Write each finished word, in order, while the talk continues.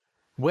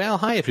Well,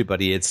 hi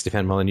everybody, it's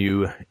Stefan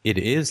Molyneux. It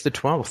is the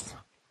 12th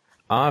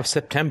of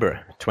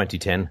September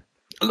 2010.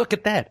 Look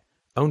at that.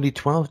 Only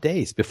 12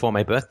 days before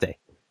my birthday,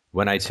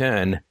 when I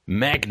turn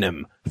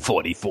Magnum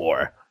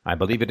 44. I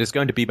believe it is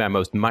going to be my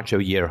most macho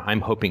year.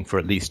 I'm hoping for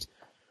at least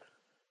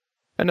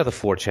another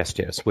 4 chest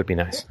hairs. Would be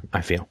nice,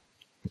 I feel.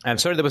 I'm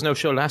sorry there was no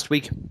show last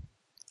week.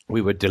 We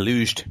were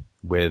deluged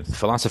with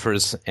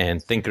philosophers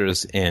and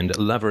thinkers and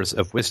lovers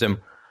of wisdom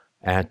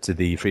at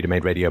the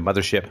Freedomain Radio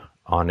mothership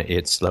on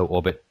its slow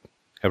orbit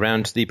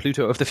around the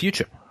Pluto of the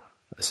future.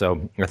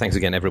 So thanks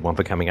again, everyone,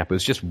 for coming up. It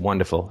was just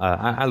wonderful.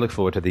 I look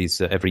forward to these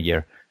every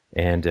year.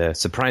 And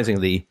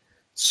surprisingly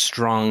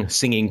strong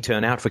singing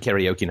turnout for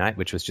karaoke night,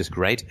 which was just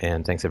great.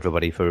 And thanks,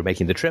 everybody, for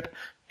making the trip.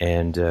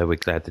 And we're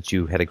glad that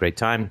you had a great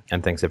time.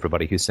 And thanks,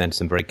 everybody, who sent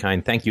some very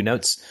kind thank you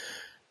notes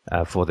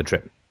for the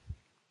trip.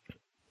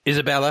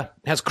 Isabella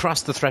has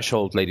crossed the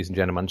threshold, ladies and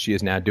gentlemen. She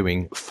is now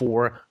doing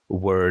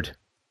 4-word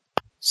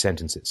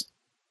sentences.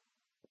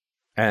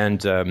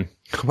 And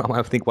well,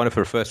 I think one of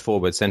her first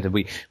 4-word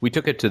sentences. We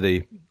took it to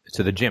the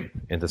gym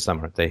in the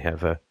summer. They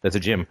have there's a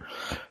gym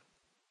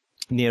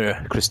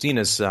near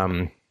Christina's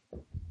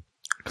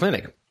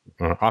clinic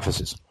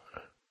offices,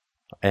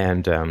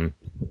 and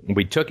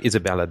we took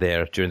Isabella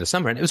there during the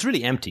summer, and it was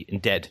really empty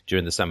and dead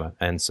during the summer,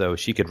 and so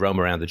she could roam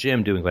around the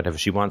gym doing whatever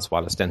she wants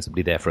while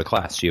ostensibly there for a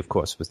class. She, of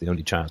course, was the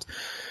only child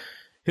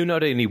who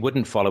not only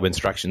wouldn't follow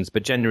instructions,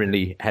 but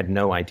genuinely had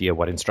no idea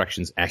what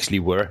instructions actually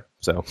were.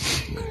 So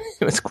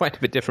it was quite a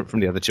bit different from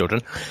the other children,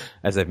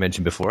 as I've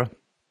mentioned before.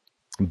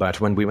 But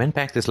when we went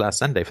back this last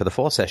Sunday for the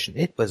fall session,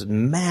 it was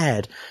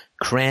mad,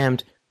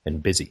 crammed,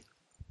 and busy.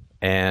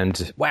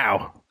 And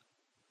wow,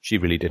 she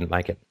really didn't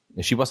like it.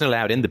 She wasn't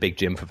allowed in the big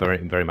gym for very,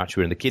 very much.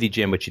 We were in the kiddie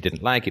gym, which she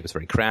didn't like. It was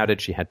very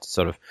crowded. She had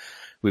to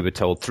we were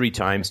told 3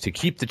 times to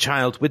keep the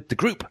child with the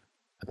group.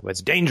 Otherwise,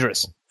 it's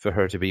dangerous for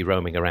her to be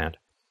roaming around.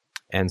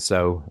 And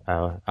so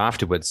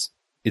afterwards,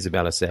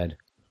 Isabella said,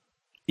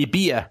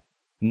 Ibia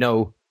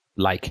no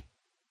like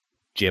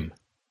Jim.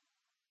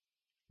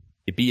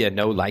 Ibia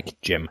no like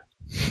Jim.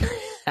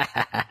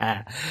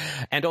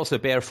 And also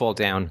Bear Fall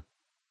Down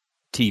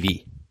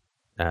TV,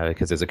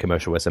 because there's a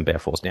commercial where some bear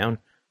falls down.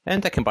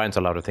 And that combines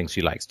a lot of things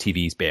she likes,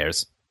 TVs,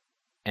 bears,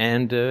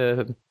 and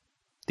the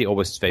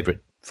always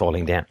favorite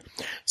falling down.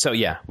 So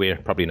yeah, we're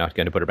probably not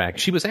going to put her back.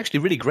 She was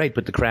actually really great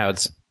with the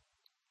crowds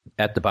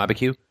at the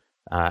barbecue.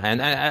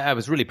 And I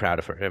was really proud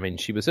of her. I mean,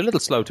 she was a little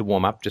slow to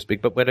warm up,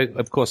 but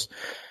of course,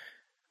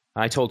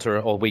 I told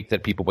her all week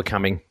that people were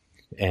coming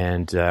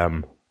and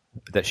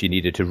that she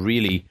needed to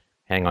really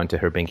hang on to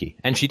her binky.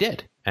 And she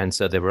did. And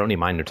so there were only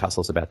minor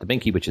tussles about the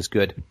binky, which is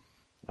good.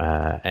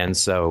 And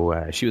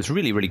so she was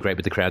really, really great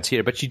with the crowds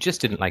here, but she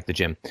just didn't like the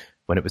gym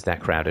when it was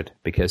that crowded,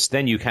 because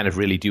then you kind of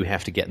really do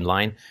have to get in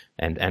line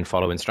and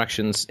follow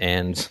instructions.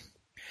 And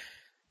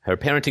her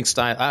parenting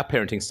style, our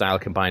parenting style,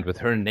 combined with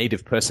her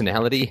native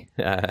personality,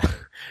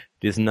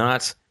 does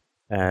not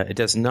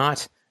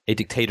a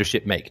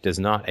dictatorship make, does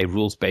not a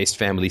rules-based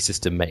family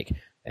system make.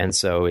 And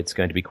so it's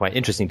going to be quite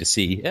interesting to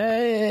see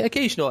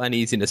occasional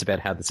uneasiness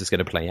about how this is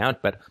going to play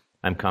out, but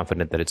I'm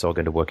confident that it's all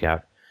going to work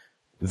out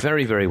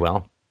very, very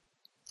well.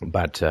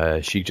 But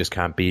she just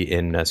can't be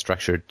in a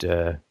structured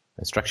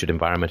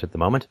environment at the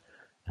moment,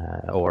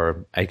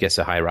 or I guess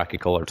a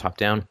hierarchical or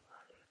top-down.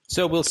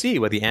 So we'll see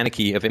where the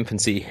anarchy of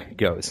infancy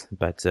goes,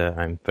 but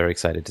I'm very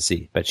excited to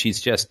see. But she's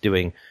just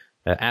doing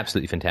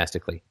absolutely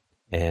fantastically.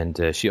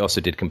 And she also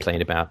did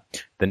complain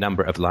about the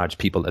number of large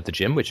people at the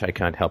gym, which I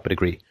can't help but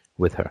agree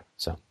with her.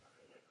 So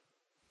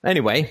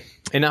anyway,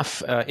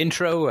 enough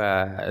intro.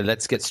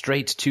 Let's get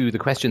straight to the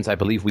questions. I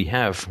believe we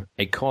have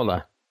a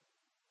caller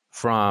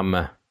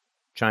from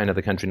China,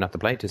 the country, not the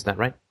plate. Is that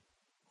right?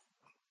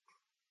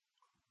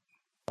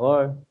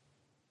 Hello.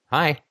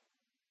 Hi.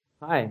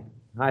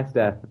 Hi,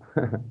 Steph.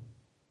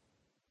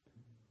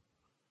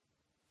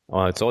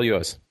 Oh, it's all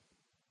yours.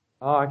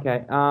 Oh,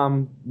 okay.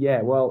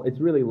 Yeah, well, it's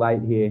really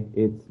late here.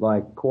 It's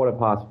like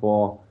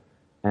 4:15,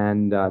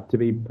 and to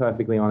be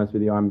perfectly honest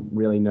with you, I'm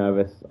really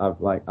nervous.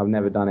 I've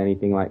never done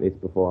anything like this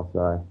before,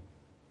 so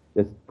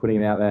just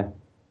putting it out there.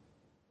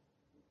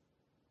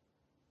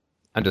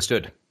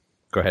 Understood.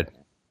 Go ahead.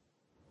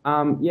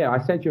 Yeah, I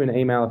sent you an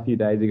email a few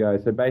days ago.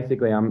 So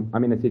basically, I'm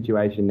in a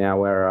situation now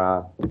where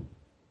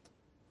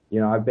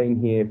I've been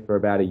here for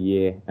about a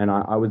year, and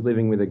I was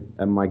living with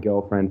my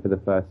girlfriend for the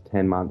first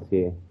 10 months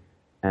here.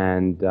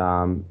 And,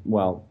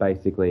 well,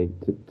 basically,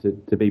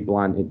 to be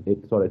blunt,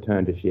 it sort of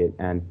turned to shit,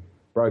 and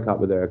broke up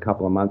with her a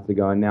couple of months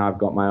ago. And now I've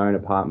got my own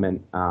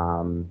apartment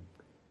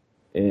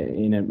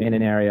in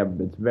an area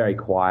that's very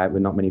quiet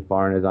with not many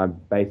foreigners.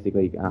 I've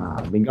basically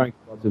been going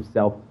through lots of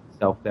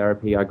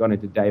self-therapy. I got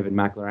into David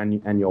Mackler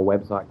and your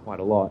website quite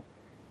a lot,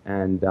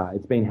 and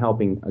it's been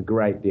helping a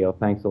great deal.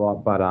 Thanks a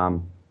lot. But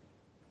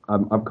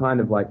I've kind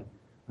of I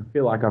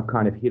feel like I've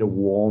kind of hit a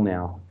wall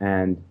now,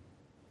 and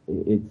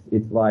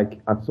it's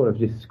like I've sort of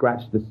just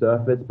scratched the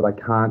surface, but I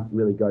can't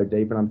really go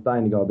deep, and I'm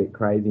starting to go a bit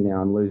crazy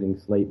now. I'm losing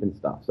sleep and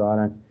stuff, so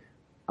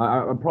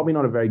I'm probably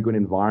not a very good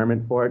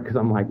environment for it, because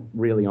I'm like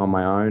really on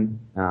my own.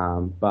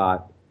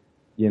 But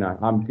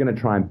I'm going to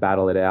try and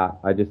battle it out.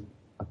 I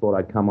thought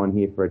I'd come on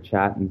here for a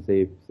chat and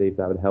see if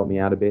that would help me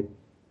out a bit.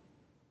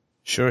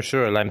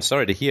 Sure. I'm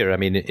sorry to hear. I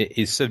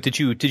mean, so did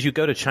you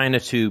go to China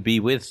to be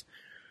with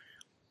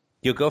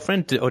your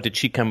girlfriend, or did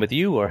she come with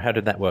you, or how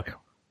did that work?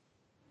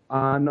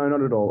 No,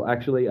 not at all.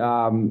 Actually,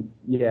 I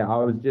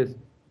was just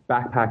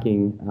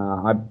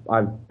backpacking.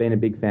 I've been a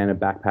big fan of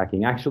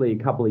backpacking. Actually,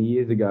 a couple of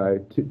years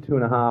ago,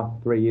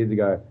 2.5, 3 years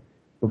ago,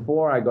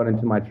 before I got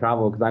into my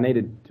travel, because I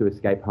needed to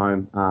escape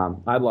home.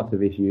 I had lots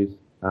of issues.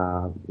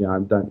 I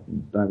don't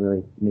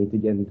really need to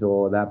get into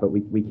all of that, but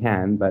we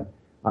can. But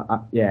I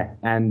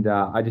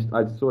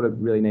sort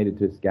of really needed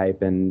to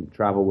escape, and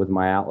travel was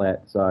my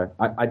outlet. So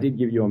I did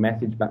give you a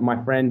message, but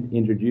my friend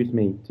introduced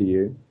me to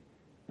you,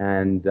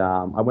 and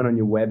I went on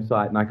your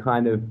website, and I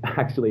kind of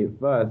actually at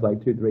first, like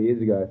 2-3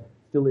 years ago,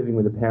 still living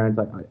with the parents,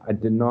 I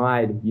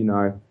denied,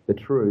 the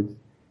truths,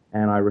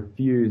 and I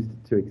refused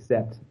to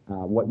accept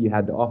what you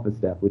had to offer,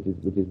 Steph, which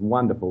is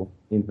wonderful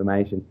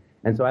information.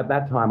 And so at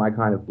that time, I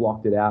kind of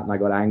blocked it out, and I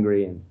got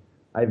angry, and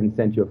I even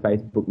sent you a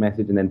Facebook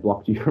message and then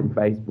blocked you from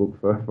Facebook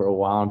for a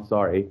while. I'm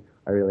sorry.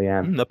 I really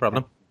am. No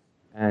problem.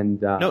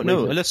 And no.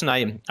 Listen,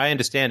 I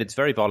understand it's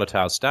very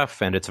volatile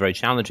stuff and it's very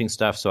challenging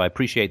stuff, so I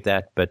appreciate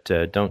that. But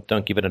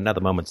don't give it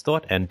another moment's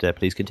thought, and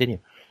please continue.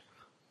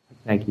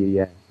 Thank you.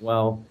 Yeah.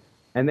 Well,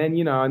 and then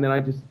you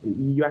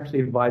actually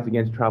advised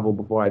against travel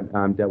before I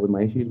dealt with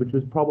my issues, which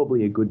was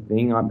probably a good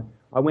thing.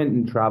 I went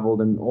and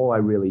traveled, and all I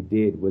really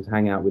did was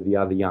hang out with the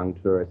other young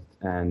tourists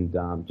and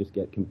just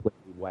get completely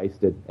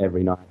wasted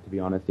every night, to be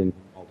honest, in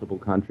multiple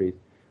countries.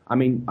 I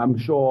mean, I'm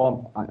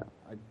sure I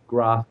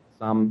grasped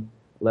some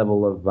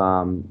level of,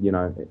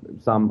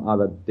 some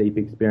other deep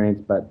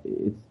experience, but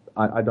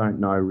I don't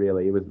know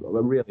really. It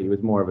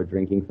was more of a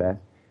drinking fest,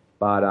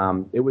 but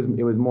it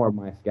was more of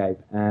my escape.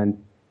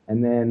 And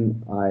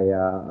then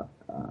I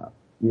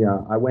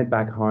went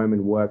back home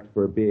and worked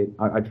for a bit.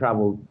 I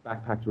traveled,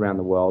 backpacked around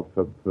the world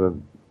for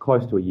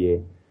close to a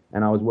year.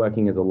 And I was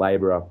working as a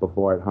labourer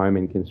before at home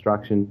in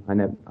construction. I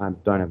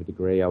don't have a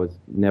degree. I was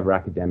never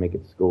academic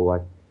at school. I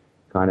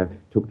kind of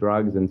took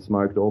drugs and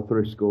smoked all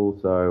through school.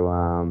 So,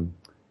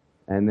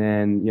 and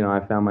then, I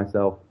found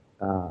myself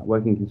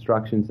working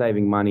construction,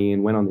 saving money,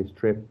 and went on this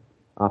trip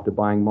after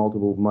buying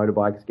multiple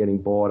motorbikes, getting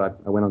bored. I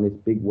went on this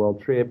big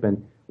world trip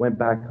and went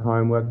back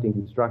home, worked in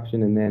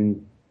construction, and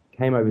then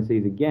came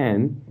overseas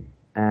again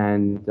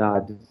and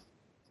just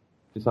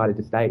decided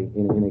to stay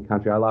in a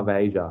country. I love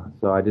Asia,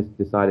 so I just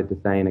decided to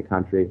stay in a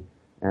country,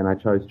 and I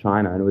chose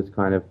China, and it was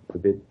kind of a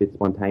bit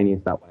spontaneous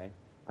that way.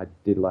 I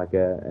did like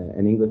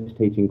an English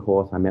teaching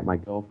course. I met my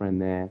girlfriend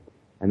there,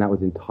 and that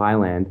was in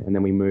Thailand, and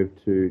then we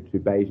moved to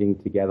Beijing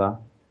together,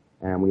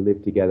 and we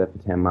lived together for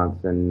 10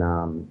 months, and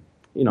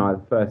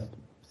the first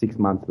 6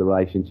 months of the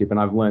relationship, and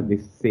I've learned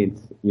this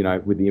since,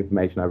 with the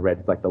information I've read,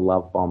 it's like the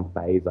love bomb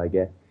phase, I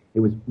guess.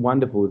 It was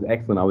wonderful, it was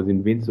excellent, I was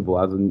invincible,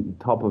 I was on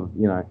top of,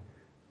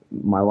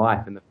 my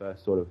life in the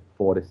first sort of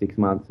 4 to 6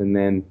 months, and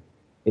then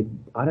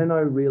I don't know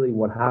really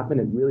what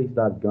happened. It really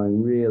started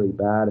going really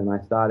bad, and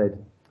I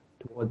started,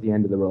 towards the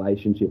end of the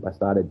relationship, I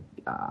started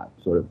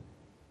sort of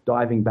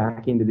diving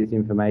back into this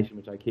information,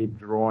 which I keep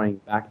drawing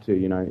back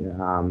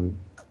to,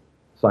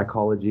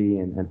 psychology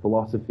and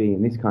philosophy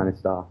and this kind of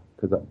stuff,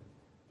 because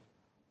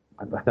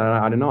I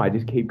don't know, I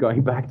just keep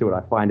going back to it.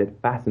 I find it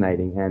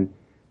fascinating, and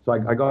so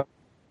I got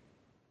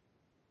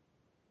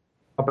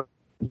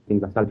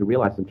things, I started to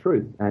realize some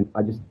truth, and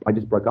I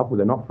just broke up with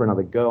her, not for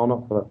another girl,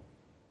 not for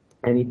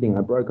anything.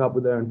 I broke up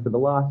with her, and for the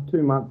last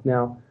 2 months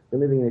now, I've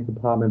been living in this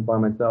apartment by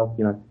myself,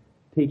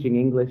 teaching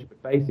English,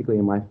 but basically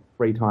in my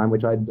free time,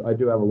 which I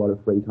do have a lot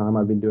of free time.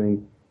 I've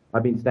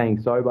been staying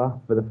sober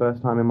for the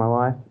first time in my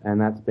life, and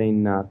that's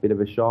been a bit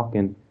of a shock.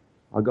 And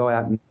I'll go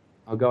out and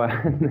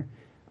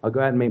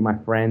meet my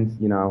friends.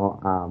 Well,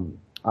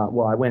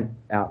 I went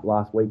out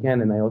last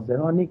weekend, and they all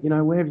said, "Oh, Nick,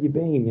 where have you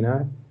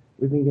been?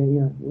 We've been getting,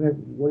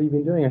 what have you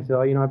been doing?" I said,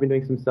 "Oh, I've been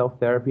doing some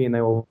self-therapy," and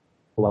they all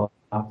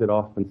laughed it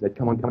off and said,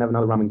 come on, have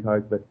another rum and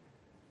coke. But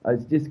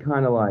it's just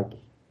kind of like,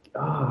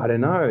 I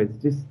don't know.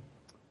 It's just,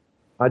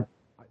 I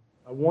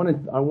want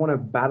to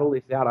battle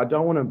this out. I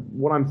don't want to,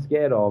 what I'm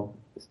scared of,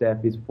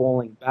 Steph, is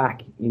falling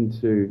back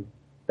into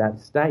that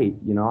state.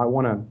 I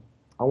want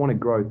to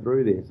grow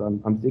through this.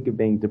 I'm sick of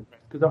being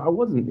depressed,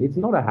 because it's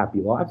not a happy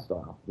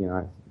lifestyle.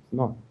 It's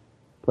not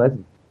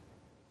pleasant.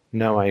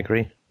 No, I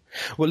agree.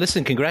 Well,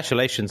 listen,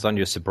 congratulations on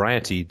your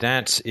sobriety.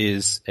 That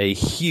is a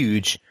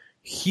huge,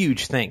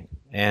 huge thing.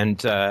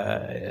 And,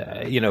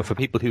 for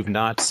people who've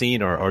not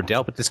seen or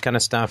dealt with this kind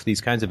of stuff,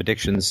 these kinds of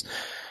addictions,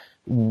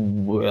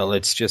 well,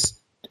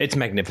 it's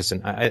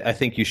magnificent. I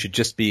think you should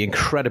just be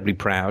incredibly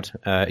proud.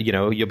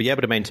 You'll be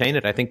able to maintain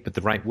it. I think with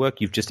the right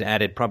work, you've just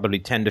added probably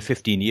 10 to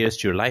 15 years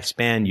to your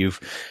lifespan. You've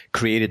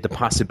created the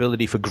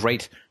possibility for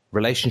great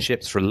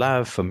relationships, for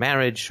love, for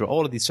marriage, for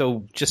all of these.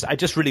 So I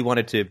just really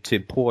wanted to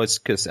pause,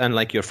 because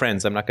unlike your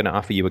friends, I'm not going to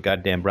offer you a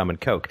goddamn rum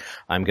and coke.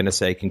 I'm going to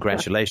say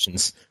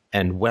congratulations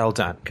and well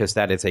done, because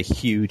that is a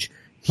huge,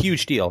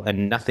 huge deal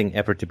and nothing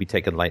ever to be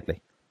taken lightly.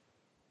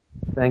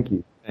 Thank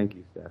you. Thank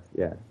you, Steph.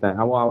 Yeah.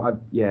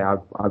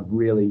 I've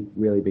really,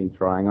 really been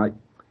trying. I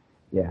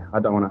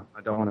don't want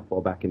to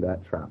fall back into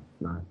that trap.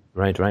 No.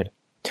 Right, right.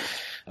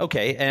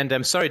 Okay, and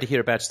I'm sorry to hear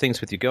about things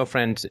with your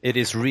girlfriend. It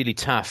is really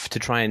tough to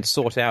try and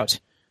sort out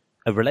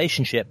a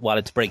relationship while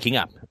it's breaking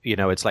up. You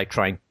know, it's like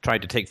trying to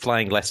take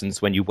flying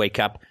lessons when you wake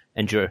up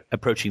and you're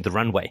approaching the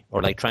runway,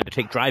 or like trying to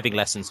take driving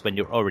lessons when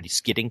you're already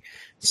skidding.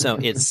 So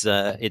it's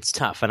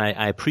tough, and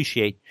I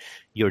appreciate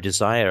your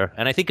desire,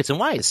 and I think it's a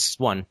wise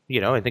one.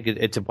 You know, I think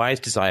it's a wise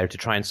desire to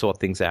try and sort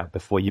things out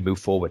before you move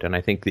forward. And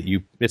I think that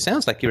it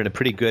sounds like you're in a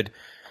pretty good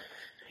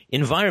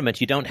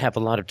environment. You don't have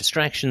a lot of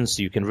distractions.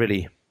 You can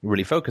really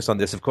focus on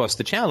this. Of course,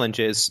 the challenge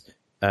is,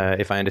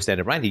 if I understand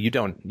it rightly, you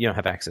don't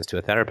have access to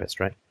a therapist,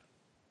 right?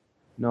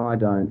 No, I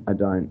don't.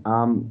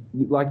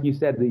 Like you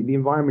said, the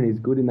environment is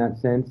good in that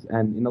sense.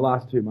 And in the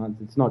last 2 months,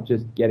 it's not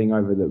just getting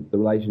over the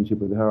relationship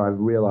with her. I've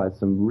realized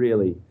some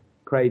really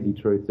crazy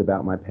truths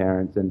about my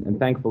parents. And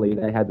thankfully,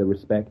 they had the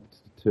respect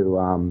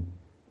to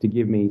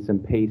give me some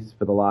peace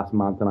for the last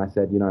month. And I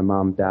said,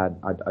 Mum, Dad,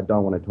 I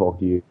don't want to talk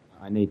to you.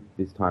 I need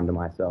this time to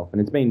myself.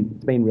 And it's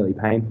been really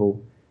painful,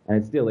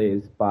 and it still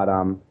is. But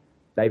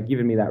they've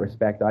given me that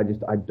respect. I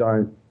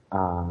don't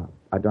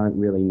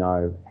really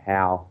know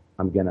how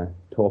I'm gonna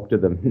talk to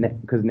them,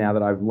 because now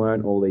that I've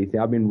learned all these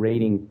things, I've been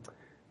reading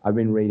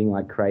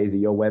like crazy.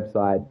 Your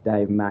website,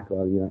 Dave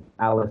Mackler,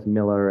 Alice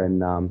Miller,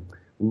 and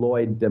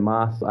Lloyd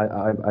Demas.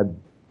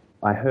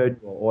 I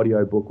heard your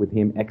audio book with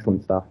him.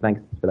 Excellent stuff.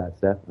 Thanks for that,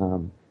 Steph.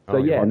 I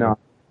don't know.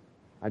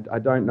 I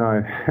don't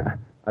know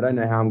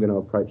how I'm going to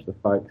approach the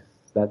folks.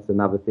 That's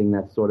another thing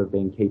that's sort of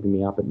been keeping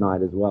me up at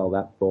night as well.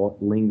 That thought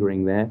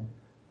lingering there.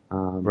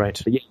 Right.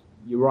 But yeah,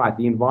 you're right.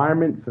 The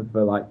environment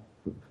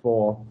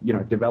for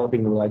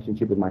developing the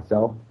relationship with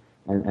myself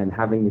and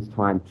having this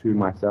time to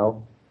myself,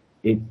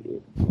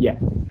 in that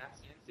sense,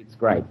 it's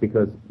great,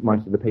 because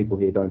most of the people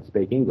here don't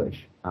speak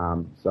English.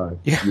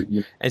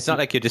 It's not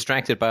like you're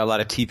distracted by a lot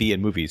of TV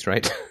and movies,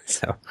 right?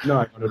 So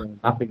no,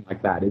 nothing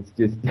like that. It's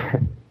just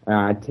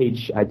I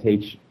teach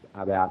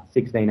about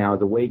 16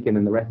 hours a week, and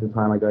then the rest of the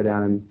time I go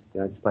down and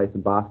just play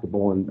some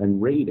basketball and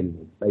read, and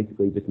it's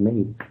basically just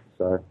me.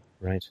 So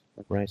right.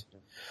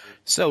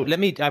 So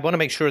I want to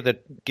make sure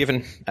that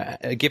given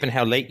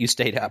how late you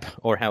stayed up,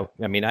 or I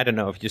don't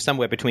know, if you're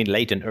somewhere between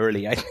late and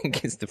early, I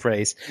think is the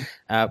phrase.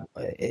 I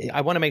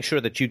want to make sure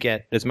that you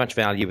get as much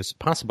value as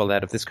possible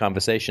out of this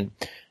conversation.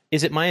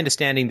 Is it my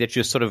understanding that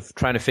you're sort of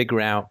trying to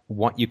figure out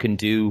what you can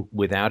do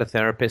without a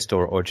therapist,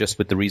 or just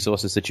with the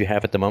resources that you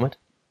have at the moment?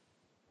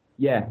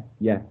 Yeah,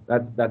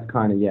 that's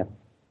kind of, yeah.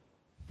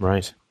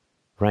 Right.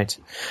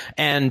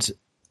 And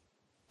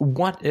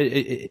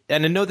and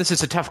I know this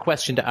is a tough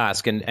question to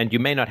ask, and you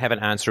may not have an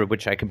answer,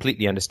 which I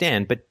completely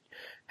understand, but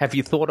have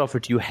you thought of, or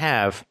do you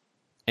have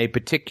a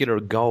particular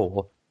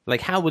goal?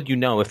 Like, how will you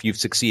know if you've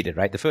succeeded,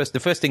 right? The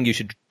first thing you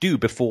should do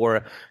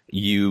before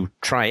you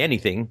try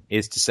anything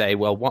is to say,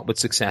 well, what would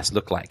success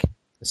look like?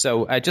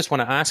 So I just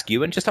want to ask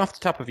you, and just off the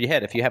top of your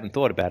head, if you haven't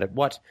thought about it,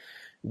 what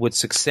would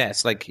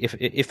success, like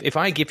if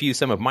I give you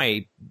some of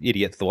my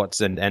idiot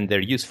thoughts and they're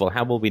useful,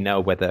 how will we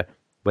know whether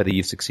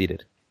you've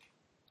succeeded?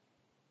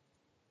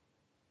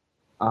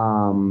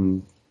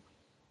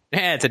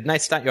 It's a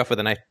nice start you off with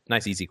a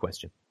nice easy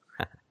question.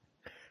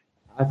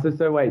 So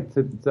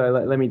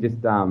let me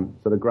just sort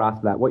of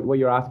grasp that. What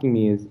you're asking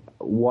me is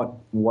what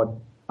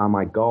are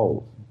my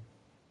goals?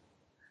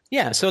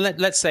 Yeah. So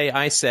let's say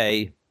I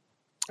say,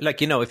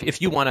 like,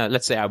 if you want to,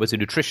 let's say I was a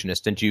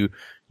nutritionist and you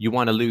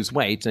want to lose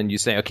weight, and you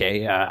say,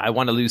 okay, I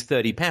want to lose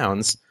 30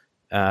 pounds.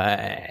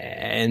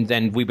 And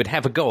then we would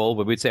have a goal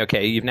where we'd say,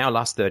 okay, you've now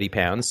lost 30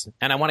 pounds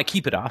and I want to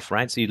keep it off,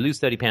 right? So you lose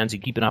 30 pounds, you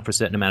keep it off for a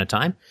certain amount of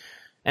time.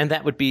 And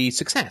that would be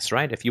success,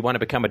 right? If you want to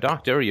become a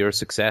doctor, your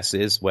success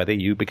is whether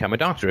you become a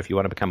doctor. If you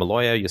want to become a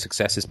lawyer, your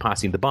success is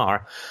passing the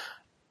bar.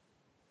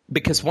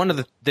 Because one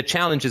of the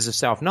challenges of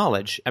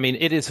self-knowledge,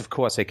 it is, of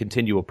course, a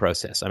continual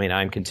process.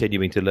 I'm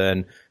continuing to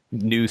learn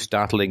new,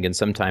 startling, and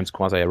sometimes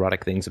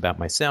quasi-erotic things about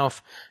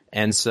myself.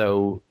 And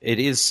so it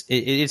is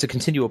a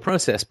continual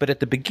process. But at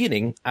the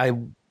beginning,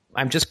 I'm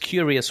just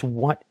curious,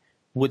 what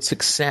would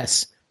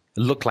success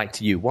look like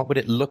to you? What would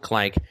it look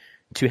like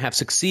to have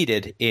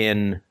succeeded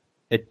in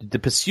the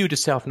pursuit of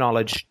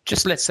self-knowledge,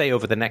 just let's say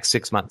over the next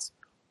 6 months?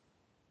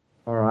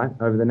 All right,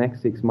 over the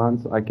next 6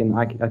 months, I think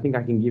I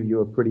can give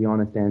you a pretty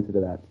honest answer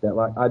to that.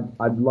 Like,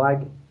 I'd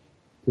like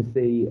to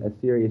see a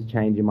serious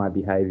change in my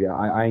behavior.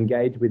 I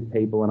engage with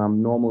people, and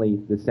I'm normally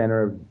the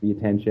center of the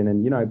attention,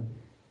 and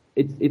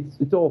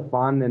it's all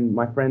fun, and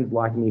my friends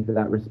like me for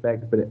that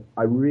respect. But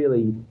I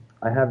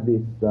have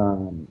this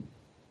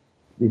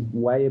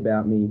way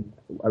about me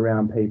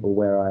around people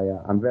where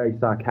I'm very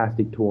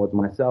sarcastic towards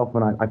myself,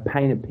 and I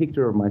paint a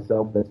picture of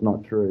myself that's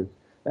not true.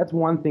 That's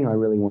one thing I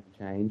really want to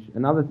change.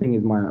 Another thing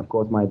is my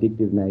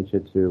addictive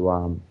nature to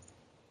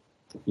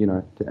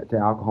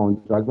alcohol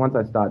and drugs. Once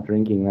I start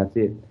drinking, that's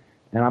it.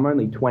 And I'm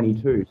only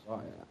 22,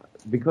 so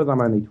because I'm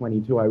only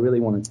 22, I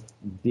really want to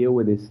deal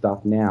with this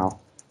stuff now,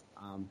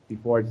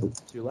 before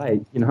it's too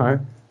late. Yeah,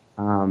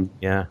 I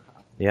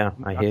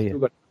hear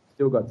you.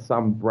 Still got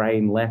some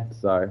brain left,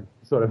 so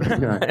sort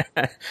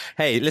of,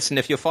 Hey, listen,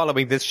 if you're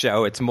following this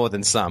show, it's more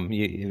than some.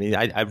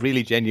 I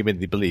really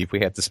genuinely believe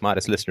we have the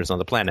smartest listeners on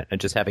the planet. And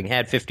just having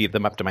had 50 of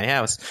them up to my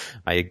house,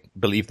 I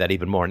believe that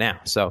even more now.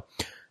 So,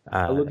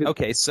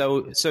 okay,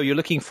 so you're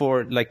looking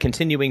for like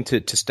continuing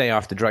to stay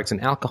off the drugs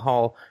and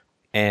alcohol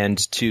and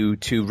to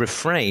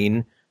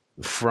refrain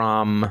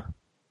from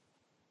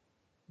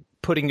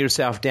putting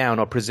yourself down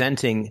or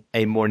presenting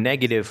a more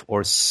negative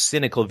or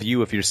cynical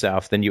view of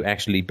yourself than you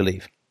actually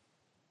believe.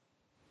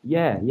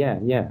 Yeah.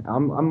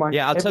 I'm like,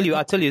 I'll tell you.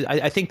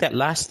 I think that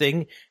last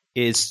thing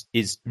is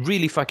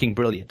really fucking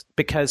brilliant,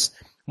 because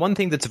one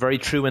thing that's very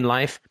true in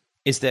life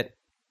is that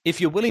if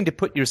you're willing to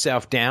put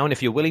yourself down,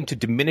 if you're willing to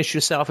diminish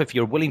yourself, if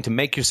you're willing to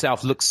make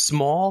yourself look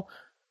small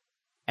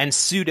and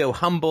pseudo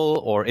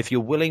humble, or if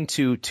you're willing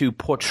to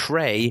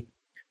portray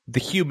the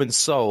human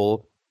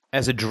soul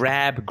as a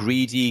drab,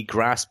 greedy,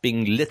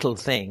 grasping little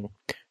thing,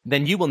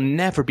 then you will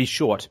never be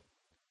short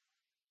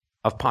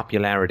of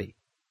popularity.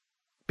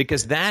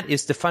 Because that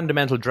is the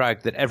fundamental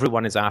drug that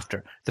everyone is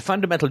after. The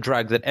fundamental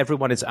drug that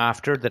everyone is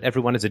after, that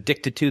everyone is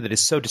addicted to, that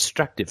is so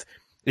destructive,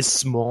 is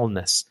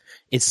smallness.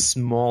 Is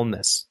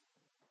smallness.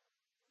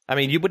 I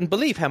mean, you wouldn't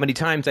believe how many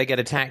times I get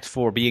attacked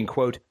for being,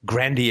 quote,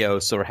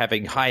 grandiose or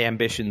having high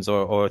ambitions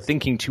or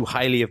thinking too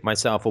highly of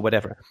myself or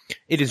whatever.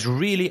 It is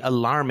really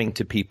alarming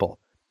to people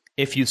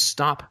if you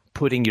stop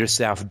putting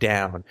yourself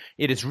down.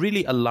 It is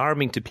really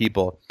alarming to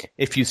people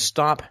if you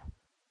stop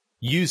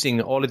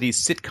using all of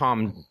these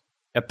sitcom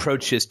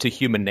approaches to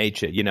human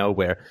nature,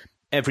 where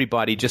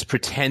everybody just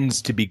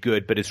pretends to be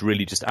good, but is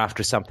really just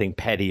after something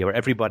petty, or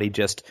everybody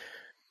just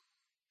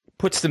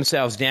puts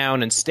themselves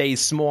down and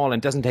stays small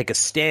and doesn't take a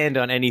stand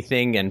on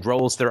anything and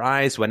rolls their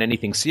eyes when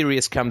anything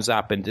serious comes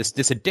up. And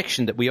this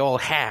addiction that we all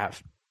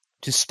have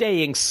to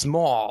staying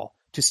small,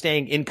 to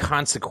staying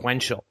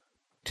inconsequential,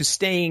 to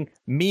staying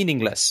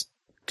meaningless,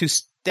 to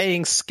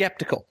staying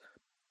skeptical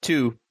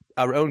to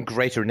our own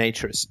greater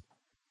natures.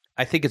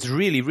 I think it's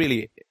really,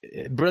 really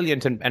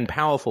brilliant and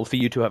powerful for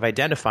you to have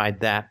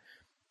identified that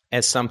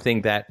as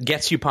something that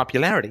gets you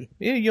popularity.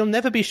 You'll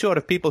never be short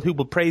of people who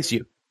will praise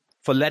you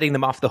for letting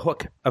them off the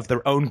hook of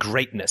their own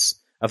greatness,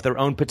 of their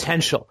own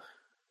potential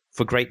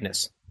for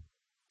greatness.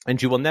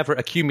 And you will never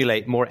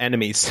accumulate more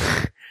enemies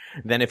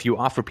than if you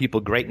offer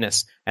people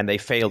greatness and they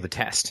fail the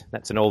test.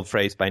 That's an old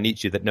phrase by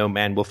Nietzsche, that no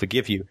man will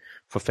forgive you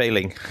for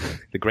failing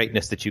the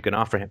greatness that you can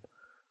offer him.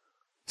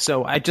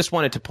 So I just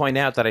wanted to point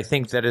out that I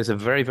think that is a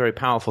very, very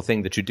powerful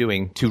thing that you're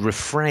doing to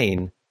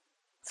refrain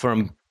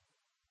from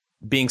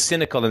being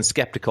cynical and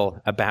skeptical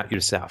about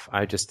yourself.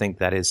 I just think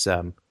that is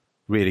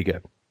really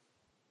good.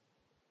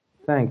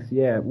 Thanks.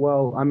 Yeah.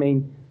 Well, I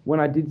mean, when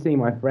I did see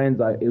my friends,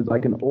 it was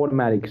like an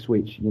automatic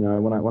switch.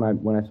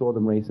 When I saw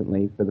them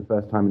recently for the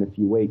first time in a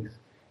few weeks,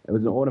 it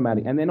was an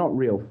automatic. And they're not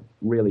really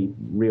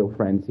real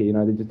friends here.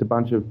 They're just a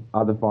bunch of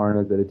other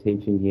foreigners that are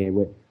teaching here.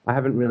 Where I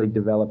haven't really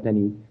developed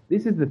any.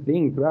 This is the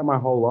thing. Throughout my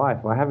whole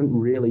life, I haven't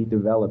really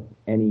developed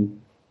any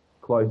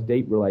close,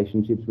 deep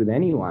relationships with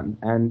anyone,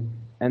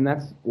 and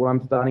that's what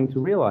I'm starting to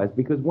realize.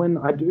 Because when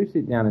I do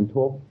sit down and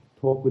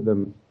talk with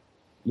them,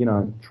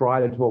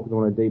 try to talk with them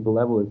on a deeper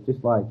level, it's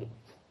just like,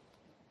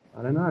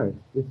 I don't know.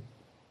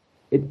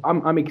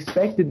 I'm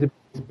expected to be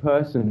this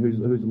person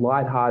who's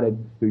lighthearted,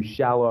 who's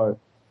shallow,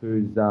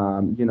 who's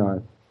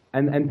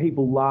and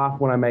people laugh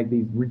when I make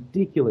these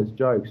ridiculous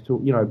jokes.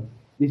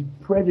 This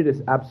prejudice,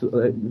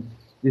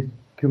 this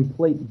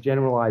complete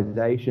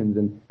generalizations,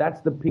 and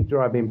that's the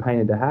picture I've been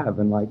painted to have.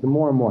 And like, the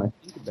more and more I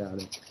think about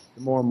it,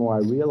 the more and more I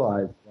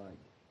realize,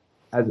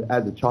 like,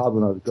 as a child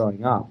when I was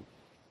growing up,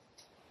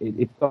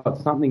 it's got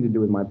something to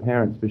do with my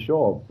parents for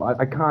sure.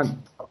 I can't.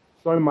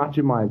 So much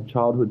of my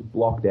childhood's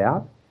blocked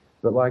out,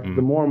 but like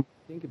the more I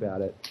think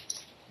about it,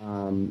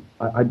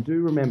 I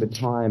do remember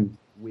times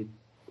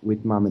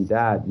with mum and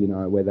dad,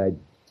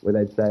 where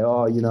they'd say,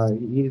 oh,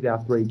 here's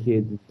our 3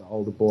 kids, it's the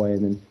older boy,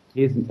 and then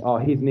here's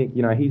Nick,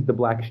 he's the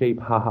black sheep,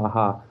 ha ha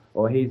ha,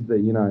 or he's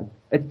the,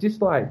 it's just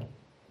like,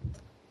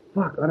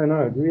 fuck, I don't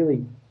know,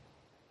 really,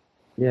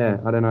 yeah,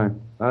 I don't know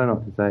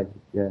what to say,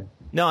 yeah.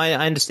 No, I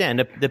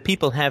understand. The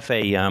people have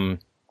a,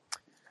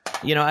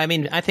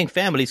 I think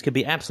families could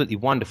be absolutely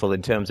wonderful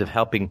in terms of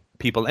helping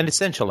people, and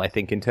essential, I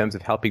think, in terms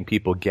of helping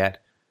people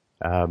get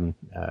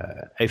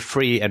a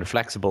free and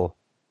flexible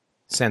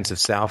sense of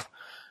self.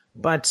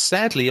 But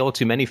sadly, all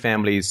too many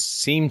families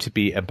seem to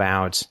be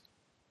about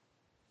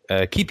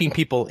keeping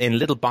people in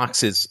little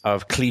boxes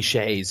of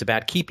cliches,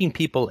 about keeping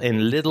people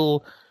in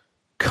little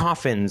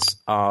coffins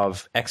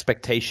of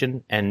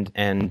expectation and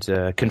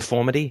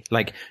conformity.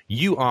 Like,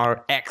 you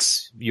are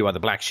X, you are the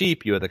black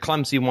sheep, you're the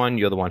clumsy one,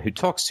 you're the one who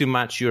talks too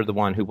much, you're the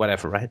one who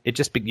whatever, right?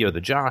 You're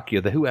the jock,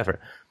 you're the whoever.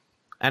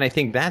 And I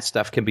think that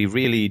stuff can be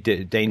really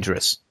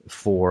dangerous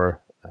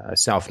for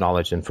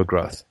self-knowledge and for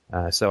growth.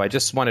 So I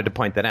just wanted to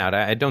point that out.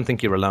 I don't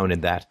think you're alone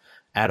in that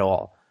at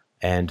all.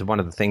 And one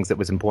of the things that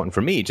was important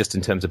for me, just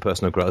in terms of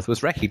personal growth,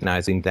 was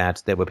recognizing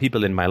that there were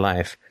people in my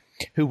life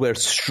who were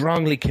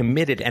strongly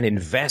committed and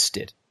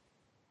invested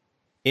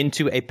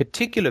into a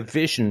particular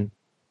vision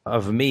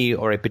of me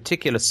or a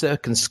particular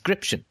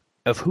circumscription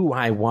of who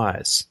I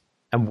was.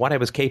 and what I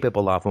was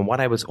capable of and what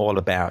I was all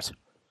about.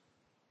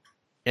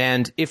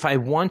 And if I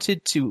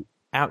wanted to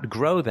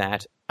outgrow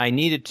that, I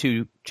needed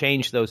to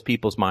change those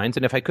people's minds.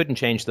 And if I couldn't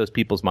change those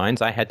people's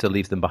minds, I had to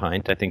leave them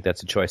behind. I think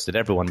that's a choice that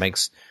everyone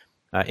makes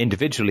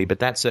individually, but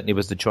that certainly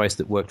was the choice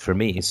that worked for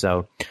me.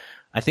 So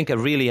I think I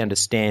really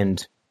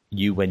understand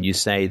you when you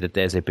say that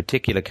there's a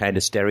particular kind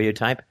of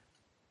stereotype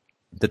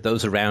that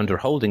those around are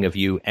holding of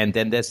you. And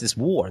then there's this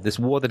war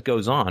that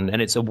goes on.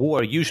 And it's a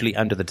war usually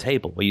under the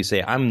table where you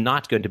say, I'm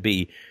not going to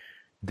be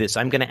this.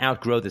 I'm going to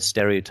outgrow this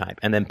stereotype.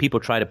 And then people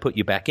try to put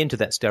you back into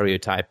that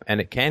stereotype. And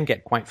it can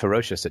get quite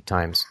ferocious at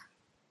times.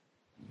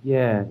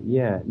 Yeah.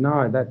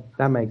 No,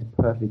 that makes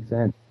perfect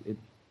sense.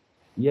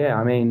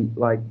 I mean,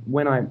 like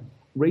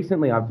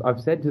recently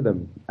I've said to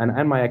them,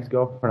 and my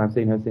ex-girlfriend, I've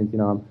seen her since,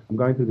 I'm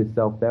going through this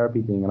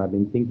self-therapy thing, and I've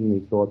been thinking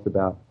these thoughts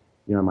about,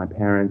 my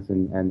parents,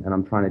 and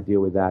I'm trying to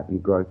deal with that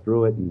and grow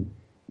through it. And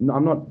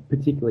I'm not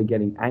particularly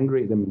getting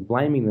angry at them and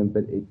blaming them,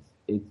 but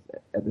it's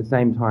at the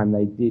same time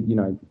they did,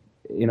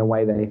 in a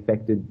way they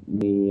affected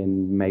me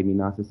and made me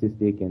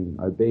narcissistic and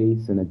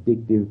obese and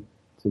addictive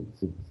to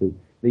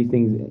these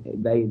things.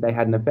 They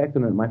had an effect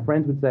on it. My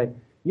friends would say,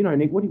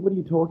 Nick, what are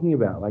you talking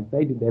about? Like,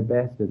 they did their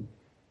best,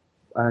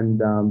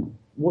 and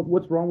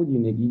what's wrong with you,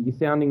 Nick? You're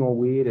sounding all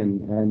weird,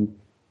 and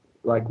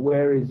like,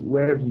 where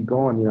have you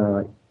gone?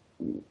 Like,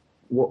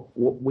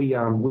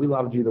 we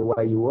loved you the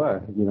way you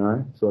were,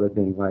 sort of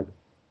thing. Like,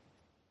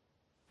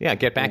 yeah,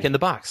 get back in the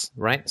box,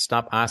 right?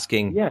 Stop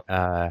asking,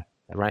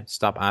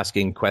 Stop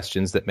asking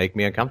questions that make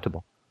me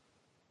uncomfortable.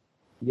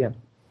 Yeah.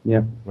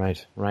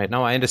 Right.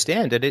 No, I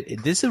understand. And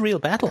this is a real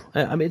battle.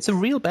 I mean, it's a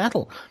real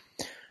battle.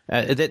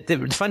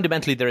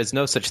 Fundamentally, there is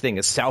no such thing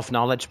as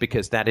self-knowledge,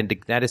 because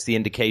that is the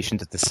indication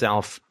that the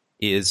self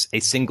is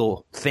a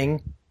single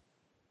thing,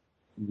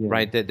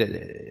 right?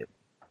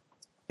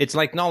 It's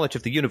like knowledge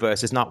of the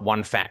universe is not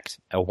one fact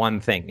or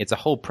one thing. It's a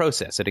whole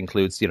process. It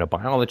includes,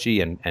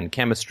 biology and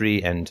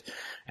chemistry and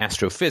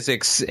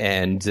astrophysics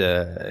and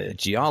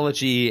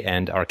geology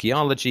and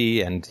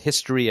archaeology and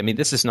history. I mean,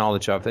 this is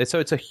knowledge of it. So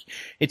it's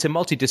a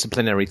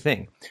multidisciplinary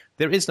thing.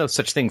 There is no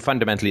such thing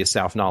fundamentally as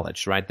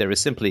self-knowledge, right? There is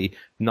simply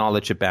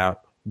knowledge about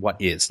what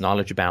is,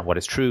 knowledge about what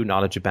is true,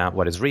 knowledge about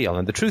what is real.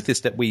 And the truth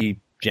is that we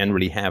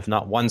generally have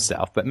not one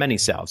self, but many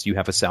selves. You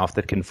have a self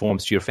that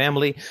conforms to your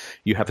family.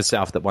 You have a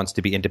self that wants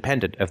to be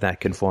independent of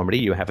that conformity.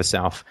 You have a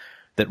self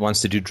that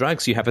wants to do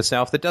drugs. You have a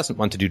self that doesn't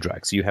want to do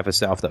drugs. You have a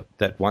self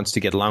that wants to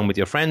get along with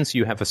your friends.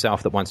 You have a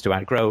self that wants to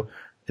outgrow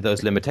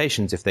those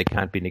limitations if they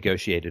can't be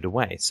negotiated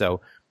away. So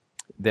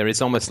there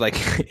is almost like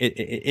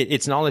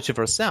it's knowledge of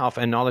ourself,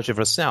 and knowledge of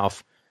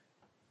ourself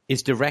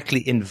is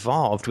directly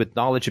involved with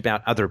knowledge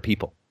about other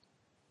people.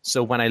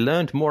 So when I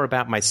learned more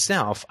about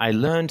myself, I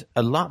learned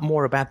a lot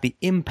more about the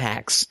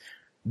impacts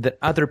that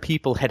other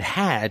people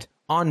had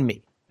on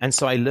me. And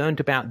so I learned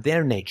about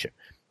their nature.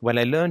 When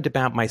I learned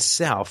about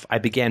myself, I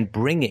began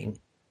bringing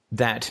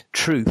that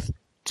truth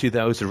to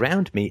those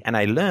around me. And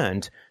I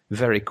learned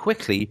very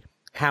quickly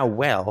how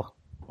well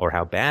or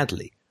how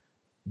badly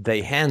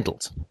they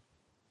handled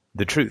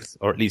the truth,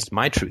 or at least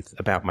my truth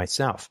about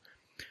myself.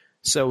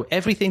 So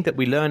everything that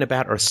we learn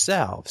about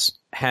ourselves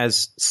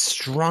has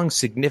strong,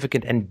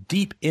 significant, and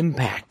deep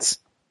impacts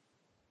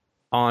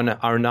on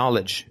our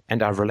knowledge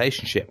and our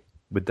relationship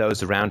with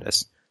those around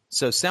us.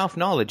 So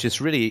self-knowledge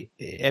is really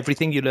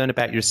everything you learn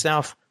about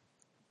yourself.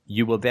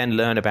 You will then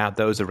learn about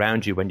those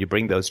around you when you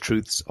bring those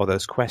truths or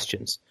those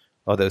questions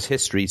or those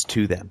histories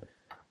to them.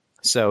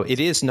 So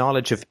it is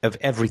knowledge of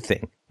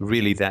everything,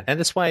 really, that. And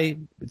that's why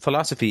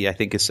philosophy, I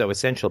think, is so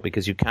essential,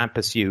 because you can't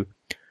pursue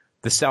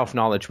the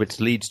self-knowledge which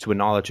leads to a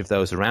knowledge of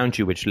those around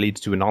you, which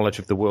leads to a knowledge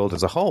of the world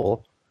as a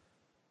whole.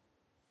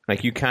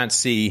 Like, you can't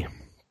see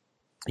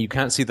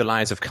the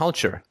lies of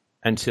culture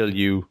until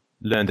you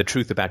learn the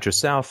truth about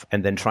yourself,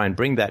 and then try and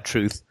bring that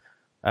truth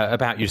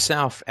about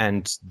yourself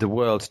and the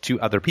world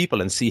to other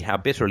people, and see how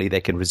bitterly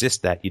they can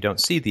resist that. You don't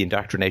see the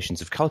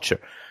indoctrinations of culture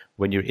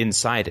when you're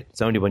inside it.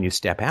 It's only when you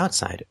step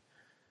outside it.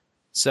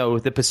 So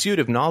the pursuit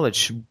of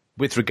knowledge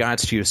with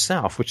regards to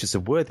yourself, which is a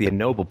worthy and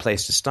noble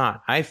place to start,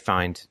 I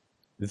find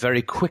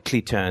very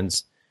quickly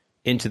turns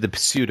into the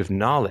pursuit of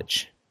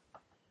knowledge,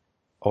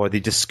 or the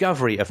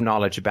discovery of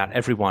knowledge about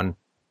everyone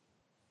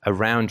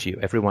around you,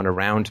 everyone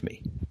around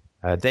me.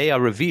 They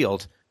are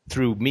revealed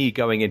through me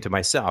going into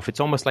myself. It's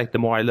almost like the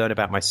more I learn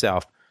about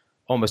myself,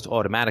 almost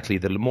automatically,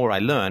 the more I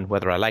learn,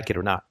 whether I like it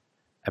or not,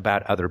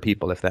 about other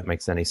people, if that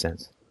makes any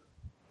sense.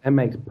 That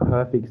makes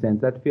perfect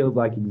sense. That feels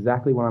like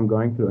exactly what I'm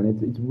going through.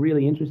 And it's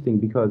really interesting,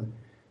 because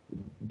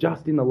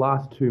just in the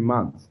last 2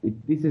 months,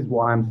 this is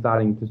why I'm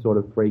starting to sort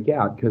of freak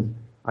out, because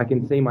I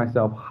can see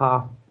myself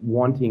half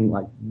wanting,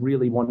 like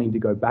really wanting to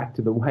go back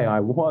to the way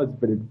I was,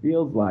 but it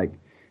feels like,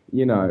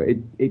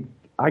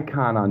 I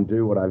can't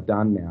undo what I've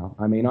done now.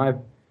 I mean, I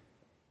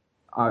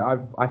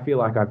feel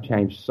like I've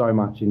changed so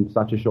much in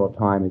such a short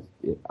time.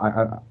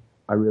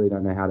 I really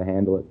don't know how to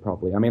handle it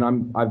properly. I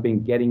mean, I've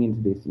been getting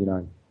into this,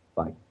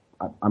 like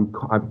I'm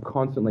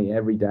constantly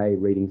every day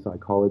reading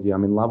psychology.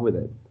 I'm in love with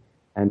it,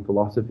 and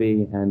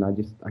philosophy, and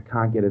I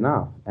can't get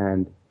enough.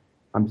 And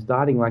I'm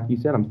starting, like you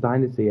said, I'm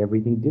starting to see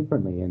everything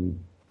differently. And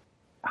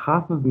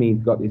half of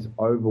me's got this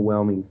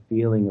overwhelming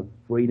feeling of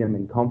freedom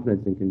and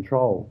confidence and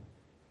control.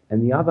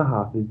 And the other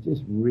half is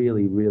just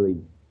really, really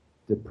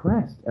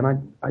depressed. And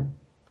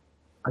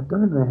I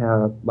don't know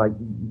how, like,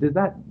 does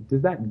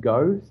that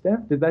go,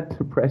 Steph? Does that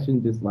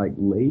depression just like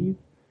leave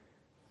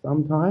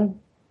sometime?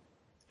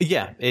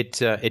 Yeah,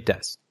 it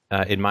does.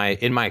 In my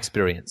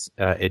experience,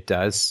 it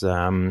does.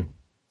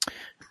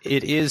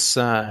 It is,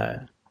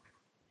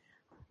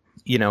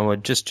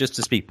 just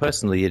to speak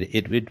personally,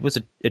 it was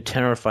a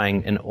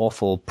terrifying and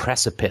awful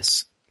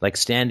precipice, like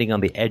standing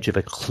on the edge of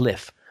a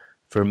cliff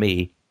for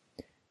me.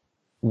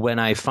 When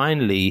I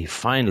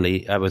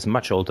finally, I was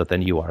much older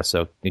than you are,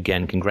 so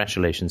again,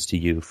 congratulations to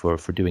you for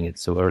doing it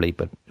so early.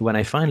 But when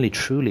I finally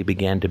truly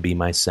began to be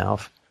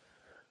myself,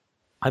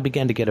 I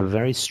began to get a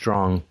very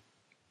strong,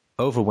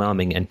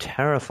 overwhelming, and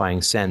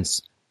terrifying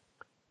sense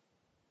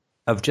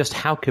of just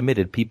how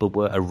committed people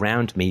were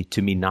around me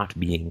to me not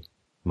being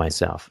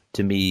myself,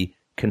 to me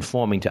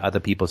conforming to other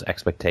people's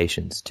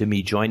expectations, to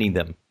me joining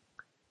them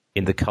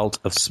in the cult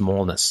of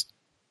smallness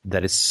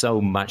that is so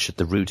much at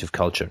the root of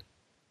culture.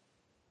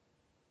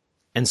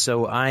 And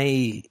so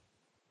I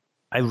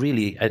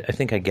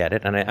think I get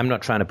it. And I'm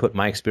not trying to put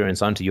my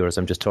experience onto yours.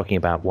 I'm just talking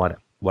about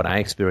what I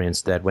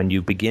experienced, that when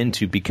you begin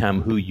to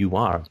become who you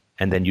are,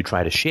 and then you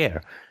try to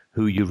share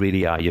who you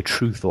really are, your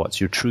true thoughts,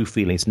 your true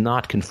feelings,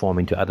 not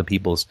conforming to other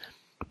people's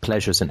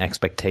pleasures and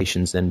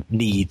expectations and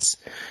needs,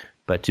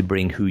 but to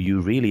bring who you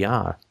really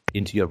are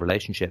into your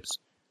relationships.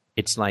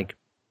 It's like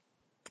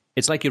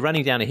you're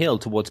running down a hill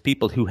towards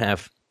people who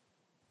have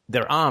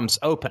their arms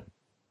open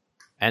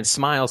and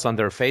smiles on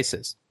their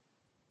faces.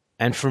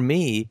 And for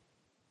me,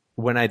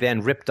 when I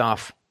then ripped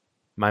off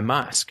my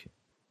mask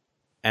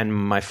and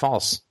my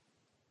false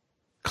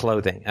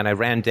clothing, and I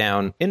ran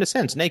down, in a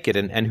sense, naked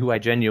and who I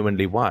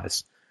genuinely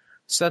was,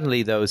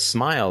 suddenly those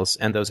smiles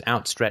and those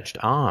outstretched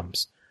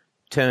arms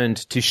turned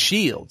to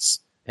shields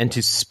and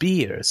to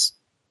spears.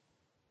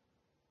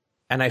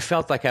 And I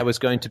felt like I was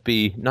going to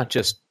be not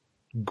just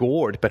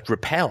gored, but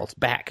repelled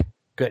back,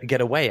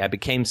 get away. I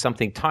became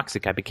something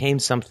toxic. I became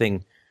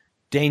something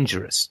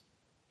dangerous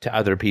to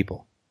other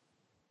people.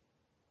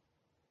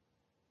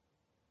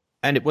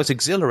 And it was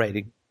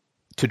exhilarating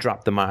to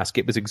drop the mask.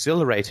 It was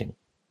exhilarating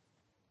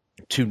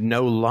to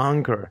no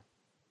longer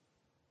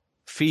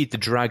feed the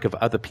drug of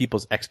other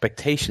people's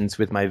expectations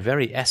with my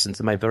very essence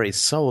and my very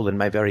soul and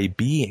my very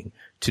being,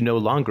 to no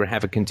longer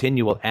have a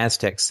continual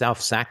Aztec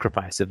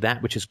self-sacrifice of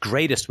that which is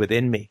greatest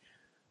within me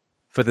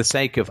for the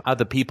sake of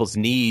other people's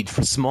need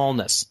for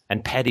smallness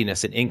and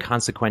pettiness and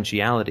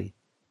inconsequentiality.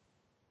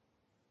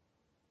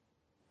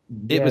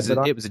 It was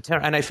a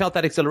terror, and I felt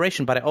that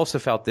exhilaration, but I also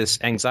felt this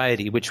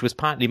anxiety, which was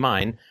partly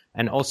mine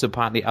and also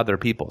partly other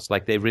people's.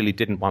 Like, they really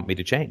didn't want me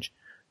to change.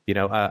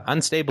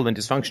 Unstable and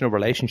dysfunctional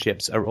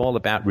relationships are all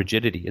about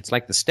rigidity. It's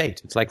like the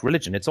state. It's like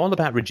religion. It's all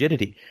about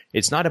rigidity.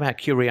 It's not about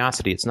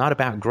curiosity. It's not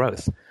about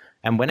growth.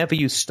 And whenever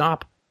you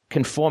stop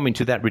conforming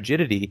to that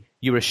rigidity,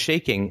 you are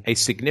shaking a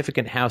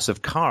significant house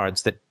of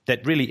cards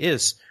that really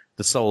is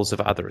the souls of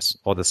others,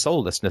 or the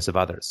soullessness of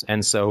others.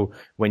 And so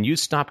when you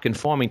stop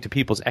conforming to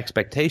people's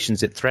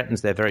expectations, it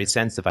threatens their very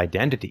sense of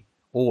identity,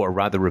 or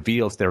rather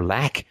reveals their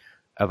lack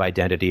of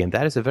identity. And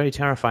that is a very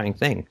terrifying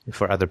thing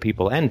for other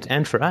people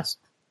and for us.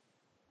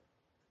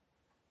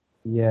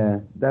 Yeah,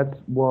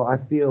 I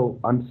feel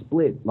I'm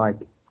split, like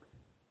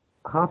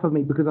half of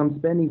me, because I'm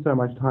spending so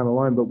much time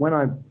alone, but when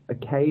I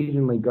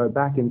occasionally go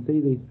back and see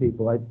these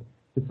people,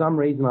 for some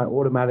reason I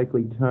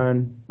automatically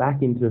turn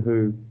back into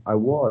who I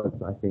was,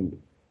 I think.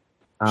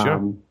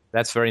 Sure,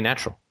 that's very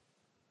natural.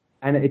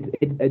 And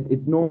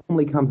it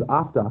normally comes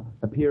after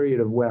a period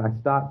of where I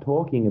start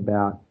talking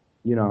about,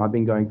 I've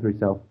been going through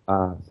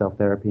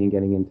self-therapy and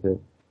getting into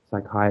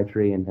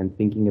psychiatry and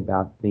thinking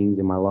about things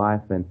in my life,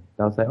 and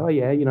they'll say, oh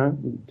yeah,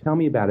 tell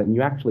me about it. And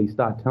you actually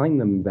start telling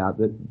them about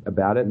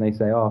it, and they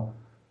say, oh,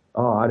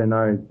 I don't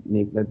know,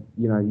 Nick, that,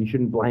 you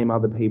shouldn't blame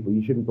other people.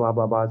 You shouldn't blah,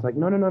 blah, blah. It's like,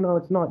 no,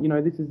 it's not.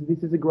 This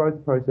is a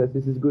growth process.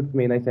 This is good for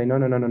me. And they say, no.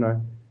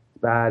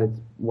 It's bad. It's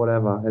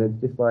whatever. And it's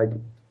just like,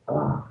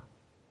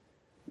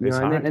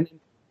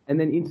 and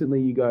then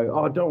instantly you go,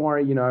 oh, don't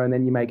worry, and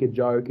then you make a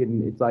joke,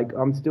 and it's like,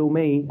 I'm still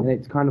me. And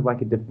it's kind of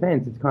like a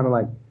defense. It's kind of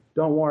like,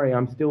 don't worry,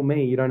 I'm still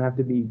me. You don't have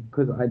to be,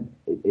 because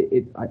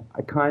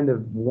I kind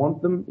of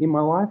want them in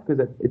my life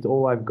because it's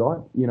all I've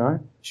got,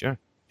 Sure.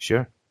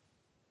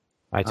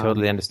 I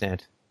totally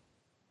understand.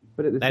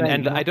 But at the same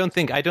and time, I don't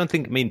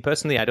think,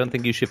 personally, I don't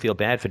think you should feel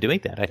bad for doing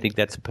that. I think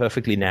that's a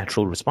perfectly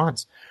natural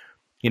response.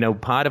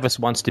 Part of us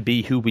wants to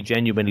be who we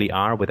genuinely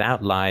are,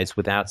 without lies,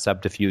 without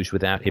subterfuge,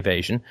 without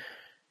evasion.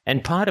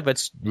 And part of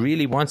us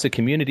really wants a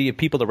community of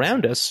people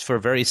around us for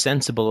very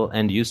sensible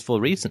and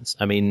useful reasons.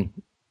 I mean,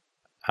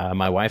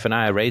 my wife and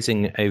I are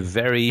raising a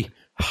very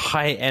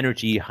high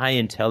energy, high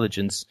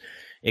intelligence,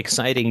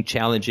 exciting,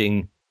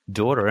 challenging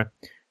daughter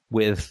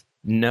with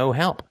no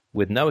help,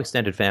 with no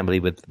extended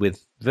family,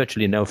 with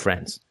virtually no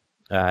friends.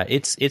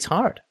 It's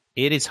hard.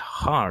 It is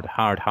hard.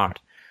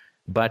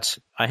 But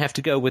I have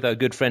to go with our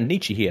good friend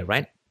Nietzsche here,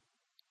 right?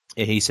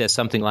 He says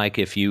something like,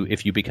 if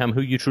you become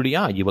who you truly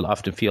are, you will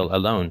often feel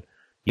alone.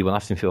 You will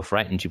often feel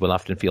frightened. You will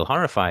often feel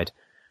horrified.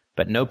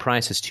 But no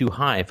price is too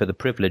high for the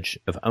privilege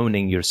of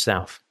owning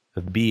yourself,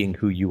 of being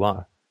who you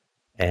are.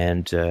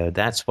 And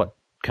that's what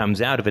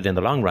comes out of it in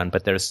the long run.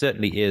 But there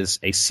certainly is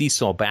a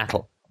seesaw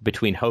battle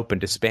between hope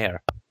and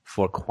despair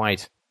for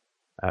quite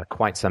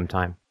some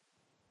time.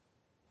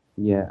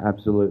 Yeah,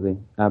 absolutely.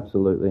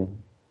 Absolutely.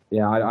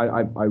 Yeah,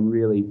 I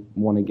really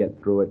want to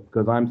get through it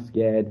because I'm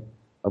scared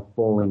of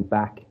falling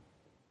back,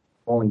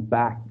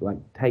 like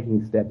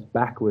taking steps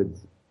backwards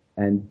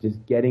and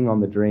just getting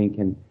on the drink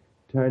and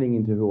turning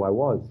into who I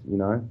was, you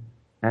know?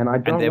 And I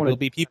don't And there want will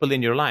be people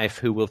in your life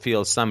who will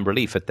feel some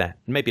relief at that.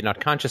 Maybe not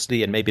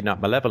consciously and maybe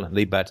not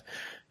malevolently, but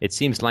it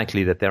seems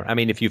likely that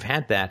if you've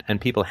had that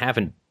and people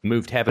haven't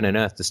moved heaven and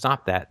earth to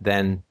stop that,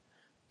 then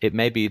there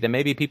may be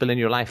people in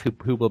your life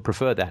who will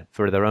prefer that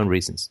for their own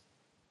reasons.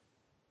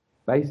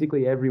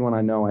 Basically everyone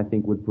I know, I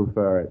think, would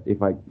prefer it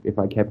if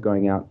I kept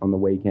going out on the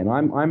weekend.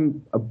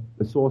 I'm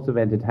a source of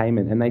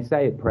entertainment, and they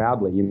say it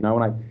proudly, you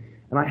know,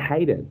 and I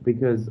hate it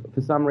because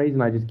for some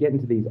reason I just get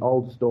into these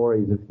old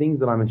stories of things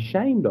that I'm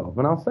ashamed of,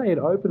 and I'll say it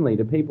openly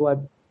to people I,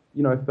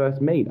 you know,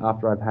 first meet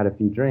after I've had a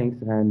few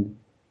drinks, and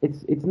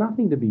it's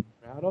nothing to be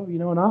proud of, you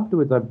know. And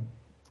afterwards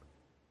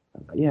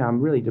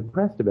I'm really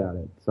depressed about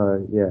it.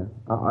 So yeah,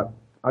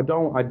 I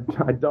don't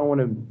want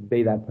to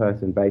be that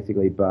person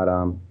basically, but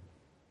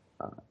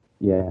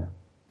yeah,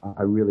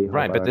 I really hope.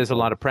 Right, but there's a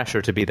lot of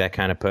pressure to be that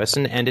kind of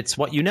person, and it's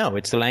what you know.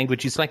 It's the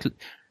language. It's like,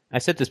 I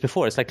said this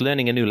before, it's like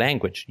learning a new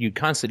language. You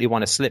constantly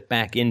want to slip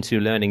back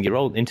into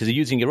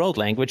using your old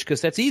language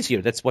because that's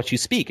easier. That's what you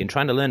speak. And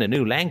trying to learn a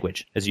new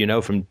language, as you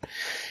know from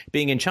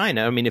being in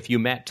China, I mean, if you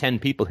met 10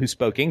 people who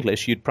spoke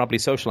English, you'd probably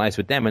socialize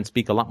with them and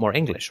speak a lot more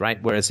English,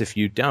 right? Whereas if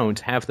you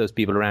don't have those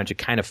people around, you're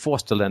kind of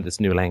forced to learn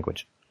this new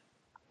language.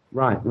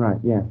 Right,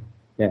 yeah.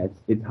 Yeah,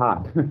 it's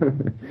hard.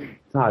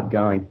 It's hard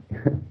going.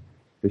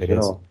 For it sure.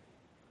 Is.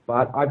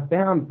 But I've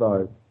found,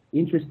 though,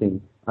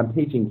 interesting, I'm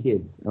teaching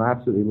kids, and I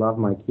absolutely love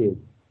my kids.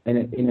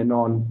 And in a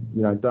don't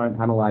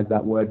analyze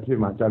that word too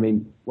much. I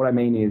mean, what I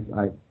mean is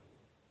I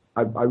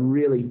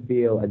really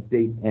feel a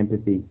deep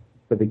empathy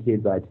for the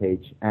kids I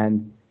teach.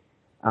 And,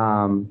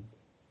 I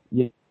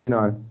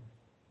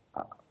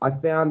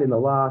found in the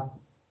last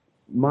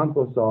month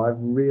or so, I've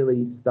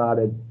really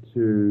started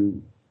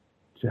to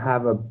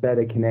have a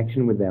better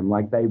connection with them.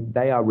 Like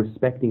they are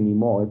respecting me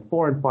more. It's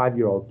 4 and 5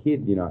 year old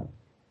kids, you know.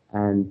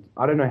 And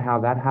I don't know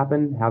how that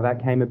happened, how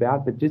that came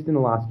about, but just in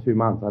the last 2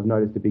 months, I've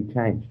noticed a big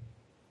change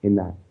in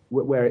that.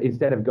 Where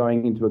instead of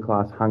going into a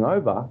class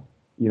hungover,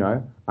 you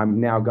know,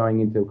 I'm now going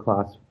into a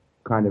class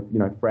kind of, you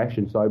know, fresh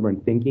and sober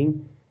and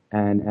thinking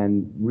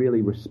and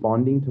really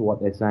responding to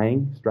what they're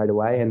saying straight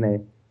away.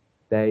 And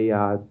they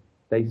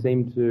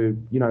seem to,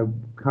 you know,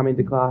 come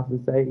into class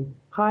and say,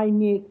 "Hi,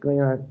 Nick," you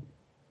know,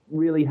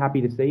 really happy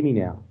to see me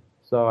now.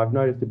 So I've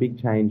noticed a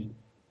big change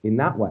in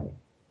that way,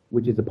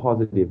 which is a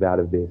positive out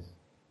of this.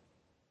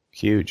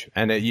 Huge.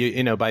 And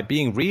you know, by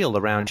being real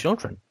around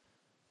children,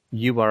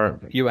 you are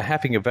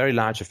having a very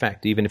large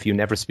effect, even if you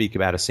never speak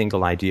about a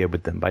single idea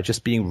with them. By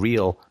just being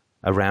real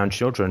around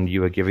children,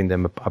 you are giving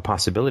them a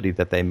possibility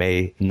that they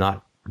may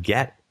not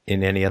get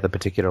in any other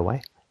particular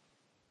way.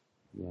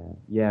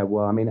 Yeah.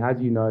 Well, I mean,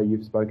 as you know,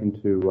 you've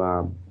spoken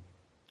to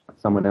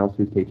someone else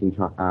who's teaching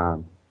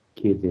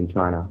kids in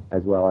China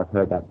as well. I've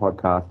heard that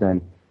podcast,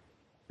 and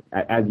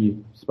as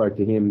you spoke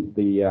to him,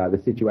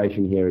 the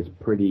situation here is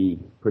pretty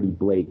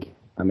bleak.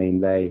 I mean,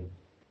 the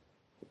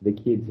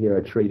kids here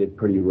are treated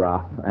pretty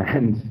rough,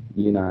 and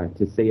you know,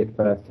 to see it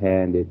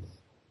firsthand, it's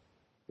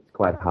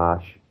quite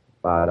harsh.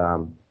 But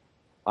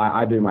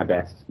I do my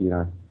best, you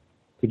know,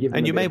 to give them.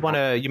 And you may want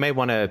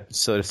to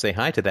sort of say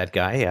hi to that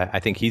guy. I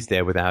think he's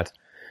there without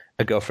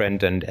a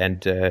girlfriend,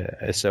 and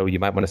so you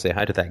might want to say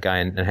hi to that guy,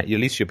 and at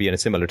least you'll be in a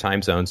similar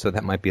time zone, so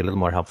that might be a little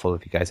more helpful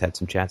if you guys had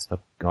some chats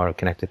or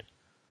connected.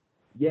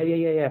 Yeah.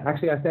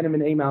 Actually, I sent him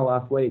an email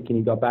last week, and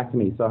he got back to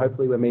me. So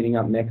hopefully we're meeting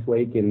up next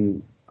week,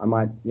 and I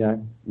might, you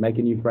know, make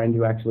a new friend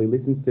who actually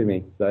listens to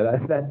me. So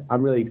that's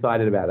I'm really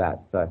excited about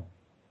that. So,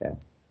 yeah.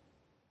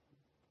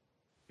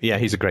 Yeah,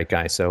 he's a great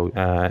guy. So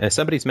as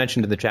somebody's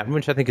mentioned in the chat room,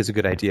 which I think is a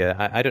good idea,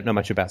 I don't know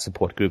much about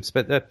support groups,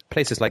 but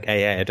places like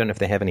AA, I don't know if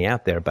they have any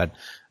out there, but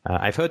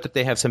I've heard that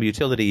they have some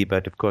utility,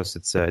 but of course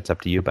it's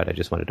up to you, but I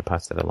just wanted to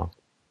pass that along.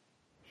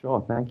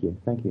 Sure, thank you.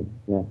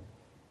 Yeah,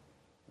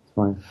 it's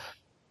fine.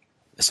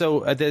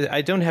 So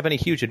I don't have any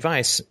huge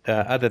advice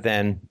other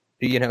than,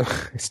 you know,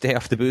 stay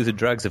off the booze and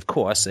drugs, of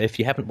course. If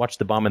you haven't watched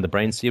the Bomb in the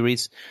Brain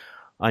series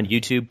on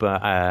YouTube,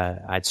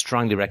 I'd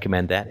strongly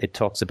recommend that. It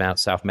talks about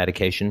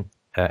self-medication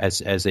as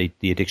the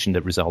addiction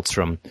that results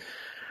from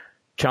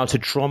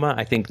childhood trauma.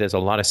 I think there's a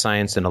lot of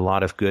science and a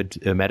lot of good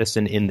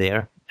medicine in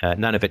there.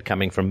 None of it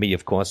coming from me,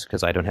 of course,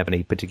 because I don't have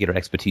any particular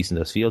expertise in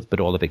those fields, but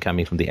all of it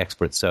coming from the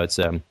experts. So it's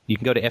you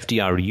can go to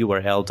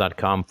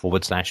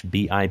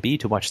fdrurl.com/BIB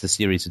to watch the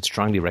series. I'd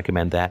strongly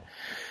recommend that.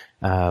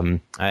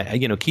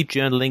 Keep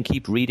journaling,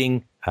 keep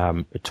reading,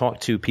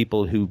 talk to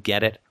people who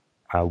get it.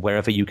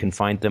 wherever you can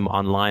find them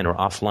online or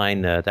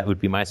offline. That would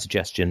be my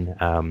suggestion.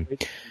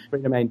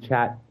 Freedomain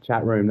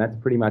chat room. That's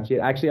pretty much it.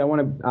 Actually, I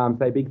want to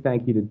say a big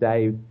thank you to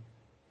Dave,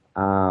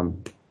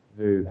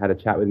 who had a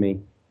chat with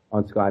me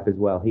on Skype as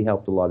well. He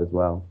helped a lot as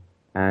well.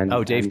 And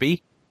Dave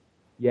B?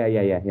 Yeah.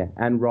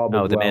 And Rob as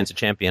well. The man's a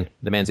champion.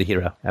 The man's a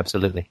hero.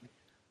 Absolutely.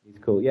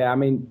 He's cool. Yeah, I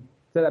mean,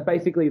 so that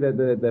basically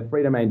the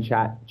Freedomain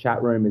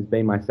chat room has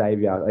been my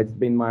savior. It's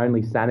been my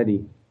only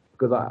sanity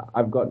because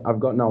I've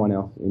got no one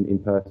else in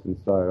person.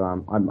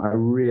 So I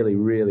really,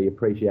 really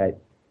appreciate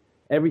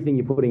everything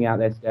you're putting out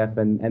there, Steph.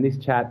 And this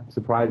chat,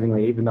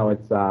 surprisingly, even though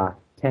it's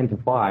 10 to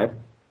 5,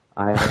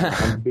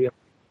 I'm feeling...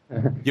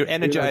 You're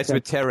energized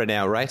with terror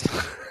now, right?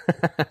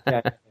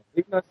 Yeah.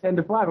 Even though it's 10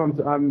 to 5,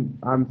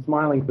 I'm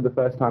smiling for the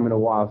first time in a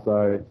while.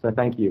 So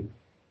thank you.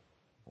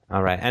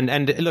 All right,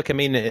 and look, I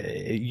mean,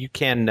 you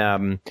can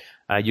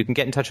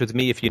get in touch with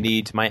me if you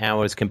need. My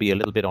hours can be a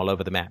little bit all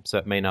over the map, so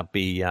it may not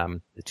be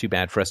too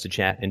bad for us to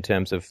chat in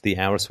terms of the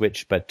hour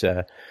switch. But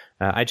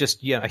I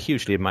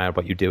hugely admire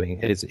what you're doing.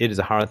 It is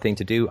a hard thing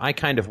to do. I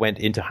kind of went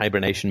into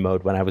hibernation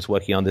mode when I was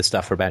working on this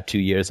stuff for about 2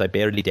 years. I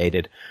barely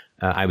dated.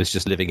 I was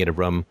just living in a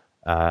room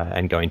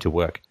and going to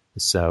work.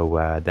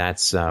 So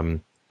that's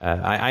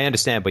I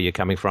understand where you're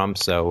coming from.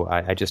 So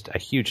I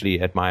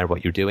hugely admire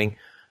what you're doing.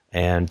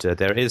 And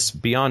there is,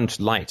 beyond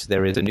light,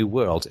 there is a new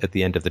world at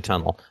the end of the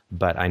tunnel,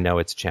 but I know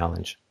it's a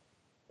challenge.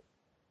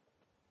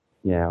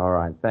 Yeah, all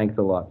right. Thanks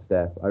a lot,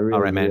 Steph. I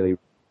really, really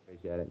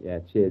appreciate it. Yeah,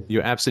 cheers.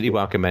 You're absolutely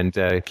welcome, and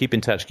keep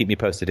in touch. Keep me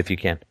posted if you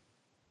can.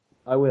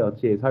 I will,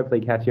 cheers.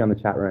 Hopefully catch you on the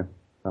chat room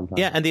sometime.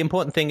 Yeah, and the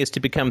important thing is to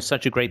become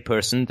such a great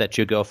person that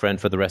your girlfriend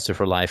for the rest of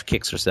her life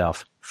kicks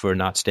herself for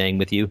not staying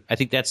with you. I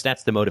think that's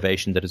the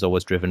motivation that has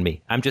always driven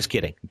me. I'm just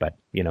kidding, but,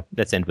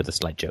 let's end with a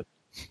slight joke.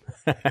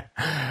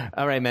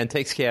 All right, man.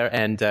 Takes care.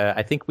 And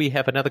I think we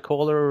have another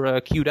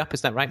caller queued up.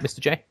 Is that right, Mr.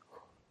 J?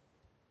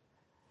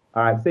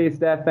 All right. See you,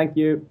 Steph. Thank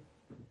you.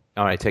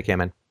 All right. Take care,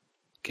 man.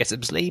 Get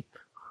some sleep.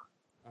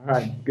 All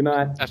right. Good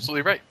night.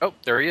 Absolutely right. Oh,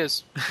 there he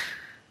is.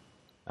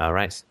 All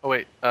right. Oh,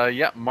 wait.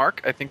 Yeah,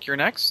 Mark, I think you're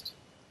next.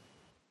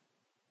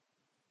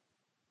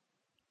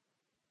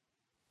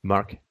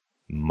 Mark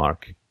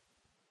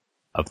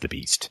of the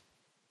Beast.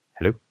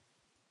 Hello?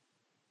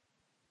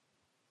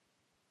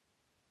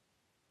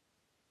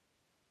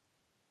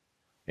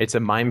 It's a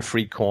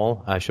mime-free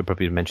call. I should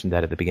probably mention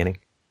that at the beginning.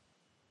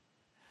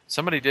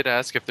 Somebody did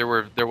ask if there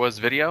was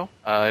video.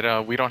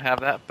 We don't have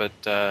that, but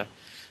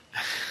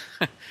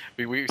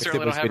we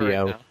certainly don't have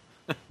video. It right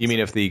now. You mean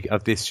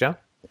of this show?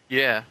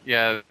 Yeah,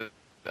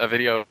 a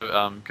video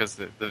because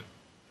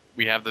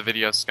we have the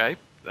video Skype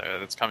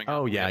that's coming.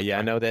 Oh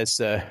yeah. No, there's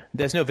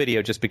no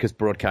video just because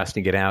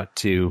broadcasting it out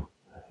to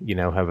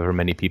however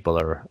many people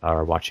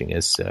are watching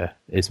is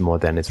more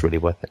than it's really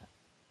worth it.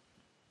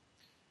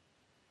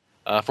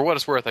 For what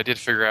it's worth, I did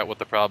figure out what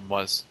the problem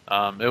was.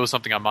 It was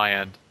something on my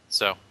end,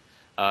 so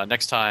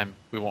next time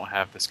we won't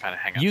have this kind of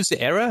hang-up. User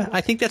error?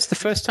 I think that's the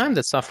first time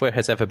that software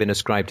has ever been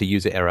ascribed to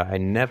user error. I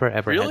never,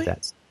 ever had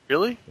that.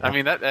 Really? Yeah. I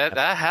mean, that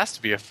has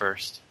to be a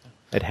first.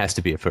 It has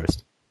to be a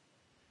first.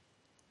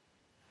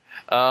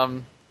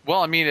 Well,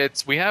 I mean,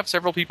 we have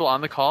several people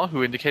on the call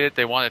who indicated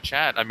they want to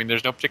chat. I mean,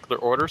 there's no particular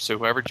order, so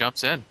whoever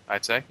jumps in,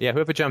 I'd say. Yeah,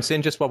 whoever jumps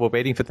in, just while we're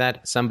waiting for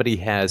that, somebody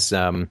has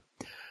a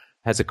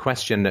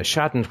question.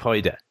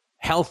 Schadenfreude.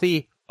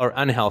 Healthy or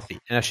unhealthy?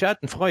 And a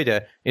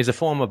Schadenfreude is a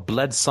form of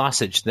blood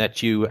sausage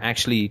that you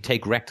actually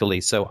take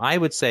rectally. So I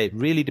would say it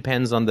really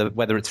depends on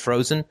whether it's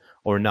frozen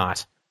or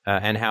not,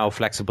 and how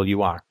flexible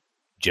you are.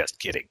 Just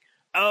kidding.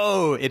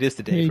 Oh, it is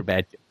the day for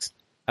bad jokes.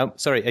 Oh,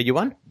 sorry. Are you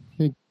on?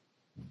 Hey,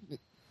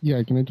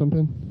 yeah, can I jump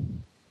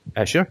in?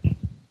 Sure.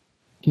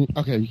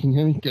 Okay, you can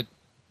hear me? Good.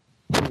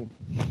 Cool.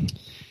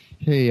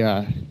 Hey,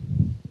 I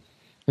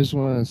just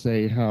want to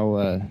say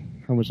how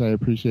much I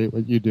appreciate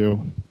what you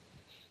do.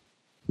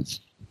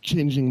 It's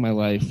changing my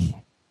life.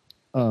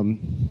 I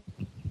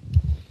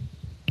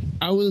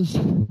was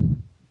going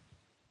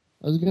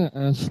to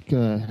ask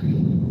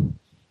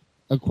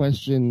a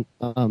question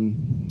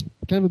kind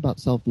of about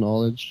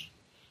self-knowledge.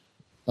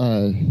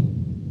 Do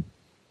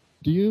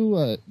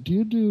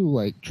you do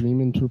like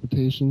dream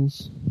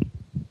interpretations?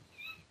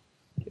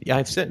 Yeah,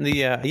 I've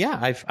certainly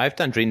I've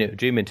done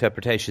dream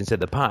interpretations in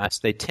the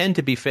past. They tend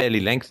to be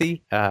fairly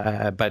lengthy,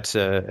 but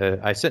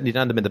I've certainly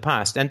done them in the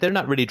past, and they're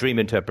not really dream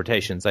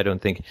interpretations. I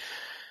don't think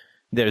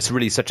there's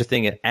really such a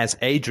thing as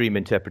a dream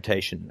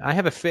interpretation. I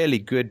have a fairly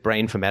good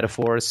brain for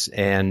metaphors,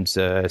 and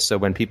so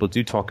when people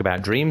do talk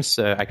about dreams,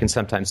 I can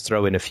sometimes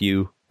throw in a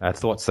few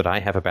thoughts that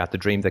I have about the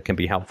dream that can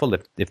be helpful,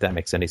 if that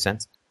makes any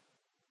sense.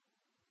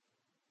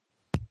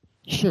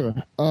 Sure.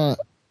 I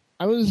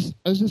was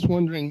just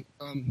wondering,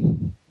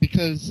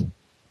 because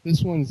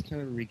this one's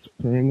kind of a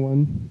recurring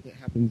one. It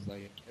happens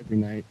like every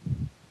night.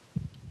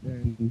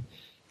 And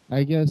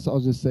I guess I'll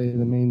just say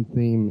the main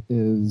theme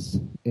is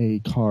a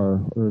car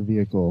or a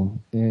vehicle.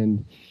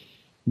 And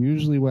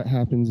usually what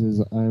happens is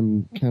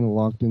I'm kind of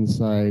locked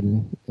inside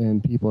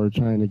and people are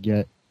trying to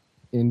get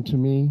into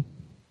me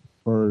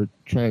or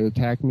try to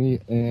attack me,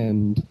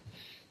 and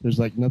there's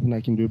like nothing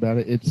I can do about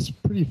it. It's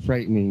pretty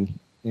frightening.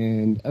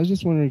 and I was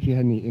just wondering if you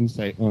had any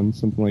insight on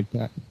something like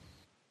that.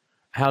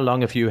 How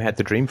long have you had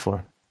the dream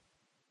for?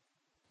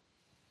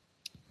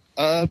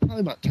 Probably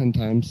about 10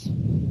 times.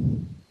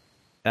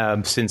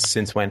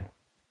 Since when?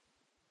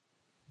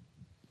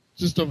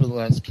 Just over the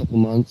last couple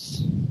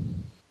months.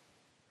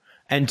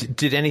 And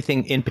did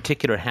anything in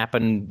particular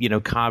happen,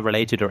 car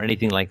related or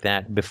anything like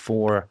that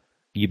before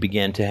you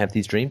began to have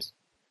these dreams?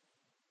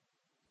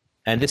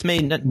 And this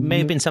may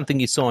have been something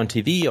you saw on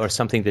TV or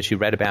something that you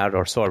read about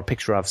or saw a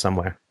picture of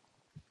somewhere.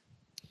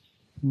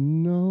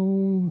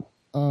 No,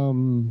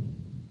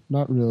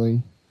 not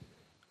really.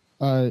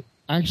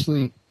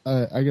 Actually,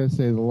 I gotta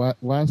say,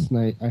 last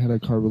night I had a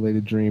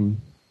car-related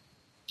dream.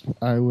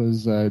 I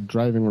was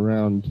driving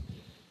around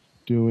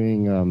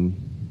doing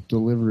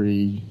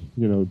delivery,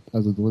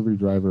 as a delivery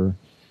driver,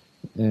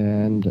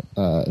 and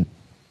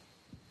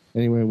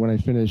anyway, when I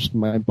finished,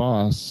 my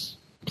boss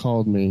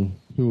called me,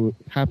 who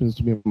happens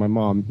to be my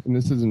mom, and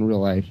this is in real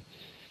life.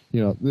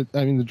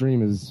 The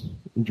dream is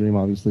a dream,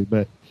 obviously,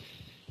 but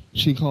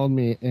she called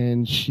me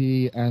and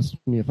she asked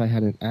me if I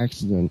had an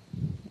accident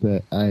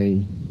that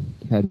I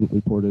hadn't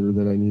reported or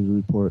that I needed to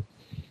report.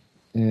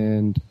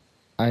 And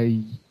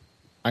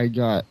I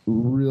got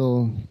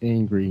real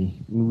angry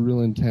and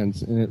real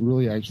intense, and it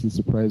really actually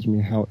surprised me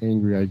how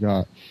angry I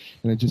got.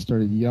 And I just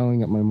started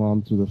yelling at my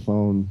mom through the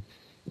phone.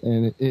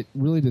 And it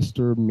really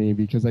disturbed me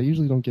because I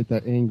usually don't get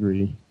that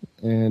angry.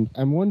 And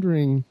I'm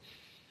wondering,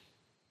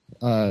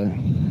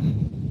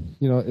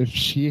 if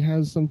she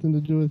has something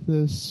to do with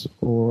this,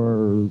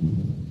 or...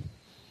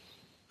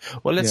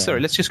 Well, let's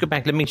just go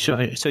back. Let me show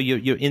you. So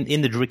you're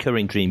in the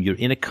recurring dream. You're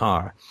in a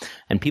car,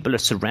 and people are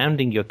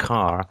surrounding your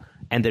car,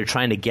 and they're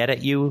trying to get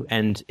at you,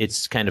 and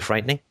it's kind of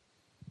frightening.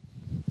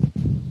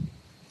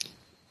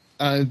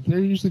 They're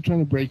usually trying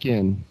to break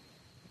in.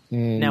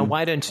 And, now,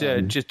 why don't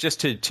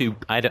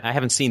I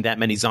haven't seen that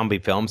many zombie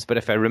films, but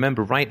if I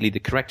remember rightly,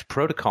 the correct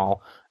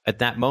protocol at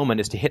that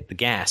moment is to hit the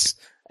gas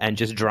and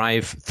just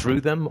drive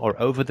through them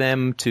or over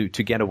them to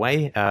get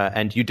away.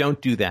 And you don't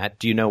do that.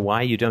 Do you know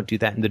why you don't do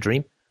that in the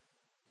dream?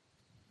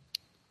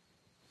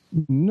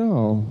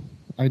 No,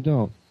 I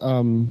don't.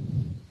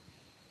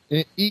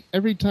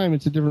 Every time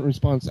it's a different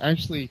response.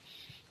 Actually,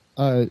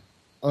 one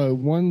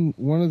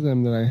of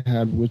them that I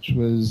had, which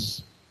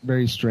was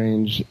very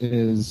strange,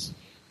 is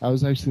I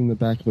was actually in the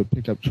back of a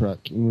pickup truck,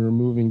 and we were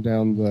moving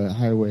down the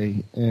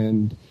highway,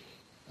 and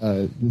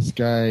this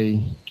guy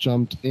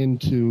jumped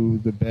into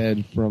the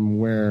bed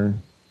from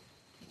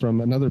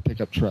another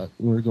pickup truck.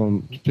 We were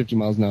going 50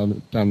 miles an hour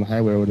down the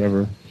highway or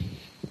whatever,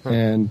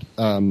 and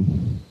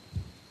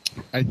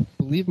I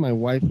believe my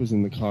wife was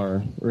in the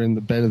car or in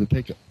the bed of the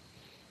pickup,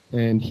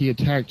 and he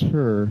attacked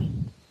her,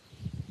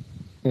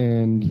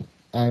 and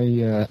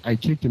I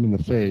kicked him in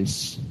the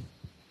face,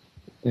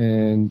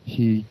 and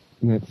he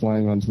went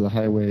flying onto the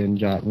highway and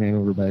got ran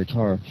over by a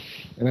car.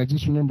 And I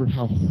just remember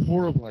how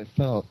horrible I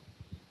felt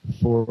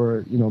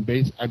for,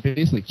 I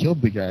basically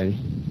killed the guy,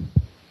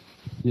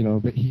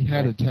 but he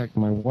had attacked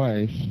my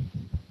wife.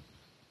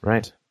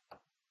 Right.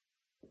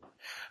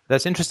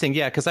 That's interesting,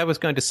 yeah, because I was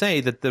going to say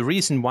that the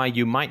reason why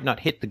you might not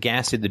hit the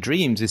gas in the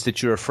dreams is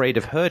that you're afraid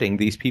of hurting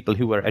these people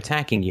who are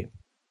attacking you.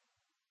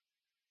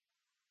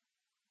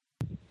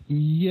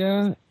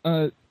 Yeah,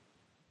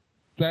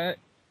 that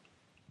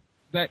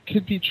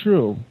could be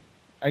true.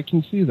 I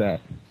can see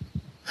that.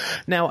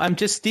 Now,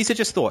 these are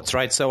just thoughts,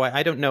 right? So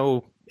I don't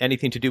know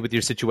anything to do with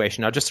your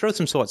situation. I'll just throw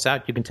some thoughts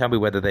out. You can tell me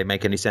whether they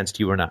make any sense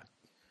to you or not.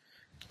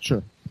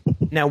 Sure.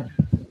 Now,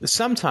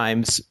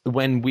 sometimes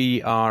when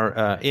we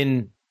are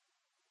in,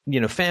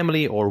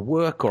 family or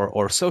work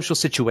or social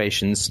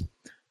situations,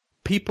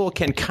 people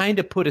can kind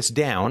of put us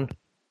down,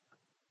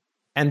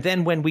 and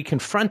then when we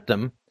confront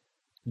them,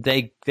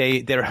 they're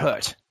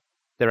hurt.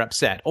 They're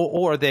upset,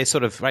 or they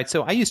sort of, right?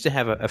 So I used to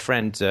have a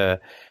friend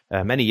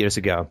many years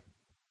ago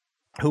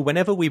who,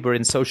 whenever we were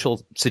in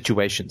social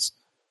situations,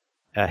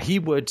 he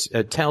would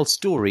tell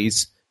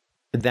stories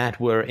that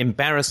were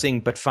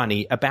embarrassing but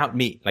funny about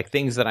me, like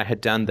things that I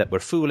had done that were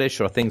foolish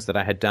or things that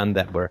I had done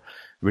that were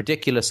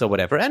ridiculous or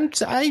whatever. And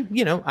I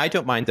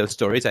don't mind those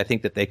stories. I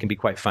think that they can be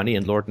quite funny,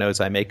 and Lord knows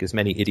I make as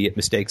many idiot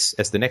mistakes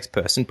as the next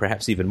person,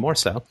 perhaps even more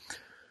so.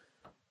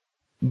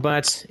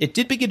 But it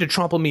did begin to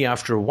trouble me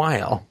after a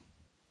while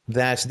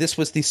that this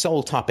was the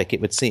sole topic,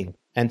 it would seem.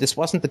 And this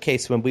wasn't the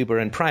case when we were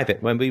in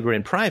private. When we were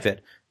in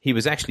private, he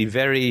was actually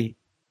very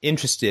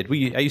interested.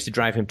 I used to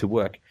drive him to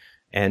work,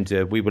 and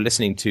we were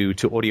listening to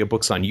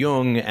audiobooks on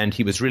Jung, and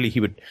he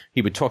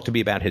would talk to me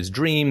about his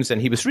dreams, and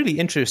he was really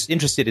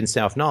interested in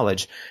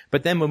self-knowledge.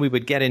 But then when we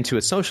would get into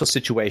a social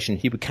situation,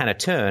 he would kind of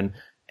turn,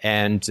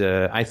 and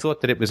I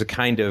thought that it was a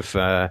kind of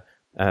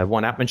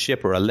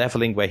one-upmanship or a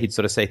leveling where he'd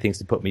sort of say things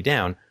to put me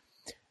down.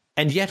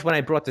 And yet when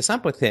I brought this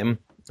up with him,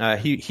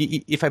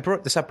 if I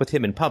brought this up with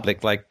him in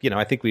public, like,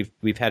 I think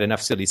we've had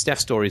enough silly Steph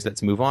stories,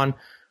 let's move on.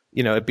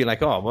 It'd be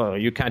like, oh, well,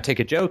 you can't take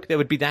a joke. There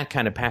would be that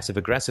kind of passive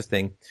aggressive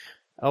thing.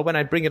 or when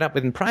I bring it up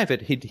in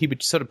private, he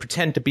would sort of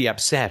pretend to be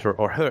upset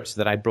or hurt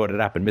that I brought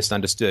it up and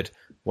misunderstood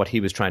what he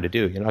was trying to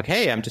do. Like,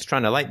 hey, I'm just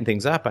trying to lighten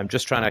things up. I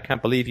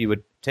can't believe you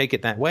would take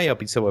it that way or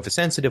be so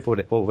oversensitive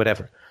or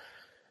whatever.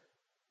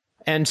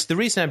 And the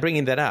reason I'm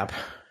bringing that up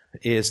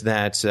is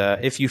that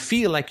if you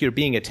feel like you're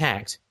being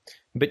attacked,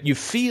 but you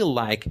feel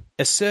like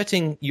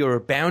asserting your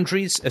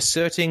boundaries,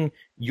 asserting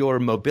your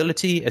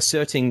mobility,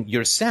 asserting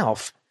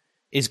yourself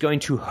is going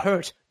to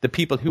hurt the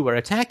people who are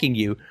attacking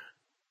you,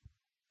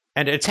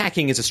 and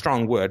attacking is a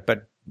strong word,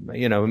 but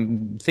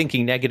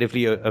thinking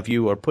negatively of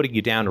you or putting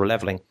you down or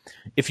leveling,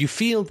 if you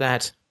feel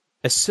that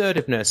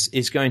assertiveness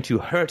is going to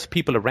hurt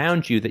people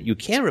around you that you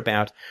care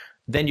about,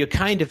 then you're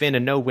kind of in a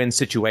no-win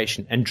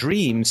situation. And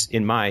dreams,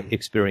 in my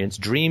experience,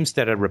 dreams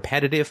that are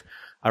repetitive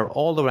are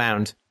all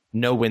around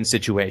no-win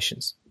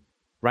situations,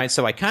 right?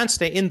 So I can't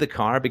stay in the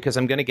car because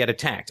I'm going to get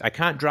attacked. I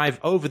can't drive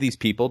over these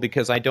people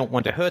because I don't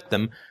want to hurt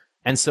them,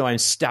 and so I'm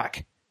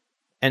stuck.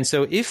 And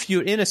so if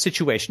you're in a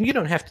situation, you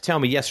don't have to tell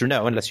me yes or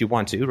no unless you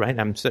want to, right?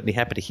 I'm certainly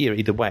happy to hear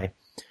either way.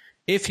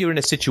 If you're in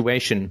a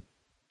situation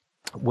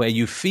where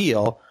you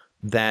feel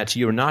that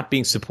you're not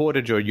being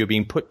supported or you're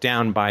being put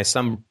down by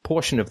some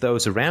portion of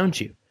those around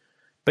you,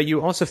 but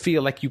you also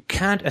feel like you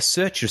can't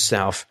assert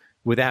yourself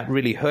without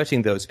really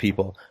hurting those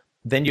people,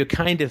 then you're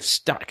kind of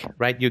stuck,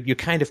 right? You're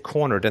kind of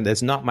cornered, and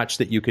there's not much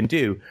that you can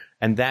do.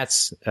 And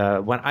that's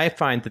when I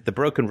find that the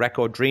broken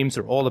record dreams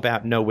are all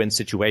about no-win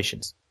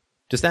situations.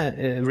 Does that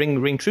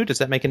ring true? Does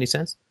that make any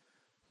sense?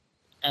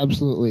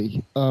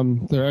 Absolutely.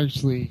 They're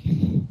actually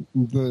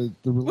the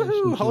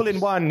relationships. Woohoo! Hole in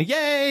one!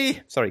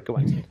 Yay! Sorry, go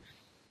on.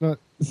 No,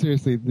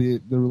 seriously, the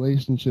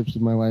relationships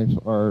in my life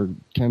are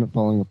kind of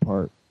falling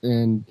apart,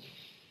 and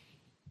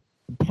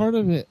part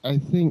of it, I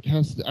think,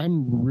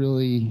 I'm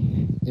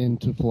really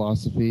into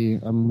philosophy.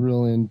 I'm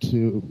real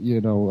into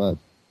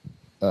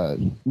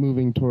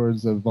moving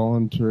towards a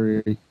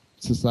voluntary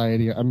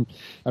society. I'm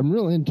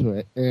real into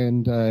it,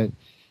 and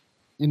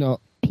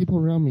people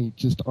around me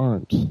just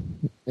aren't.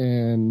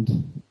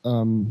 And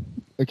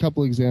a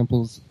couple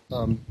examples.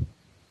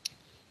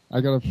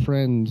 I got a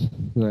friend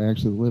that I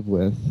actually live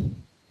with,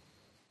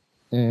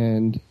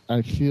 and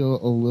I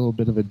feel a little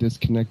bit of a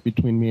disconnect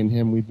between me and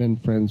him. We've been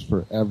friends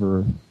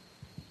forever,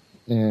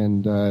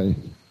 and I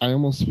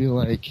almost feel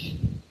like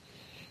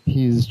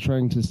he's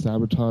trying to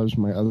sabotage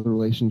my other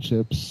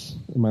relationships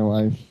in my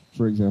life,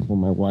 for example,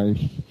 my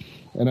wife.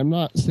 And I'm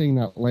not saying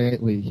that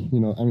lightly,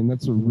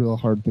 that's a real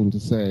hard thing to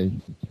say.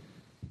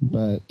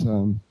 But,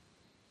 and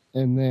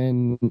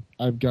then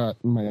I've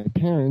got my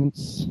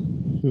parents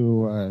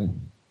who,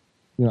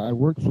 I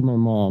work for my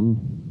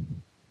mom,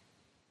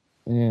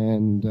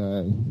 and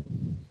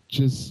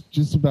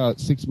just about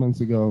 6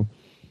 months ago,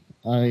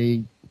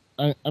 I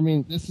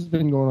mean, this has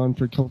been going on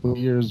for a couple of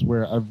years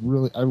where I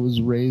was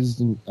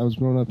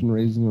grown up and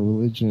raised in a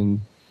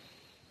religion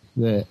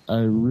that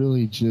I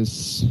really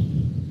just,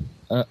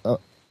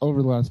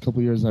 over the last couple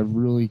of years, I've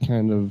really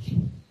kind of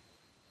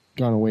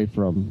gone away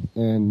from.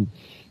 And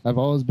I've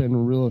always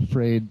been real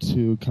afraid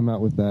to come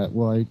out with that.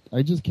 Well,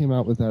 I just came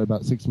out with that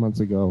about 6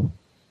 months ago,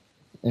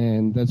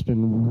 and that's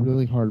been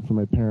really hard for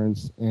my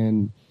parents.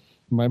 And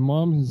my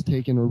mom has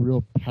taken a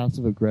real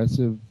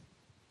passive-aggressive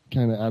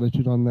kind of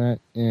attitude on that,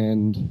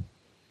 and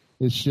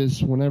it's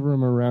just whenever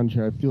I'm around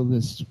her, I feel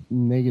this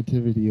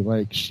negativity,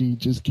 like she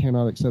just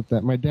cannot accept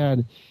that. My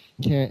dad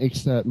can't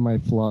accept my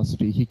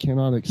philosophy. He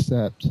cannot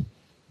accept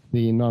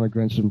the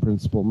non-aggression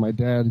principle. My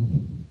dad,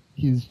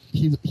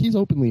 he's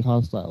openly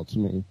hostile to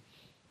me.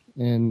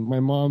 And my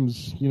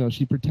mom's,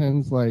 she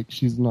pretends like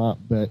she's not,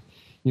 but,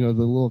 the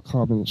little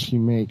comments she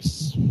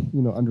makes,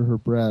 under her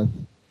breath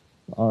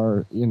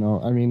are,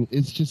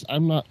 it's just,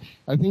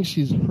 I think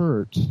she's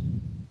hurt.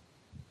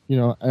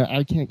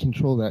 I can't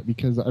control that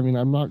because,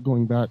 I'm not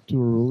going back to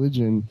a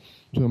religion,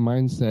 to a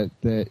mindset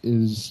that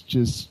is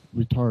just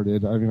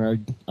retarded.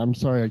 I'm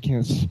sorry, I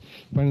can't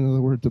find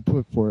another word to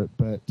put for it,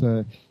 but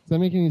does that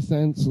make any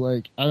sense?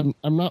 Like, I'm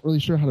not really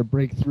sure how to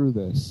break through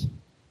this.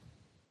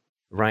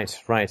 Right.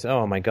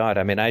 Oh my God.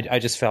 I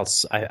just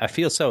felt, I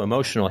feel so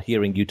emotional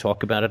hearing you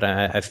talk about it.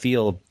 I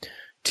feel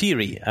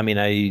teary.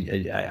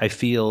 I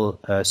feel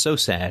so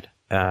sad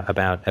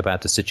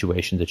about the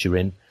situation that you're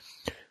in.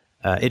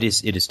 It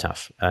is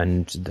tough.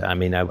 And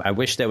I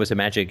wish there was a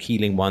magic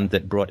healing wand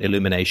that brought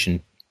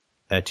illumination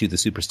to the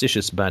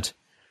superstitious, but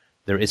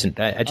there isn't.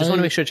 I just want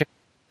to make sure.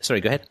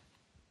 Sorry, go ahead.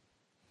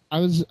 I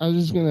was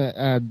just going to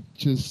add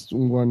just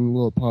one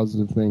little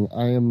positive thing.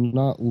 I am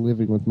not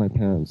living with my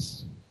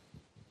parents.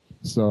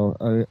 So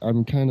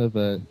I'm kind of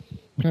an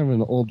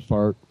old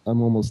fart.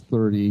 I'm almost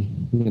 30,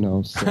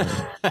 so.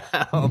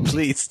 Oh,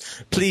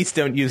 please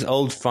don't use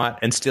old fart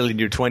and still in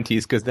your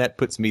 20s, because that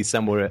puts me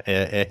somewhere,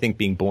 I think,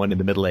 being born in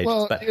the Middle Ages.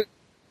 Well, but.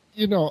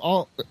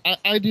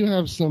 I do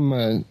have some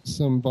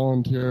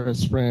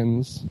volunteerist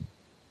friends,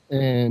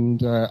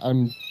 and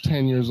I'm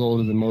 10 years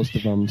older than most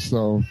of them,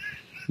 so,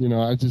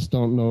 I just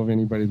don't know of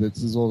anybody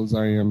that's as old as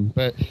I am.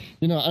 But,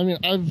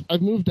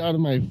 I've moved out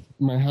of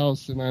my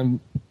house, and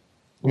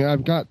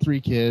I've got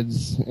 3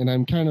 kids, and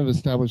I'm kind of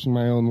establishing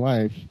my own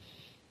life.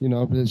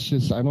 but it's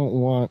just I don't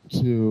want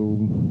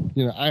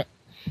to,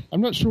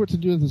 I'm not sure what to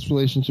do with this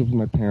relationship with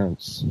my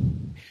parents.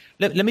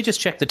 Let me just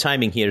check the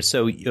timing here.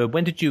 So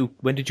when did you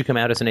come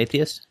out as an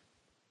atheist?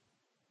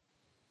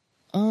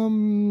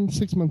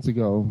 6 months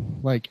ago,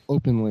 like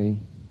openly.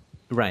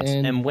 Right.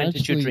 And when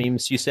did your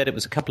dreams? You said it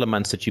was a couple of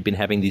months that you've been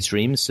having these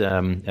dreams.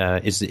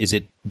 Is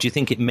it? Do you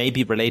think it may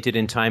be related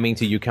in timing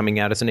to you coming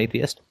out as an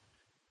atheist?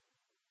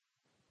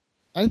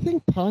 I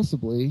think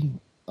possibly.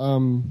 I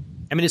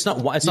mean, it's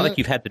not like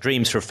you've had the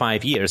dreams for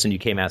 5 years and you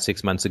came out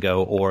 6 months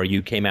ago, or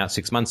you came out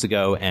 6 months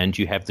ago and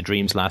you have the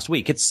dreams last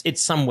week.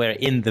 It's somewhere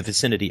in the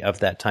vicinity of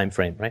that time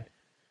frame, right?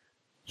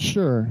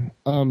 Sure.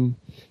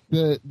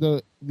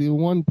 The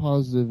one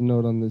positive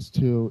note on this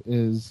too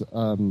is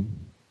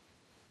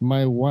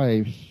my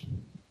wife.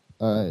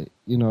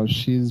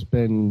 She's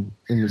been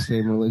in the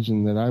same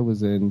religion that I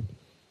was in,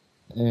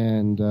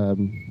 and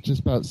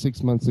just about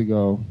 6 months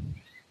ago,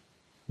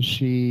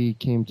 she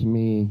came to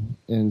me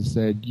and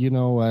said, "You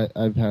know what?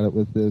 I've had it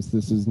with this.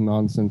 This is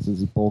nonsense. This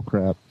is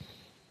bullcrap."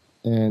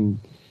 And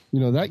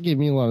that gave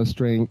me a lot of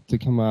strength to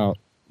come out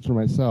for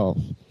myself.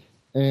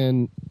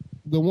 And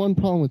the one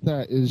problem with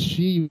that is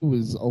she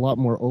was a lot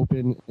more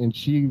open, and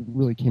she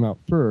really came out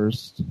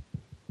first.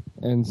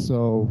 And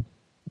so,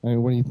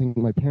 what do you think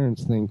my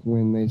parents think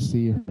when they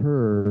see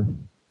her,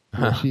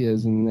 where she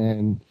is, and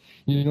then,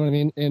 you know what I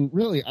mean? And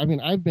really,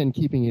 I've been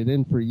keeping it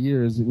in for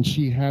years, and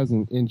she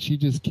hasn't, and she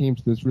just came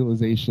to this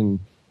realization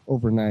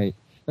overnight.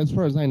 As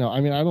far as I know,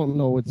 I don't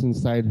know what's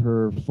inside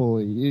her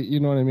fully, you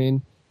know what I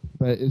mean?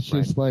 But it's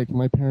just like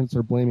my parents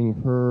are blaming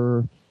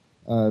her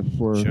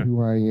for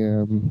who I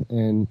am,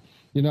 and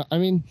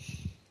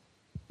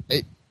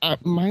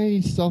my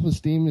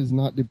self-esteem is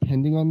not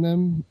depending on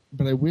them,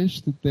 but I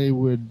wish that they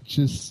would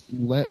just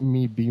let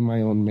me be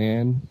my own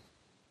man.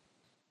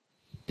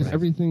 Because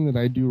everything that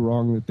I do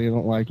wrong that they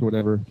don't like or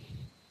whatever,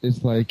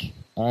 it's like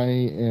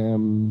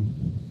I'm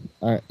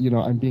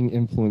being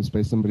influenced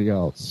by somebody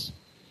else.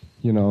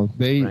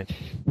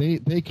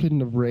 They couldn't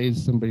have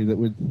raised somebody that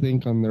would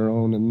think on their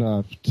own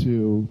enough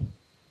to,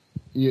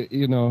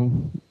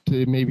 to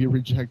maybe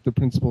reject the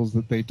principles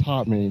that they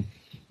taught me.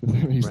 If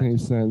that makes any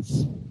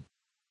sense.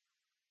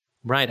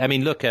 Right. I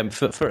mean, look,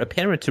 for a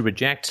parent to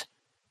reject,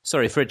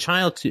 for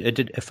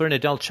an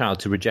adult child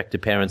to reject a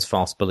parent's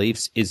false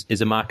beliefs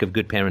is a mark of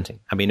good parenting.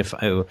 I mean, if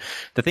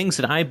the things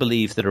that I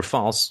believe that are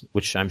false,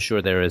 which I'm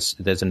sure there's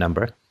a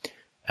number,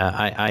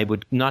 I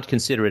would not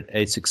consider it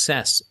a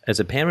success as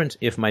a parent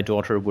if my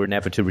daughter were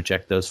never to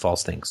reject those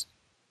false things.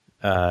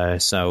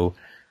 So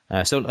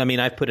I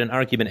mean, I've put an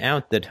argument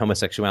out that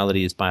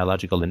homosexuality is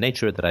biological in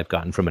nature that I've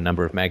gotten from a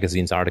number of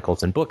magazines,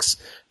 articles, and books.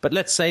 But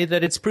let's say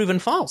that it's proven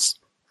false.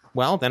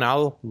 Well, then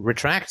I'll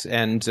retract,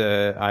 and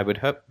I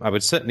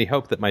would certainly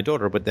hope that my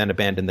daughter would then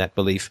abandon that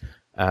belief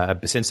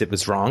since it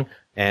was wrong,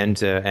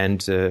 and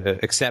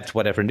accept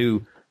whatever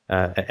new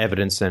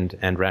evidence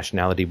and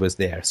rationality was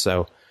there.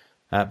 So,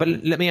 but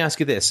let me ask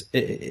you this: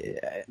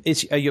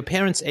 are your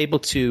parents able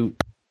to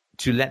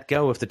let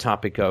go of the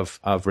topic of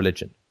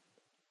religion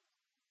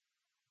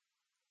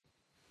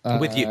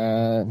with you,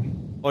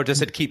 or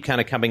does it keep kind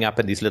of coming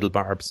up in these little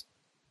barbs?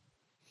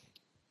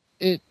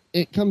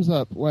 It comes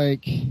up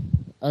like.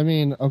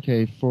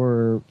 Okay,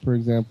 for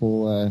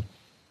example,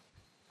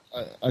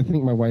 I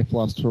think my wife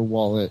lost her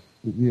wallet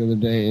the other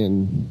day,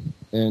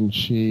 and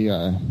she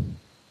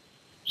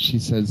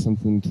said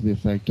something to the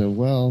effect of,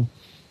 "Well,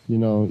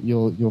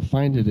 you'll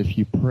find it if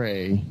you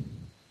pray,"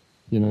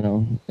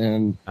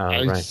 and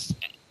right.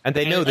 And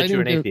they know that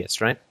you're an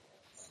atheist, right?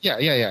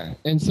 Yeah.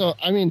 And so,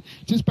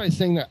 just by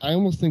saying that, I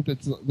almost think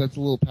that's a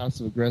little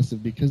passive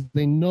aggressive because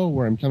they know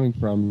where I'm coming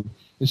from.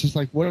 It's just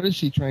like, what is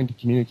she trying to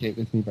communicate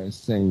with me by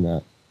saying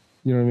that?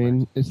 You know what I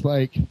mean? It's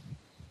like,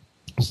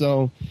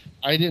 so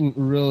I didn't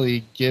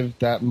really give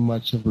that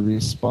much of a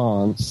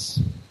response,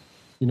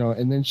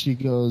 and then she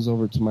goes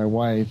over to my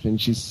wife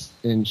and she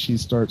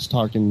starts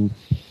talking,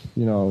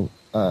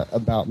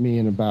 about me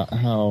and about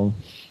how,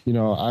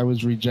 I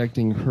was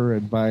rejecting her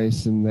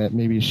advice and that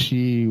maybe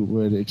she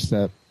would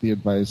accept the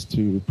advice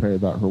to pray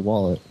about her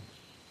wallet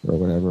or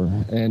whatever.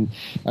 And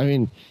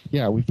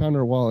we found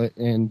her wallet,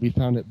 and we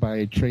found it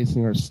by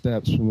tracing our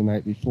steps from the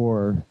night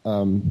before.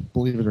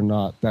 Believe it or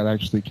not, that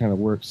actually kind of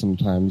works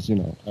sometimes,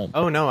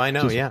 Oh, no, I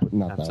know, yeah,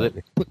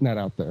 absolutely. Putting that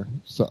out there,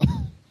 so.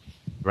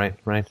 Right.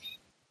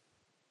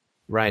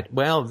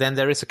 Well, then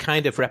there is a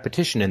kind of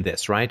repetition in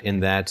this, right?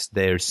 In that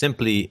they're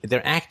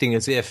acting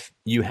as if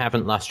you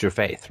haven't lost your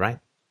faith, right?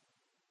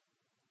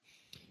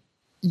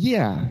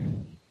 Yeah.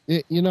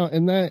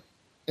 And that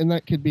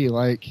could be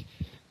like,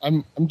 I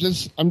want to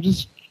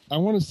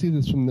see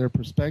this from their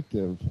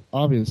perspective,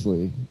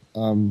 obviously.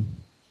 If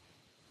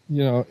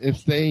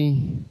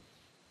they,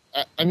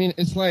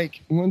 it's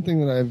like one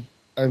thing that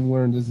I've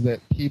learned is that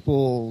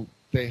people,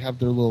 they have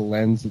their little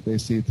lens that they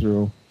see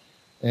through,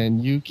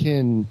 and you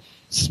can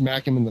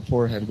smack them in the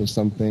forehead with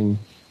something,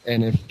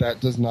 and if that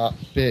does not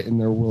fit in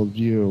their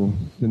worldview,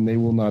 then they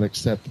will not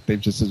accept that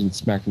they've just been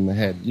smacked in the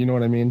head. You know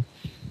what I mean?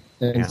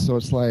 And so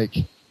it's like,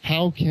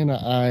 how can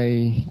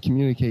I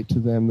communicate to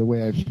them the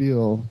way I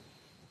feel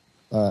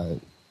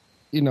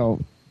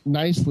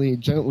nicely,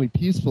 gently,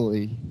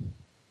 peacefully,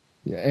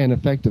 and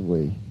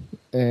effectively.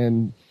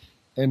 And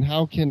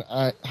how can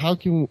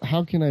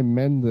I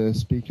mend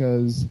this?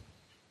 Because,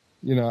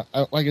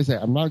 like I say,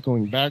 I'm not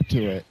going back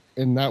to it,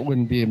 and that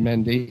wouldn't be a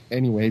mend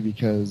anyway,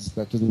 because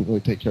that doesn't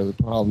really take care of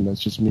the problem. That's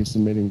just me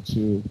submitting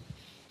to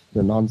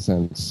their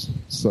nonsense.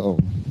 So,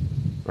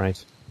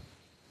 Right.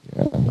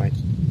 yeah. Right.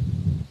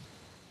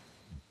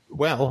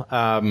 Well,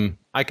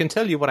 I can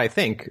tell you what I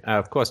think.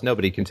 Of course,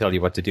 nobody can tell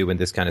you what to do in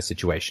this kind of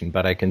situation,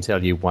 but I can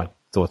tell you what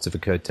thoughts have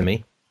occurred to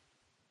me.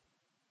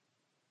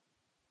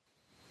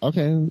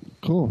 Okay,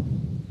 cool.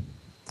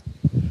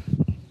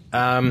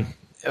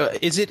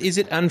 Is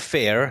it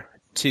unfair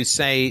to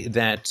say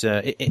that?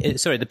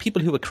 The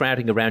people who were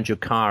crowding around your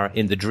car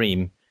in the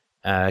dream.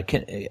 I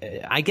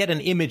get an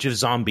image of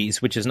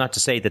zombies, which is not to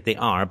say that they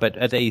are, but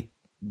are they?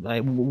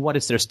 What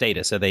is their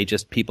status? Are they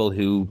just people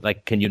who,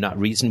 can you not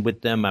reason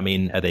with them? I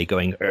mean, are they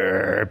going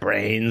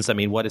brains? I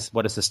mean, what is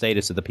the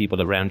status of the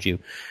people around you,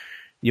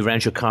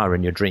 around your car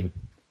in your dream?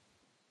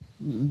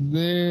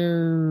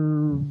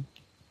 They're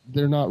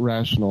not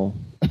rational.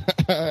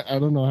 I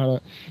don't know how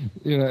to,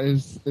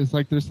 it's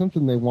like there's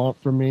something they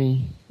want from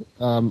me.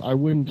 I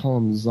wouldn't call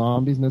them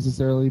zombies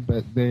necessarily,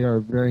 but they are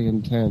very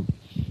intent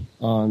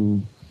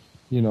on,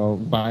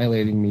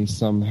 violating me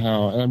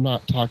somehow. And I'm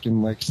not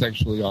talking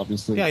sexually,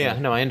 obviously. Yeah.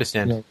 No, I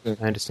understand. I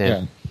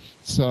understand. Yeah.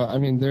 So, I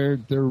mean, they're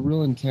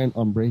real intent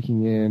on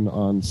breaking in,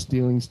 on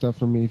stealing stuff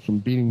from me, from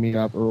beating me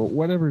up, or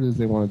whatever it is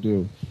they want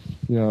to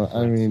do.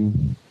 I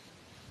mean,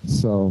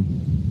 so.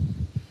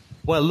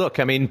 Well, look,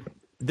 I mean,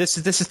 this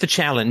is the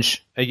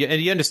challenge. And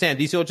you understand,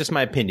 these are all just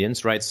my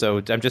opinions, right?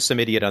 So I'm just some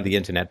idiot on the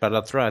internet, but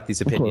I'll throw out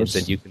these opinions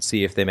and you can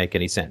see if they make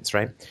any sense,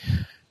 right?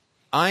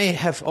 I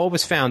have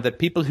always found that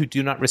people who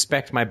do not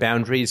respect my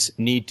boundaries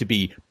need to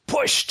be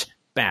pushed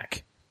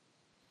back.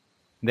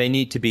 They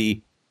need to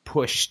be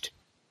pushed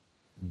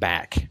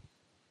back.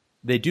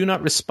 They do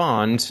not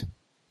respond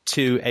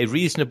to a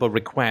reasonable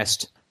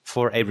request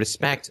for a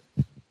respect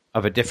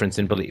of a difference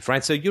in belief,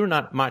 right? So you're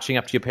not marching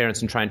up to your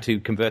parents and trying to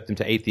convert them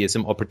to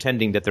atheism or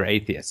pretending that they're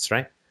atheists,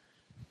 right?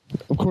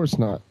 Of course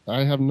not.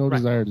 I have no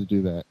desire to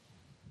do that.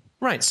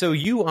 Right. So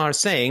you are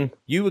saying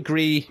you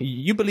agree,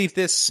 you believe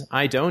this,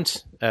 I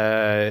don't.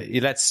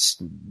 Let's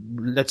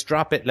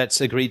drop it.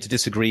 Let's agree to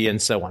disagree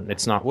and so on.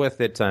 It's not worth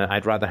it.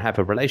 I'd rather have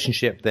a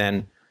relationship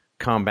than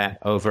combat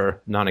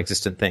over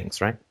non-existent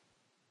things, right?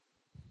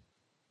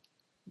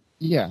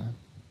 Yeah.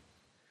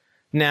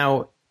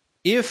 Now,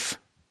 if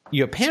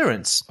your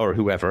parents or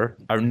whoever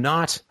are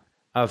not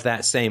of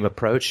that same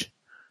approach,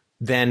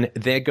 then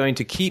they're going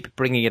to keep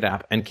bringing it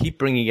up and keep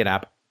bringing it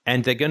up.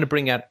 And they're going to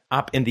bring it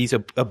up in these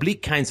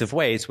oblique kinds of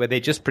ways where they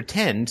just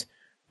pretend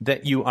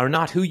that you are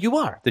not who you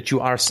are, that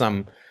you are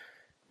some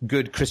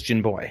good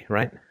Christian boy,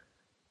 right?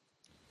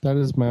 That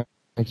is my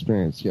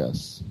experience,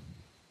 yes.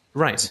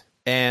 Right.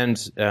 And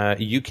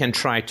you can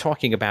try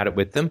talking about it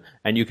with them,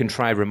 and you can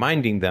try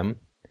reminding them.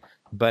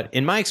 But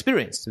in my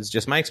experience, it's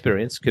just my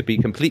experience, could be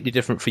completely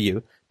different for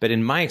you, but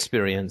in my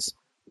experience,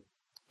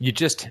 you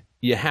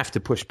have to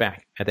push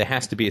back, and there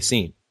has to be a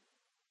scene.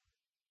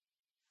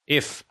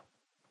 If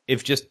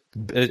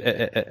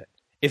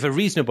a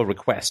reasonable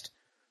request,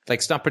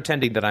 like stop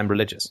pretending that I'm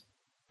religious.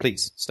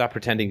 Please, stop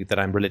pretending that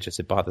I'm religious.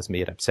 It bothers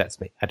me. It upsets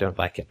me. I don't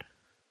like it.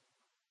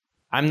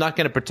 I'm not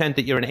going to pretend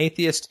that you're an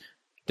atheist.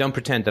 Don't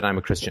pretend that I'm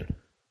a Christian.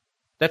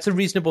 That's a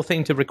reasonable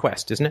thing to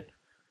request, isn't it?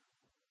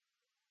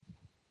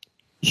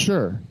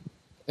 Sure.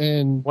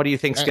 And what do you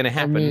think's going to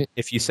happen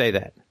if you say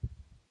that?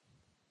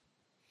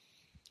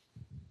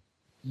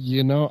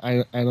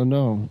 I don't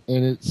know.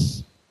 And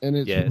it's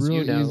yes,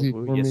 real easy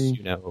for yes,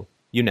 me.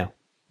 You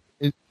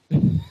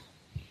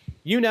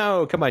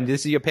know. Come on,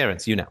 this is your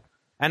parents.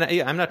 And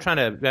I'm not trying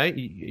to. Right?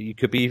 You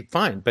could be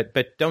fine, but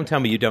don't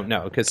tell me you don't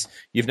know, because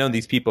you've known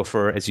these people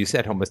for, as you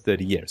said, almost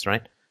 30 years,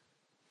 right?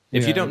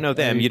 If you don't know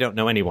them, you don't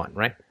know anyone,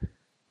 right?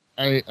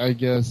 I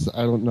guess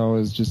I don't know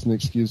is just an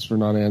excuse for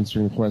not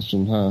answering a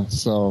question, huh?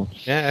 So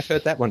yeah, I've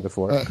heard that one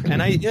before,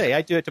 and I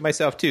do it to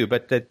myself too.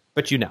 But if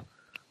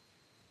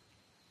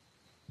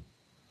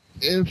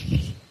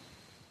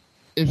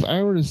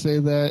I were to say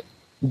that,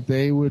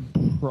 they would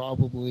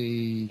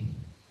probably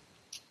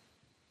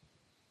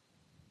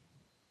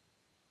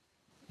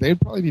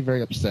be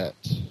very upset.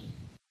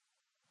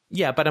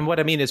 Yeah, but what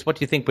I mean is, what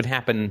do you think would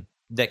happen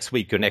next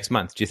week or next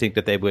month? Do you think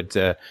that they would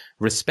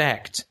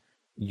respect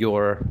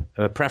your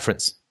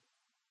preference?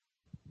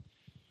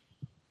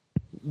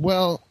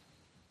 Well,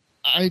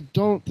 I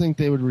don't think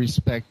they would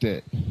respect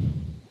it,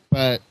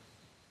 but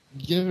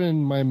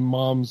given my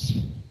mom's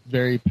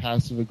very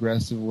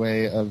passive-aggressive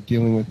way of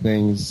dealing with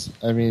things,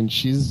 I mean,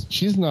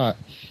 she's not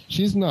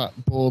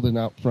bold and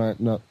out front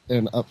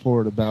and up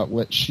forward about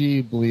what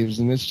she believes,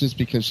 and it's just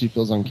because she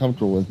feels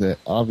uncomfortable with it,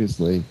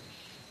 obviously.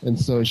 And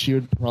so she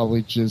would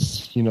probably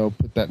just,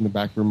 put that in the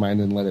back of her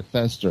mind and let it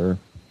fester.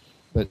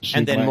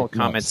 And then more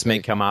comments may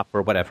come up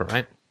or whatever,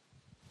 right?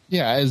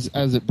 Yeah, as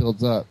it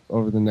builds up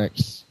over the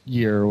next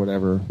year or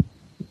whatever.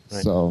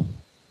 Right. So,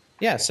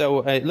 Yeah.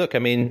 So look, I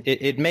mean,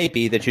 it may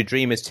be that your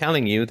dream is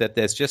telling you that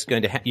there's just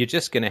going to you're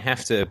just going to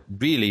have to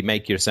really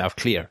make yourself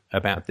clear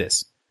about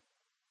this.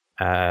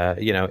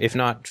 If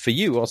not for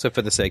you, also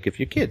for the sake of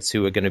your kids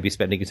who are going to be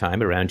spending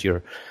time around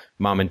your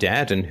mom and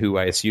dad, and who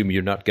I assume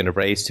you're not going to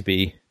raise to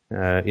be,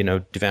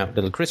 devout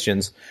little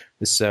Christians.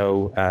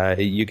 So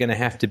you're going to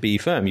have to be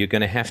firm. You're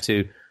going to have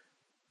to,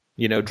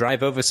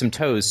 drive over some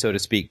toes, so to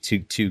speak,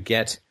 to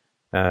get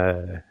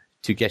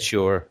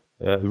your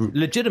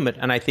legitimate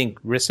and I think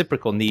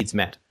reciprocal needs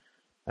met.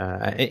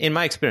 In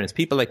my experience,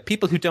 people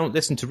who don't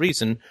listen to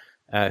reason,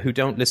 who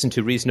don't listen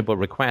to reasonable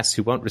requests,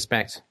 who won't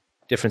respect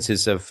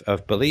differences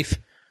of belief,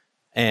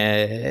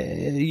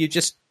 you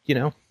just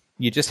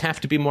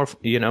have to be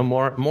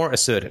more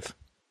assertive.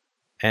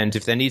 And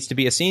if there needs to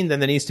be a scene, then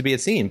there needs to be a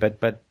scene.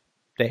 But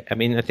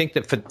I think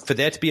that for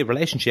there to be a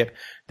relationship,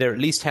 there at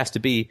least has to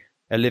be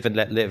a live and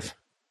let live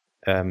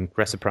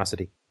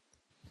reciprocity.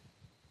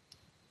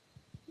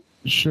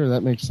 Sure,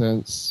 that makes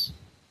sense.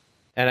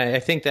 And I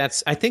think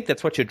that's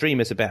what your dream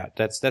is about.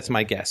 That's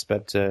my guess.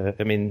 But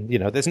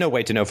there's no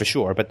way to know for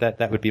sure. But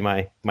that would be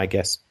my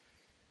guess.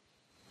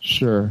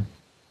 Sure.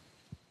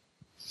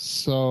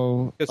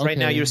 So because right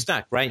now you're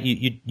stuck, right?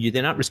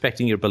 They're not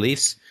respecting your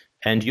beliefs,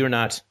 and you're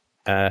not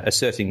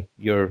asserting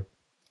your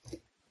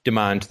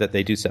demand that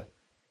they do so.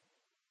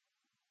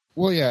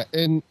 Well, yeah,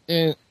 and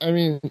I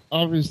mean,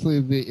 obviously,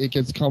 it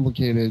gets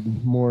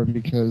complicated more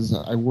because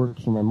I work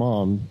for my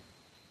mom.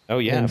 Oh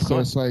yeah, and of so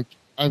course. It's like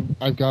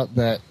I've got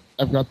that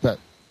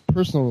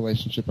personal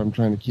relationship I'm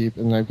trying to keep,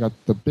 and I've got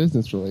the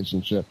business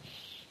relationship,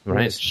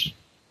 right? Which,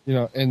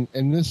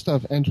 and this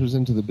stuff enters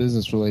into the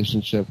business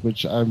relationship,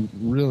 which I'm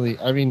really.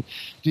 I mean,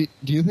 do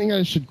you think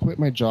I should quit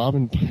my job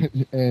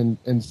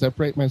and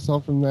separate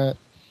myself from that,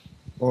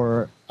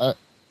 or?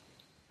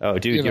 Oh,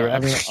 dude, you're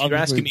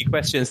asking me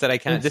questions that I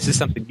can't. This is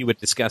something you would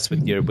discuss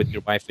with your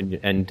wife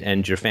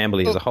and your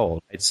family as a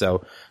whole, right?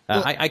 So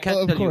I can't.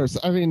 Well, of course.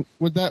 I mean,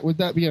 would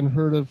that be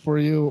unheard of for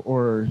you,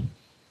 or?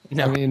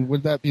 No. I mean,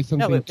 would that be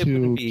something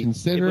to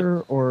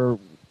consider, or?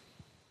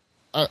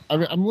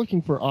 I'm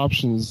looking for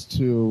options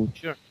to.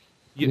 Sure.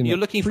 You're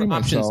looking for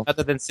options myself.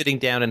 other than sitting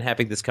down and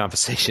having this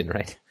conversation,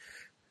 right?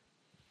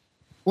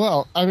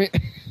 Well, I mean,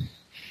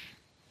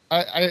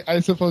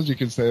 I suppose you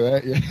could say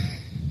that, yeah.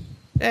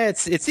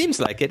 It seems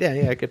like it.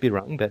 Yeah, I could be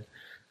wrong, but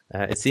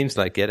it seems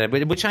like it,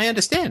 which I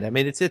understand. I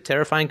mean, it's a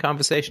terrifying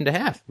conversation to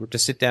have, to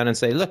sit down and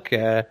say, look,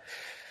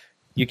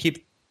 you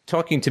keep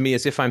talking to me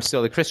as if I'm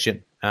still a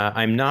Christian.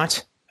 I'm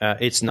not.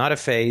 It's not a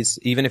phase.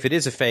 Even if it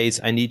is a phase,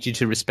 I need you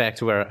to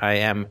respect where I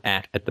am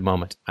at the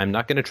moment. I'm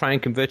not going to try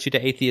and convert you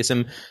to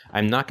atheism.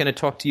 I'm not going to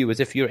talk to you as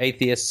if you're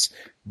atheists,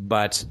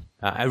 but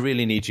I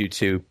really need you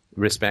to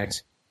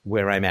respect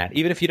where I'm at.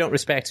 Even if you don't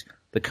respect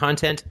the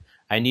content,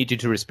 I need you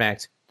to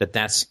respect that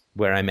that's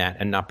where I'm at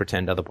and not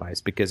pretend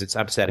otherwise, because it's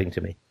upsetting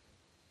to me.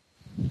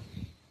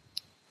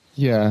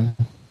 Yeah.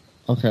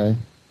 Okay.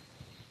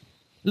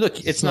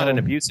 Look, it's not an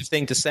abusive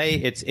thing to say.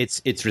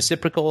 It's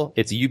reciprocal.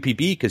 It's UPB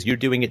because you're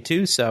doing it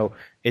too. So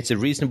it's a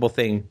reasonable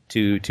thing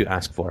to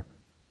ask for.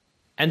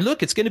 And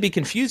look, it's going to be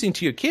confusing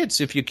to your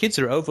kids if your kids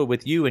are over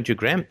with you and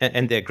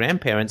and their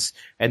grandparents,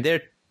 and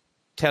they're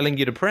telling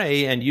you to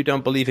pray and you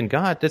don't believe in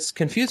God. That's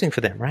confusing for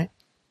them, right?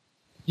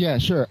 Yeah,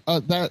 sure.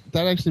 That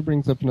actually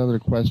brings up another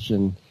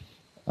question.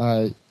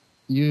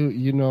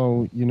 You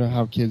know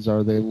how kids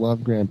are. They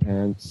love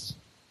grandparents,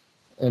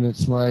 and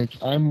it's like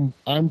I'm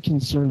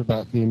concerned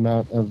about the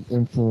amount of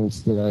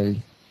influence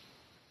that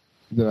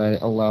I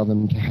allow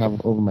them to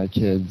have over my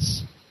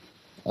kids.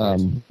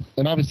 And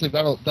obviously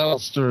that'll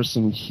stir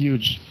some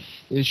huge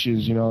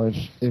issues.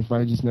 If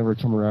I just never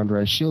come around, or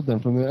I shield them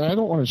from it. And I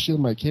don't want to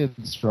shield my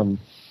kids from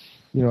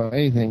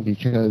anything,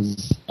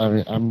 because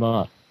I'm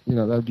not.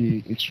 That'd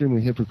be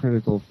extremely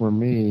hypocritical for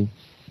me.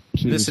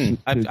 Listen,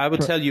 I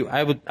would tell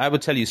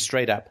you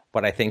straight up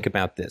what I think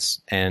about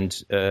this,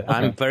 and okay.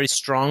 I'm very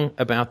strong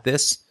about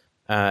this.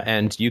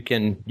 And you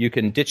can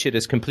ditch it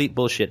as complete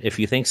bullshit if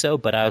you think so,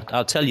 but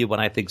I'll tell you what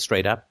I think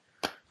straight up.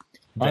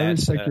 I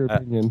respect your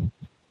opinion.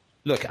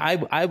 Look,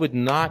 I would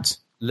not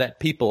let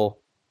people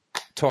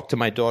talk to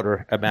my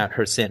daughter about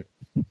her sin.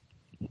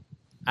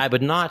 I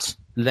would not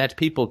let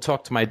people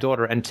talk to my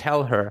daughter and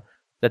tell her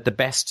that the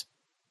best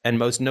and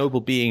most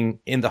noble being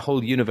in the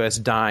whole universe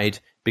died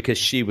because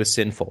she was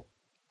sinful,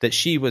 that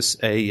she was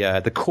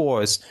the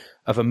cause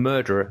of a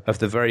murder of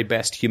the very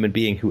best human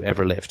being who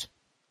ever lived.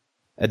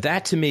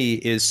 That to me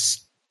is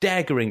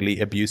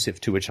staggeringly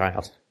abusive to a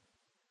child.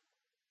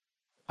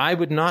 I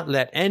would not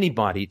let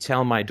anybody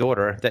tell my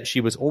daughter that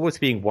she was always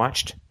being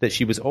watched, that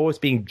she was always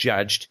being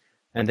judged,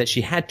 and that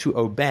she had to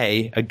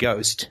obey a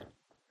ghost,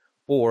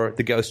 or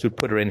the ghost would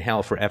put her in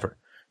hell forever.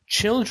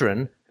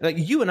 Children, like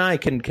you and I,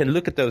 can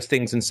look at those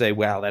things and say,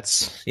 well,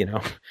 that's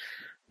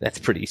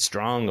pretty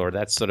strong, or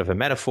that's sort of a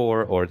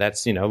metaphor, or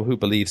that's, who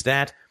believes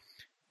that?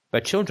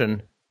 But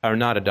children are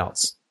not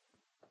adults.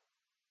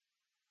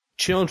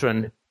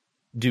 Children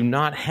do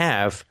not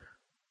have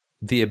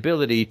the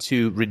ability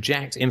to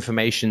reject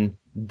information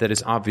that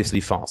is obviously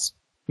false.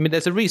 I mean,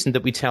 there's a reason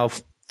that we tell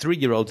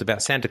 3-year-olds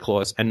about Santa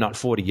Claus and not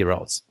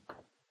 40-year-olds.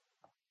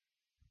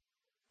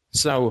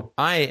 So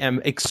I am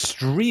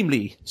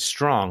extremely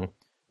strong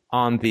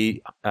on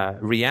the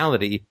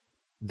reality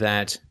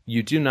that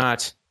you do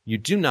not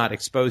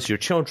expose your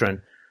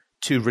children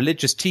to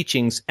religious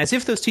teachings as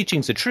if those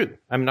teachings are true.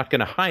 I'm not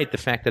going to hide the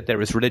fact that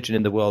there is religion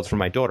in the world from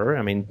my daughter.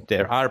 I mean,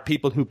 there are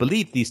people who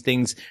believe these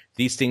things.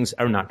 These things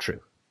are not true.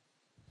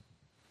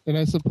 And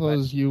I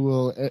suppose you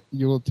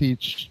will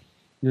teach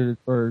your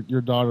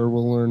daughter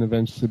will learn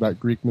eventually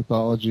about Greek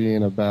mythology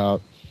and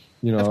about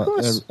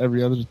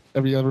every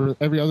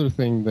other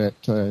thing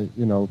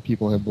that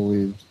people have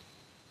believed.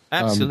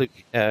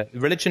 Absolutely.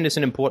 Religion is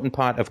an important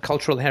part of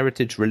cultural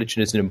heritage.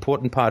 Religion is an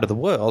important part of the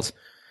world.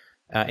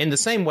 In the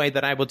same way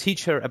that I will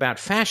teach her about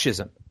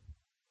fascism,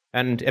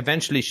 and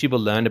eventually she will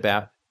learn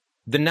about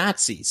the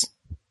Nazis.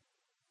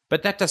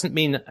 But that doesn't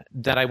mean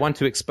that I want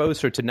to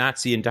expose her to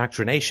Nazi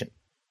indoctrination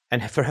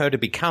and for her to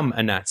become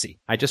a Nazi.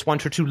 I just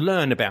want her to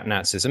learn about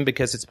Nazism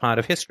because it's part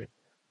of history.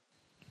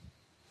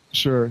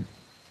 Sure.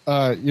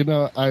 I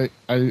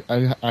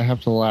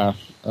have to laugh.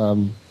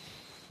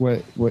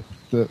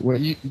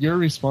 Your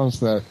response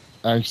to that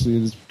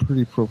actually is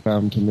pretty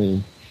profound to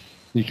me.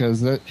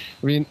 Because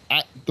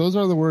those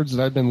are the words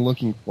that I've been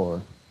looking for.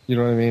 You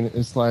know what I mean?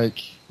 It's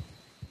like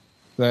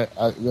that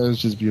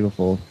is just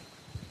beautiful.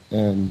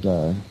 And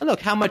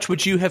look, how much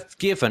would you have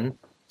given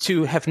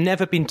to have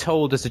never been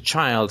told as a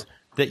child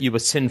that you were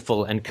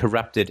sinful and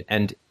corrupted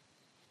and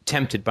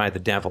tempted by the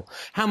devil?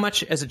 How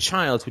much as a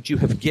child would you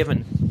have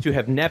given to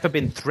have never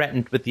been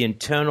threatened with the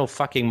internal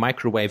fucking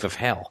microwave of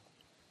hell?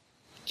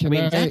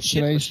 That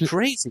shit was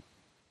crazy.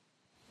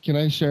 Can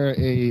I share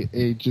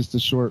just a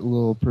short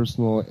little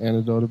personal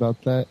anecdote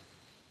about that?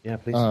 Yeah,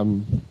 please.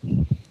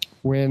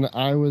 When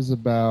I was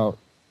about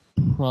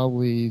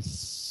probably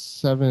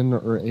 7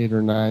 or 8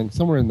 or 9,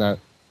 somewhere in that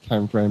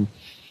time frame,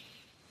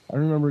 I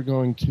remember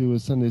going to a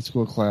Sunday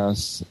school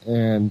class,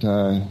 and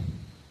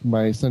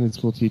my Sunday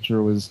school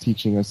teacher was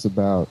teaching us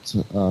about,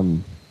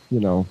 the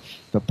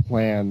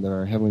plan that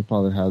our Heavenly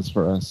Father has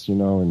for us,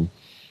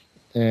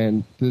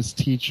 and this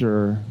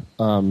teacher,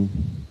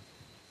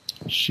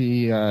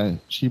 she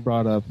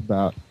brought up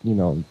about,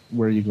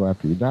 where you go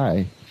after you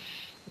die.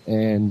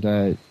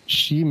 And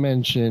she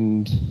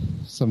mentioned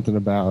something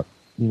about,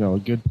 a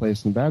good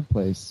place and a bad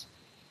place.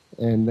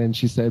 And then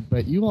she said,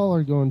 but you all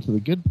are going to the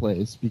good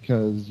place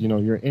because,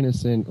 you're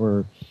innocent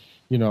or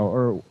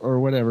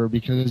whatever,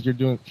 because you're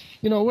doing,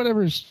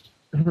 whatever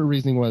her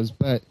reasoning was.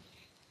 But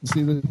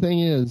see, the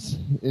thing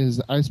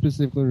is I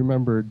specifically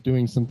remember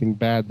doing something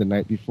bad the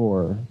night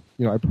before.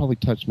 I probably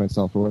touched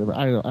myself or whatever.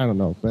 I don't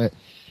know. But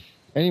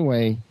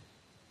anyway,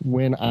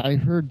 when I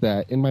heard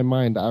that, in my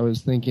mind, I was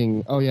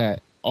thinking, oh, yeah,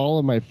 all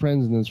of my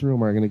friends in this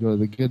room are going to go to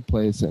the good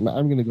place, and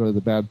I'm going to go to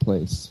the bad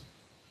place.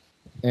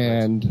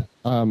 And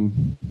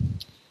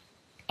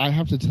I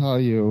have to tell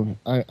you,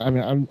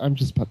 I'm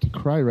just about to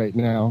cry right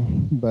now,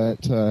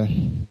 but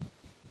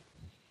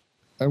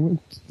I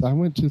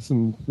went to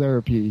some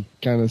therapy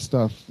kind of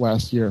stuff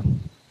last year,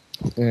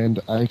 and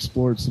I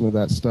explored some of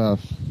that stuff,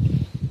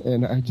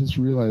 and I just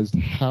realized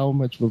how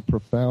much of a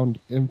profound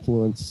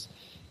influence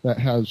that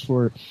has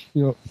for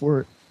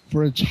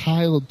a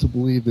child to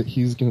believe that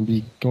he's going to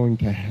be going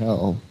to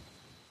hell.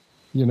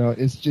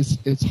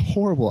 It's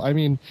horrible. I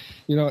mean,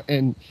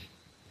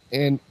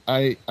 and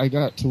I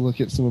got to look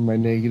at some of my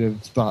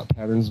negative thought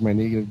patterns, my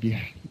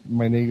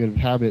negative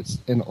habits,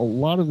 and a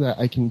lot of that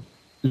I can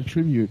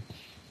attribute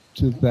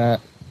to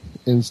that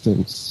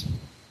instance.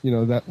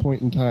 That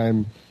point in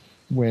time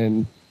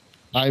when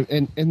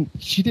and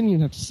she didn't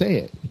even have to say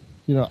it.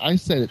 I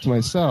said it to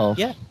myself.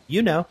 Yeah,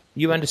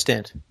 you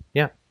understand.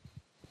 Yeah.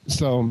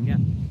 So,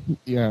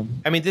 yeah.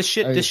 I mean, this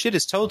shit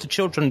is told to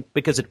children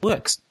because it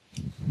works.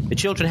 The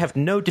children have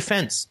no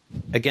defense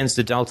against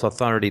adult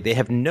authority. They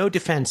have no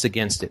defense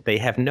against it. They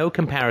have no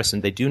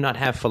comparison. They do not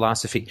have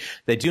philosophy.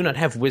 They do not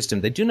have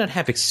wisdom. They do not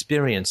have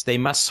experience. They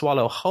must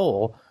swallow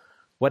whole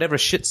whatever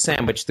shit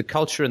sandwich the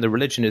culture and the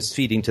religion is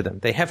feeding to them.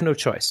 They have no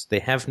choice. They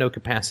have no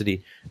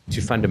capacity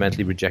to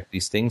fundamentally reject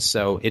these things.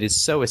 So it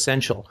is so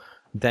essential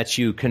that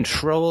you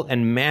control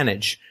and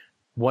manage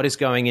what is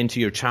going into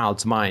your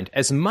child's mind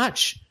as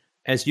much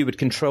as you would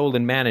control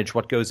and manage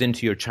what goes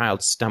into your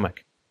child's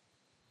stomach.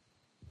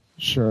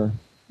 Sure.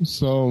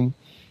 So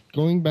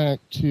going back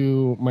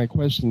to my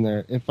question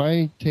there, if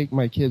I take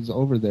my kids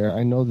over there,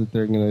 I know that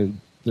they're going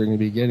to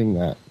be getting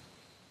that.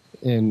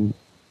 And,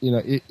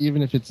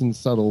 even if it's in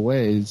subtle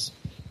ways,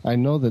 I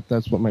know that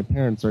that's what my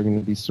parents are going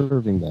to be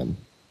serving them.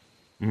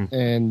 Mm.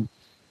 And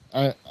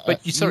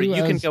you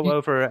can go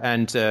over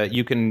and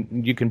you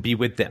can be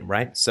with them,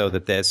 right? So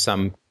that there's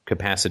some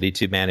capacity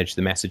to manage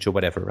the message or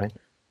whatever, right?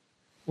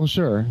 Well,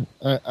 sure.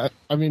 I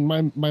mean,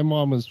 my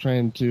mom was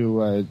trying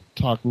to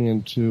talk me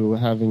into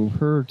having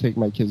her take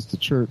my kids to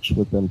church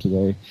with them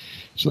today.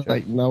 She's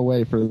like, no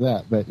way for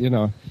that. But,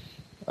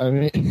 I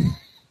mean,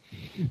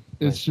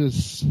 it's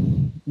just,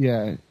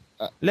 yeah.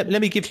 Let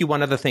me give you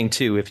one other thing,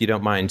 too, if you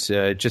don't mind,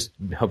 just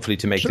hopefully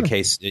to make the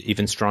case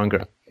even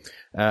stronger.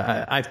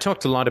 I've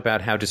talked a lot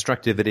about how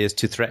destructive it is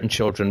to threaten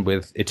children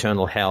with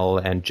eternal hell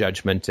and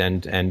judgment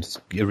and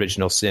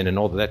original sin and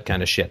all that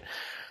kind of shit.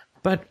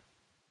 But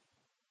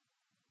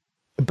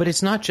But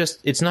it's not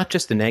just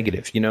the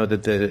negative,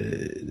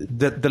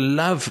 that the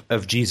love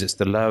of Jesus,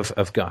 the love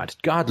of God.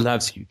 God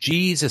loves you.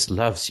 Jesus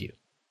loves you.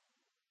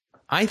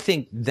 I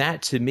think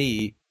that to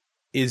me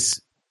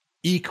is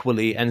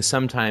equally and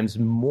sometimes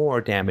more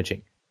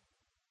damaging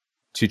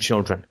to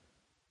children.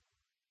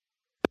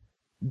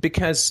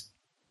 Because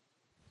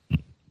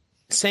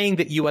saying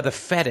that you are the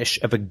fetish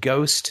of a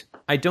ghost,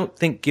 I don't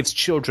think gives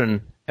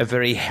children a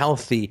very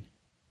healthy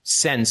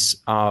sense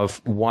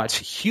of what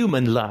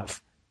human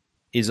love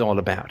is all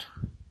about.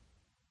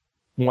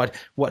 What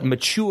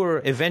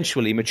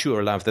eventually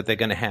mature love that they're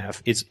going to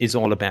have is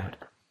all about.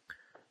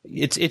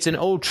 It's an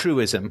old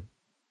truism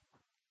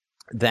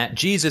that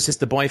Jesus is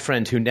the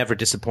boyfriend who never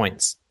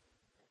disappoints,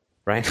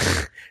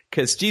 right?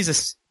 Because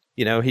Jesus,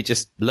 he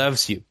just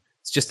loves you.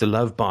 It's just a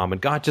love bomb,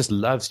 and God just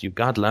loves you.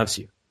 God loves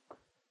you.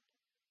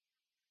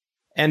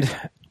 And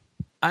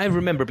I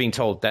remember being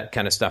told that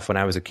kind of stuff when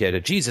I was a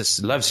kid.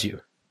 Jesus loves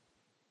you.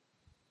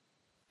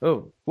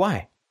 Oh,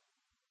 why?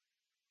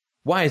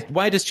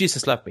 Why does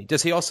Jesus love me?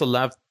 Does he also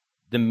love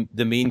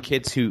the mean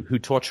kids who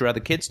torture other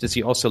kids? Does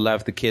he also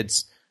love the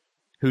kids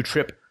who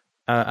trip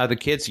other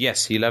kids?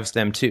 Yes, he loves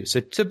them too.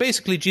 So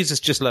basically, Jesus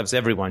just loves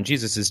everyone.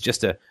 Jesus is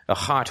just a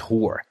hot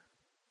whore.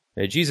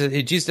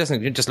 Jesus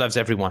doesn't just loves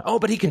everyone. Oh,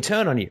 but he can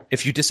turn on you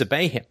if you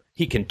disobey him.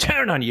 He can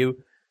turn on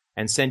you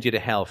and send you to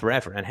hell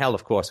forever. And hell,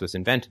 of course, was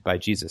invented by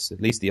Jesus.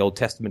 At least the Old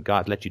Testament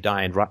God let you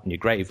die and rot in your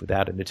grave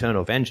without an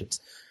eternal vengeance.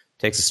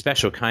 It takes a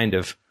special kind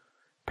of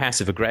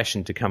passive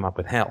aggression to come up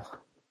with hell.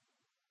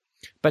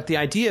 But the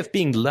idea of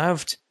being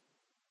loved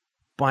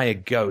by a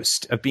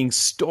ghost, of being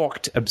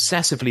stalked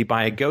obsessively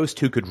by a ghost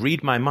who could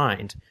read my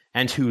mind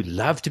and who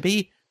loved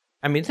me,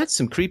 I mean, that's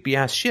some creepy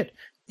ass shit.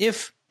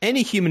 If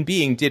any human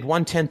being did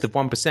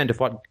 0.1% of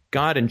what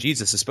God and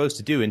Jesus are supposed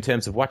to do in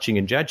terms of watching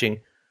and judging,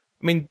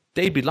 I mean,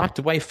 they'd be locked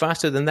away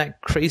faster than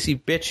that crazy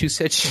bitch who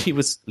said she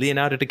was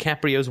Leonardo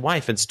DiCaprio's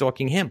wife and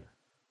stalking him.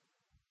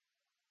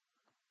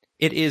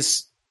 It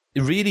is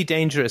really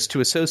dangerous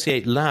to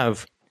associate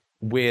love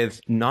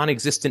with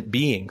non-existent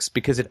beings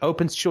because it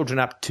opens children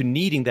up to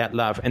needing that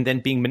love and then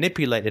being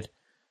manipulated,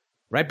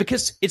 right?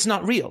 Because it's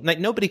not real. Like,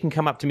 nobody can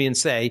come up to me and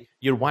say,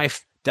 your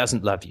wife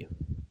doesn't love you.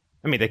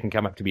 I mean, they can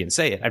come up to me and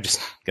say it. I'm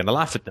just going to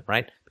laugh at them,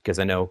 right? Because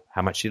I know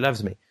how much she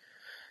loves me.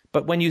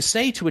 But when you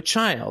say to a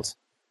child,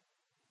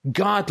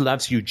 God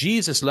loves you,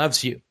 Jesus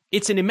loves you,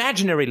 it's an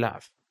imaginary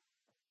love.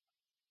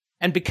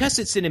 And because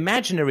it's an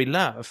imaginary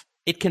love,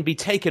 it can be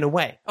taken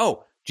away.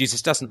 Oh,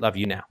 Jesus doesn't love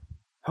you now.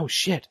 Oh,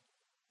 shit.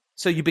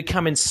 So you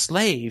become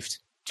enslaved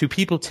to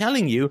people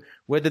telling you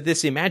whether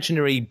this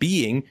imaginary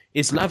being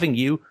is loving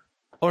you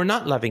or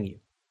not loving you.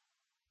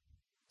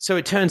 So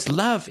it turns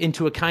love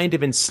into a kind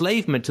of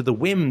enslavement to the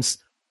whims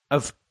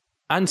of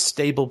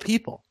unstable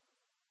people.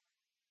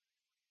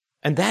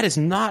 And that is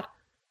not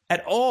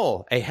at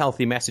all a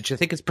healthy message. I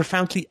think it's a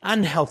profoundly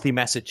unhealthy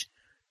message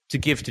to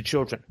give to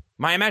children.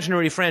 My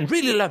imaginary friend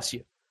really loves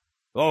you.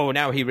 Oh,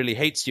 now he really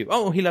hates you.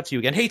 Oh, he loves you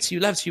again. Hates you,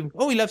 loves you.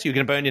 Oh, he loves you. You're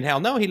going to burn in hell.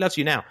 No, he loves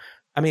you now.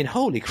 I mean,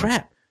 holy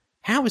crap.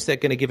 How is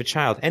that going to give a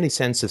child any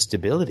sense of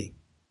stability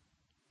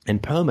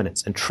and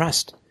permanence and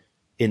trust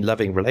in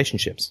loving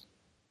relationships?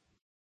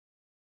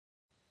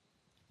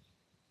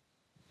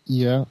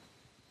 Yeah.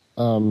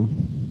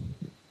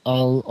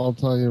 I'll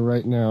tell you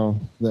right now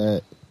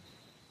that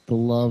the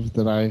love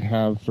that I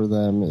have for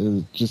them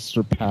is just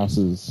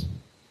surpasses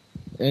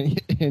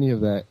any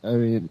of that. I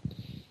mean,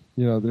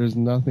 there's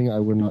nothing I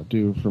would not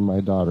do for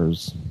my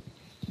daughters.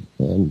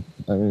 And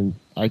I mean,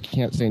 I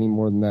can't say any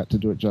more than that to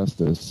do it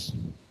justice.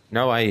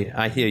 No,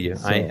 I hear you.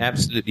 So, I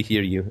absolutely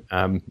hear you.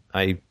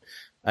 I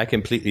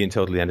completely and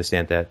totally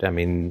understand that. I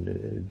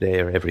mean,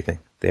 they're everything.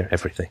 They're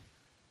everything.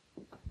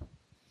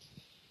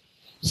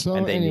 So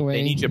and they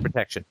anyway, need your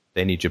protection.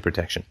 They need your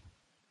protection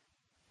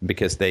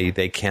because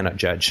they cannot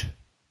judge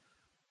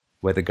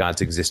whether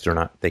gods exist or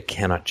not. They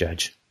cannot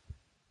judge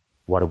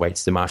what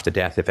awaits them after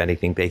death. If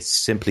anything, they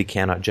simply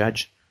cannot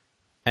judge.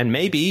 And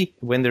maybe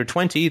when they're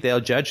 20, they'll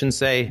judge and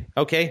say,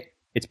 okay,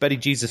 it's Buddy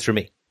Jesus for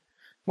me.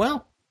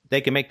 Well,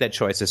 they can make that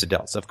choice as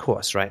adults, of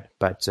course, right?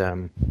 But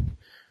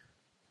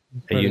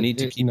you need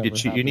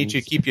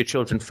to keep your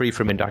children free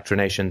from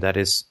indoctrination. That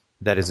is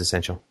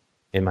essential,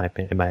 in my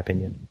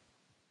opinion.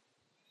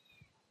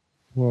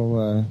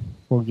 Well,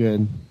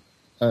 good.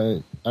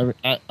 I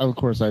of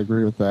course I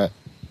agree with that.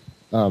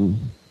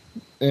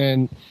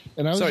 And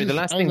I was sorry,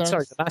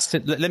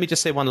 let me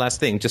just say one last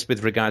thing, just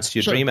with regards to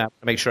your dream. I'll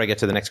make sure I get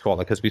to the next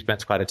caller because we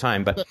spent quite a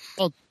time. But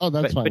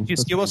that's fine.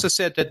 But you also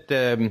said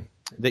that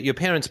your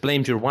parents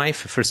blamed your wife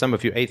for some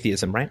of your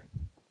atheism, right?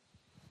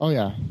 Oh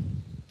yeah.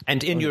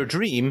 And in your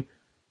dream,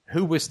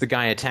 who was the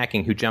guy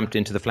attacking who jumped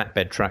into the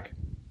flatbed truck?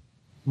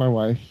 My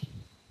wife.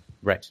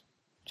 Right.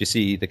 Do you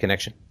see the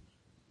connection?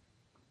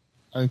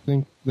 I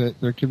think that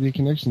there could be a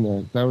connection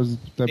there. That'd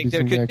be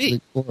something I could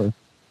explore.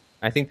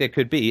 I think there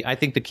could be. I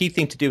think the key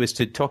thing to do is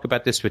to talk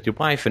about this with your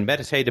wife and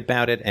meditate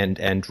about it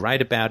and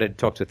write about it.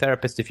 Talk to a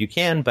therapist if you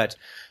can. But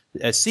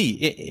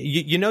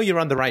you're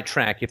on the right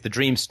track if the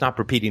dreams stop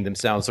repeating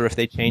themselves or if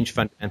they change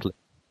fundamentally.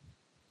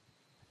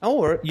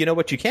 Or, you know,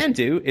 what you can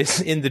do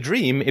is in the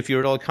dream, if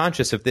you're at all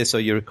conscious of this or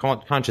you're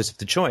conscious of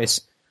the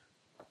choice,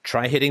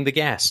 try hitting the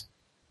gas.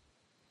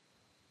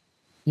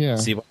 Yeah.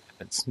 See what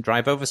happens.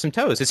 Drive over some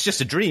toes. It's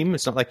just a dream.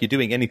 It's not like you're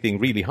doing anything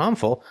really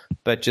harmful,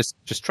 but just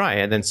try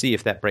and then see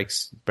if that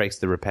breaks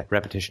the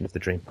repetition of the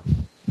dream.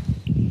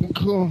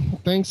 Cool.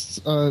 Thanks.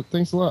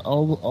 Thanks a lot.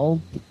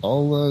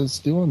 I'll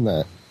stew on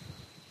that.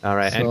 All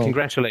right, and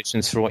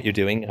congratulations for what you're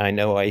doing. I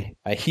know I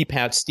heap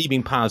out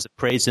steaming piles of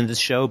praise in this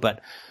show,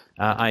 but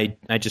I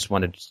just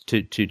wanted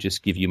to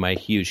just give you my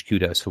huge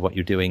kudos for what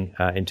you're doing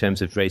in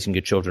terms of raising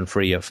your children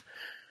free of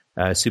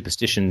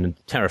superstition,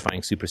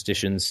 terrifying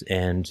superstitions,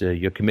 and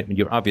your commitment,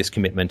 your obvious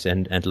commitment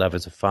and love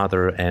as a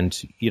father,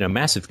 and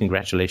massive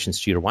congratulations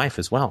to your wife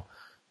as well.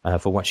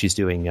 For what she's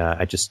doing.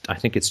 I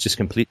think it's just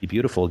completely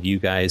beautiful. You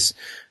guys,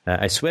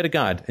 I swear to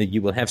God,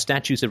 you will have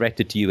statues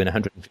erected to you in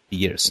 150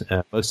 years,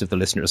 most of the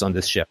listeners on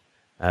this show,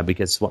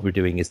 because what we're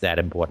doing is that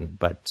important.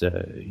 But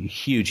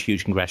huge,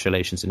 huge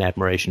congratulations and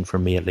admiration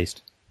from me, at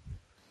least.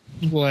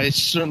 Well, I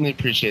certainly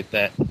appreciate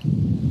that.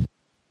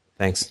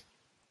 Thanks.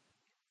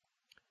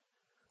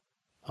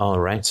 All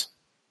right.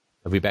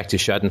 Are we back to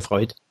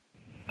Schadenfreude?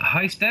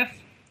 Hi, Steph.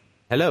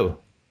 Hello.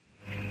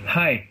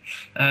 Hi.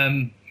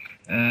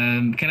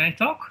 Can I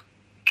talk?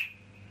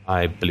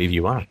 I believe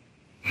you are.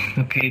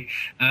 Okay.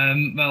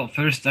 Well,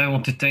 first I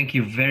want to thank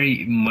you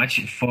very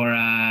much for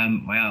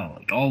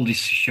all these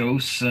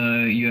shows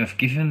you have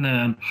given.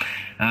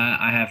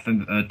 I have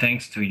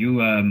thanks to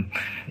you.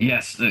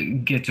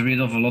 Get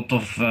rid of a lot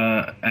of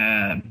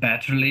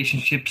bad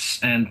relationships,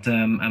 and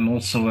I'm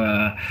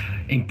also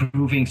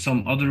improving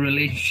some other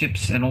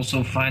relationships, and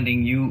also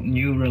finding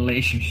new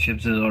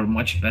relationships that are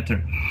much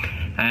better.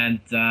 And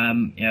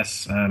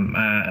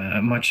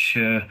much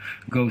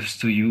goes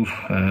to you.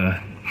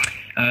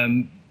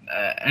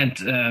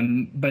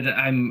 But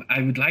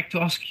I would like to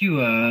ask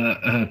you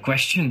a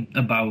question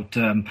about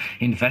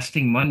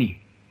investing money.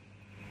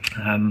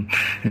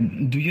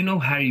 Do you know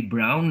Harry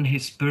Brown,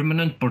 his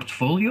permanent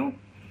portfolio?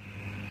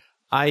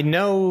 I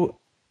know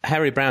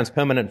Harry Brown's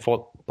permanent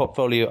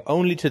portfolio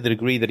only to the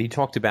degree that he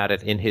talked about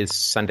it in his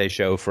Sunday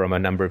show from a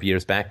number of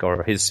years back,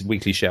 or his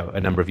weekly show a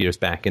number of years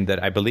back, and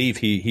that I believe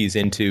he's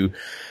into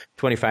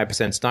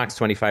 25% stocks,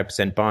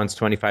 25% bonds,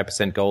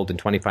 25% gold,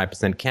 and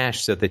 25%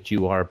 cash, so that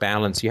you are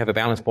balanced. You have a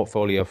balanced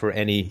portfolio for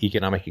any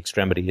economic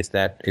extremity. Is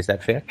that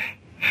fair?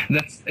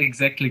 That's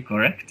exactly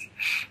correct.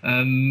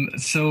 But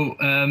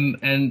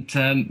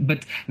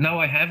now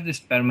I have this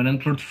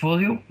permanent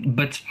portfolio,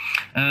 but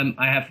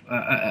I have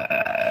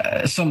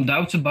some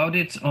doubts about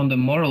it on the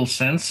moral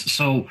sense.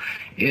 So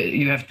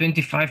you have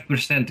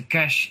 25%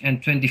 cash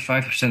and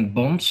 25%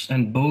 bonds,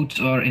 and both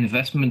are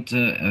investment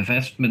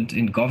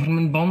in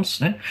government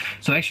bonds.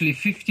 So actually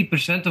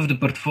 50% of the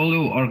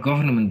portfolio are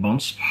government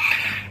bonds.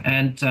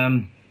 And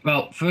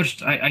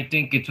first, I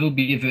think it will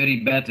be a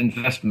very bad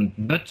investment,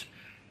 but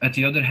at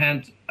the other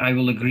hand, I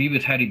will agree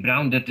with Harry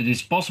Brown that it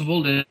is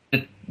possible that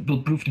it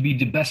will prove to be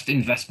the best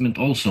investment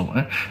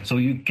also. So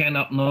you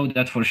cannot know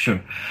that for sure.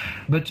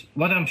 But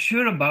what I'm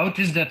sure about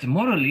is that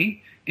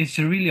morally, it's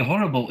a really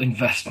horrible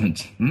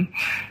investment.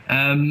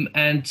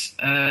 I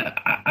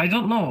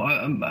don't know.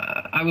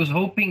 I was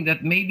hoping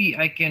that maybe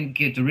I can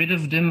get rid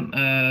of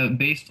them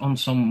based on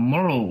some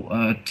moral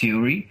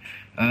theory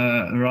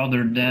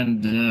rather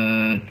than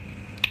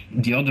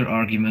the other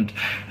argument.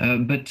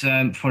 But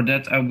for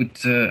that,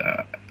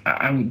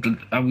 I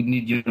would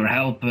need your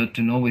help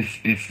to know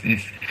if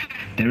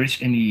there is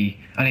any.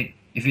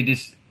 If it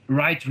is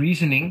right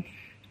reasoning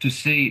to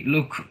say,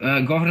 look,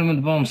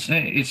 government bonds,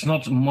 it's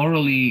not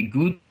morally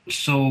good,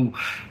 so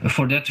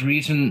for that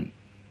reason,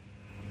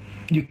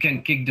 you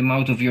can kick them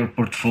out of your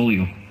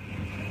portfolio.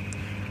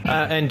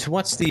 And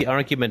what's the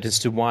argument as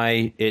to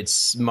why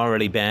it's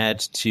morally bad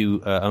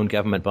to own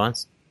government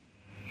bonds?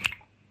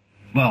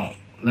 Well,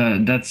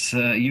 that's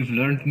you've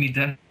learned me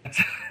that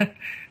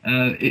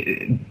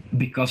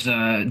because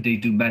they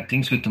do bad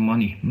things with the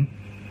money.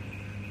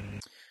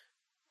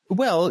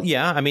 Well,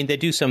 yeah, I mean, they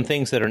do some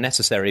things that are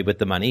necessary with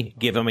the money.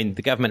 The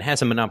government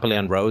has a monopoly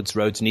on roads.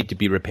 Roads need to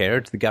be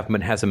repaired. The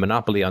government has a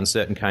monopoly on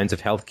certain kinds of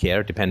health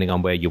care, depending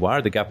on where you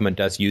are. The government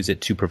does use it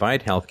to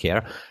provide health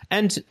care.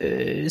 And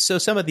so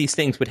some of these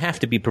things would have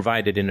to be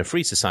provided in a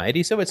free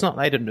society. So it's not,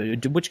 I don't know,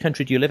 which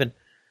country do you live in?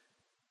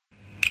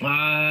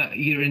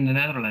 Here in the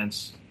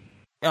Netherlands.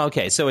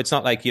 Okay, so it's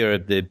not like you're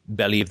the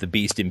belly of the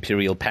beast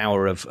imperial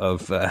power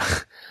of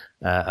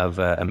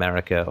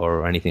America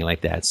or anything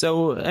like that.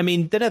 So, I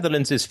mean, the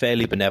Netherlands is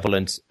fairly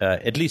benevolent,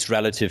 at least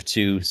relative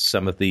to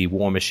some of the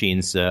war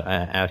machines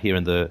out here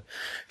in the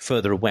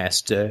further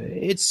west.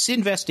 It's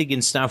investing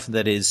in stuff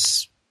that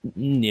is,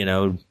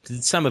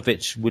 some of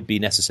it would be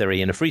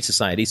necessary in a free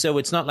society. So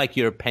it's not like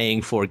you're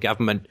paying for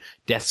government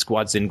death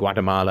squads in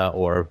Guatemala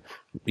or,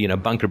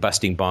 bunker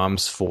busting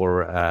bombs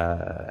for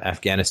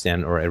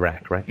Afghanistan or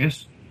Iraq, right?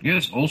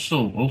 Yes,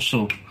 also.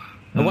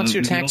 What's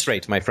your tax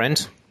rate, my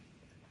friend?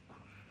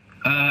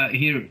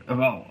 Here,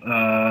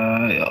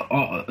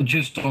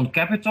 just on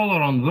capital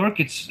or on work,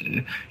 it's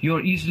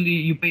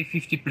you pay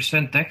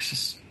 50%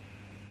 taxes.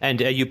 And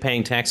are you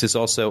paying taxes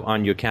also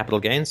on your capital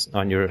gains,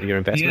 on your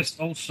investments? Yes,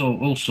 also,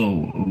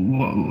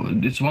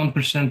 it's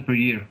 1% per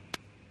year.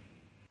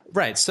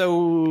 Right. So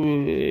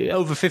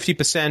over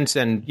 50%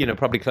 and,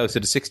 probably closer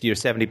to 60 or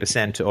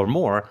 70% or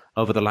more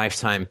over the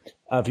lifetime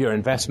of your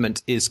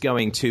investment is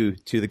going to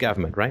the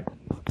government, right?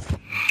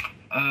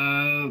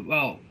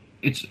 Well,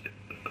 it's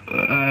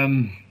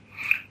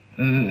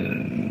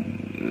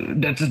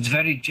that's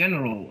very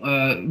general.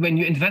 When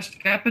you invest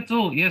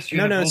capital, yes, you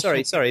have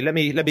also... Sorry. Let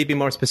me be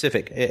more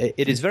specific.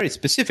 It is very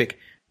specific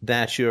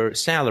that your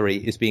salary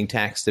is being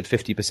taxed at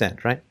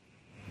 50%, right?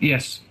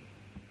 Yes.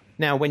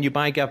 Now, when you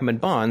buy government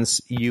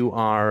bonds, you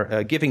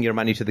are giving your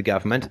money to the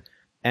government,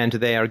 and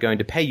they are going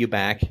to pay you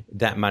back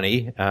that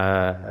money,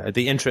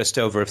 the interest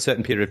over a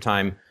certain period of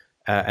time,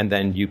 and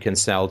then you can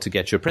sell to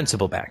get your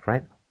principal back,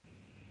 right?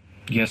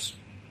 Yes.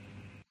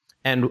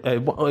 And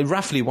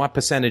roughly what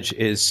percentage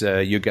is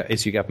your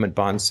government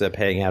bonds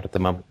paying out at the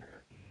moment?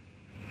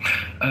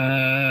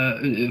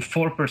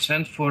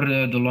 4% for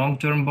the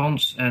long-term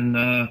bonds and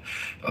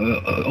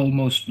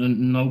almost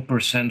no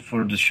percent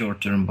for the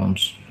short-term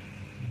bonds.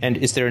 And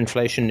is there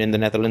inflation in the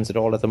Netherlands at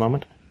all at the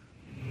moment?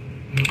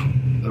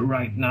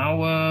 Right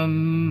now,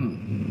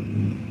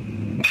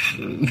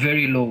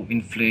 very low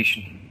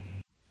inflation.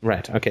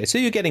 Right. Okay. So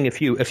you're getting a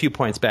few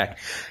points back.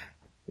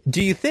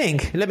 Do you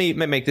think? Let me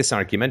make this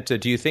argument.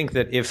 Do you think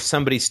that if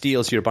somebody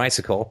steals your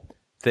bicycle,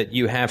 that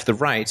you have the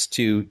right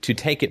to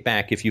take it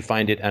back if you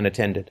find it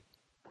unattended?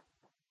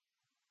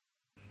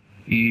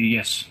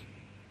 Yes.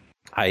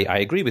 I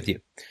agree with you.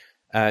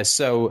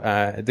 So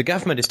the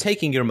government is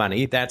taking your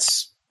money.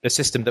 That's a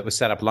system that was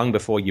set up long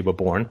before you were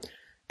born.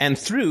 And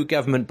through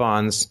government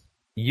bonds,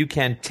 you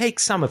can take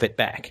some of it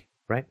back,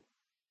 right?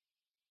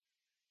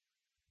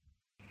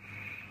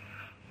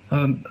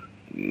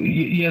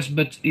 Yes,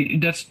 but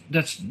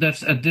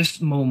that's at this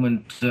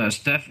moment,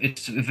 Steph.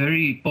 It's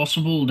very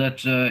possible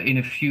that in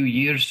a few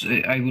years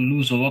I will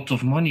lose a lot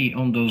of money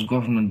on those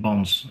government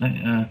bonds.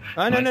 No.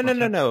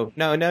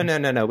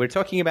 We're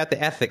talking about the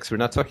ethics. We're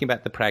not talking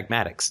about the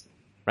pragmatics,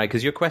 right?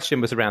 Because your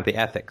question was around the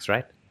ethics,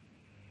 right?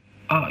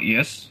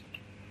 Yes.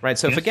 Right,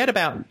 so yes. Forget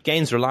about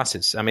gains or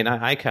losses. I mean,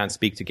 I can't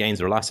speak to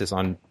gains or losses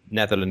on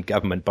Netherlands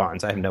government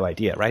bonds. I have no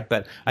idea, right?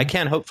 But I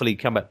can hopefully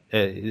come up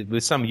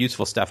with some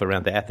useful stuff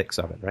around the ethics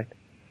of it, right?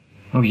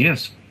 Oh,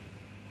 yes.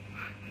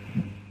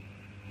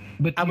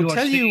 But I will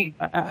tell you.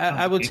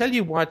 I will tell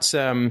you what.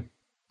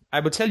 I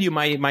will tell you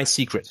my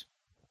secret.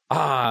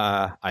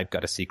 I've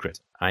got a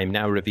secret. I'm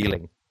now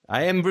revealing.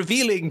 I am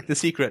revealing the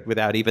secret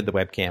without even the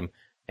webcam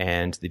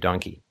and the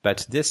donkey.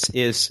 But this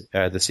is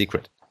the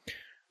secret.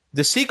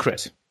 The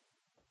secret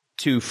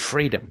to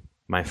freedom,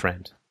 my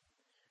friend,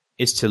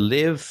 is to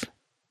live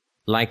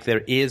like there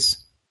is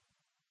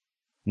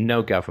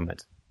no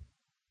government.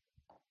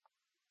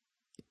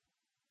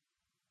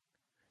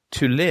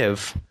 To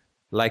live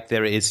like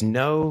there is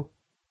no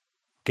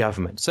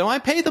government. So I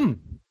pay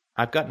them.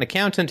 I've got an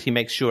accountant. He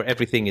makes sure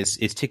everything is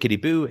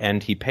tickety-boo,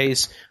 and he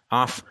pays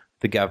off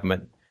the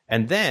government.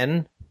 And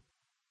then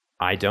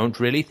I don't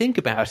really think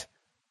about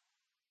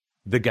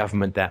the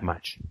government that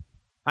much.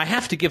 I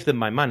have to give them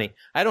my money.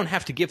 I don't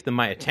have to give them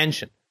my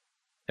attention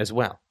as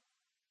well,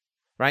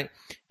 right?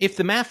 If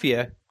the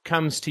mafia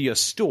comes to your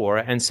store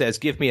and says,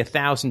 give me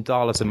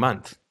 $1,000 a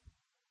month,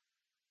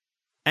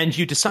 and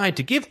you decide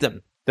to give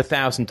them the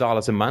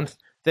 $1,000 a month,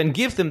 then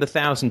give them the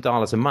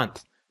 $1,000 a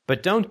month,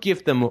 but don't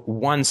give them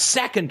 1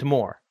 second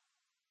more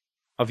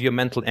of your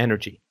mental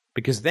energy,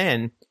 because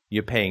then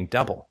you're paying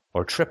double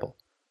or triple.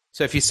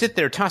 So if you sit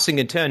there tossing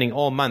and turning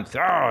all month,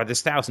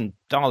 this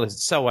 $1,000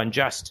 is so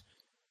unjust,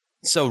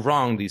 so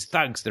wrong, these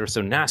thugs, they're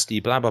so nasty,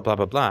 blah, blah, blah,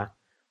 blah, blah,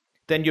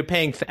 then you're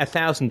paying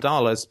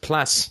 $1,000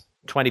 plus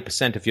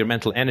 20% of your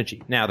mental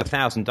energy. Now, the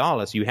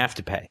 $1,000 you have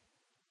to pay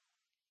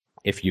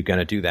if you're going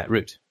to do that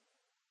route.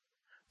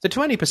 The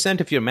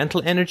 20% of your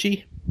mental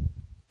energy,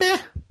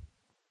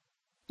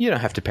 you don't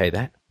have to pay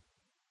that.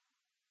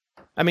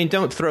 I mean,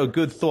 don't throw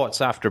good thoughts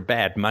after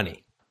bad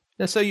money.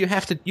 So you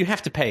have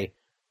to pay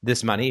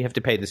this money. You have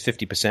to pay this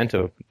 50%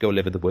 or go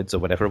live in the woods or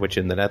whatever, which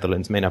in the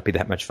Netherlands may not be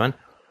that much fun.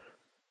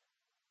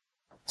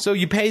 So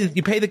you pay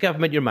the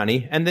government your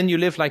money, and then you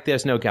live like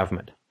there's no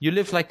government. You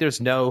live like there's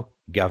no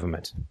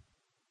government.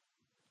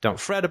 Don't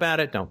fret about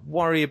it. Don't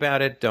worry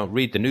about it. Don't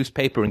read the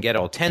newspaper and get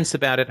all tense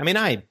about it. I mean,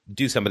 I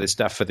do some of this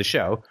stuff for the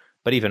show,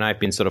 but even I've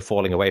been sort of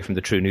falling away from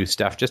the true news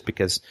stuff just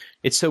because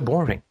it's so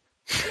boring.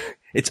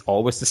 It's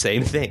always the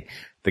same thing.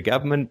 The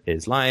government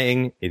is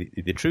lying.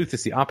 The truth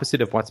is the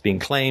opposite of what's being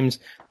claimed.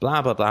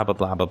 Blah, blah, blah, blah,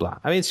 blah, blah, blah.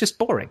 I mean, it's just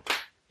boring.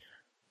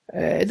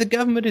 The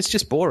government is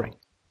just boring.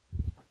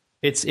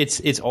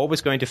 It's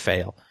always going to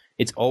fail.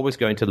 It's always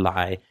going to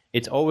lie.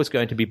 It's always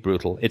going to be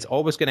brutal. It's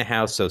always going to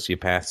house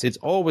sociopaths. It's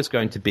always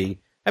going to be...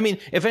 I mean,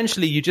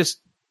 eventually you just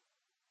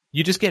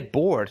get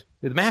bored.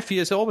 The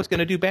mafia is always going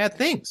to do bad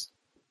things.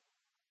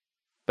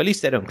 But at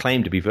least they don't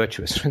claim to be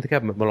virtuous. The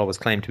government will always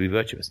claim to be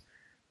virtuous.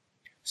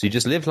 So you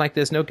just live like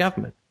there's no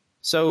government.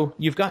 So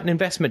you've got an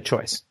investment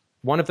choice.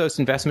 One of those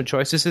investment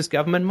choices is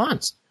government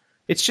bonds.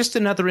 It's just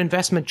another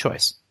investment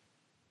choice.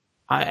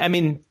 I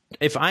mean,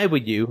 if I were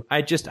you,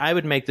 I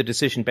would make the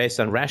decision based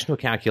on rational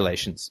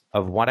calculations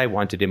of what I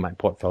wanted in my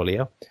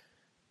portfolio.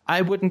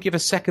 I wouldn't give a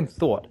second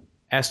thought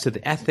as to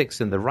the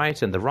ethics and the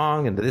right and the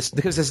wrong and this,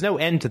 because there's no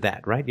end to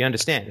that, right? You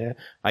understand?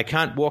 I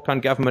can't walk on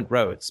government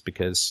roads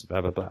because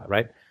blah, blah, blah,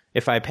 right?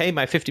 If I pay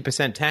my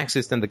 50%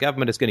 taxes, then the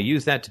government is going to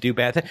use that to do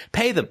bad things.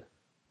 Pay them.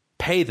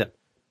 Pay them.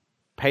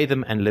 Pay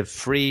them and live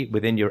free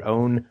within your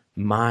own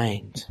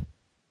mind.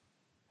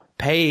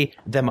 Pay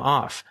them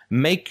off.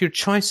 Make your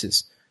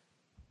choices.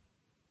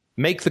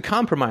 Make the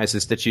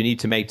compromises that you need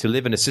to make to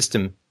live in a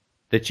system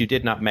that you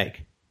did not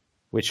make,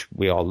 which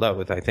we all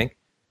loathe, I think.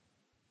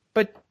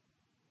 But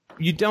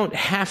you don't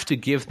have to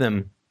give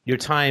them your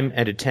time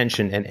and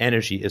attention and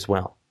energy as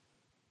well.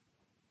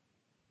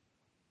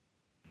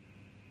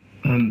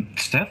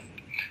 Steph?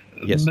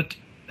 Yes. But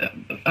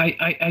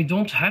I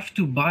don't have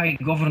to buy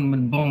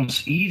government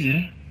bonds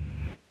either.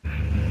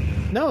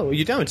 No,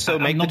 you don't. So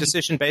I'm make the not-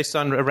 decision based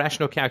on a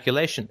rational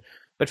calculation.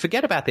 But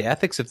forget about the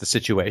ethics of the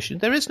situation.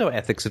 There is no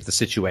ethics of the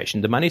situation.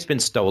 The money's been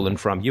stolen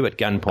from you at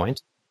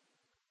gunpoint.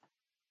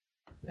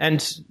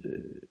 And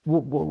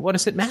what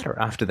does it matter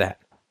after that?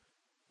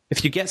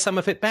 If you get some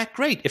of it back,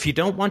 great. If you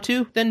don't want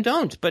to, then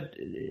don't. But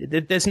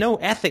there's no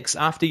ethics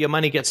after your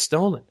money gets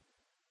stolen.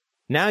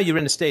 Now you're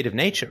in a state of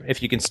nature.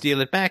 If you can steal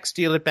it back,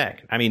 steal it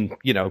back. I mean,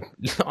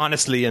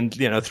 honestly and,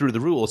 through the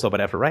rules or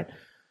whatever, right?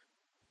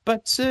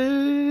 But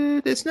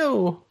there's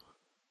no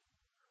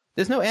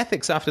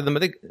ethics after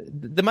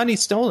the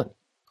money's stolen.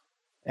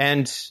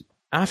 And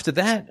after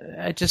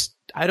that,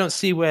 I don't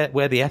see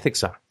where the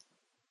ethics are.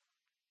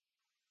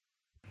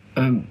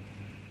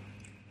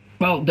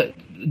 Well,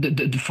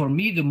 for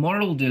me, the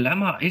moral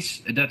dilemma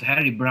is that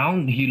Harry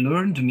Brown, he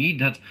learned me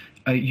that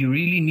you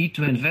really need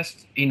to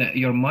invest in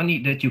your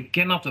money that you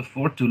cannot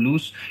afford to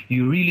lose.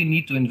 You really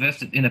need to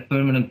invest it in a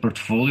permanent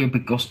portfolio,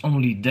 because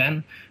only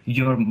then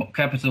your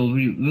capital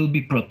will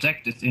be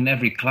protected in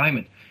every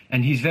climate.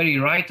 And he's very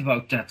right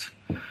about that.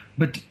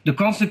 But the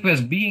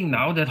consequence being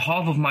now that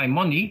half of my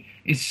money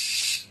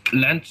is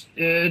lent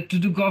to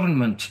the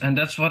government. And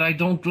that's what I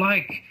don't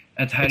like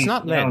at Harry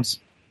Brown. Lent.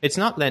 It's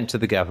not lent to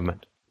the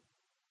government.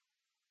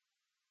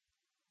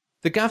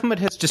 The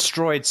government has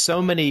destroyed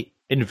so many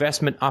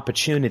investment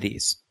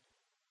opportunities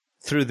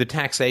through the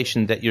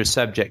taxation that you're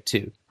subject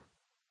to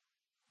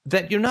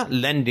that you're not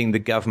lending the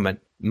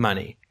government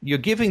money. You're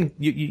giving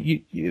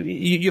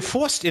you're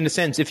forced, in a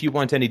sense, if you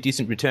want any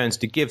decent returns,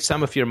 to give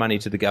some of your money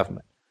to the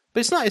government. But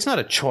it's not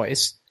a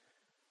choice.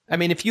 I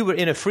mean, if you were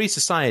in a free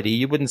society,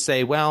 you wouldn't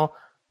say, well,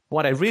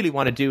 what I really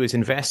want to do is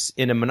invest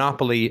in a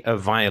monopoly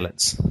of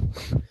violence.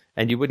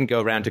 And you wouldn't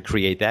go around to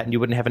create that, and you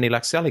wouldn't have any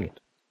luck selling it.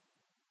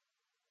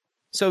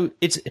 So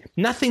it's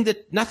nothing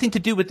to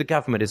do with the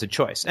government is a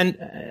choice. And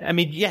I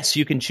mean, yes,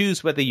 you can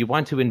choose whether you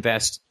want to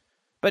invest,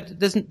 but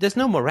there's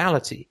no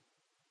morality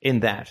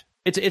in that.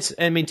 It's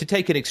I mean, to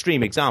take an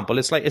extreme example,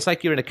 it's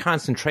like you're in a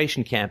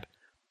concentration camp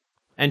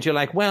and you're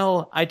like,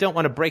 well, I don't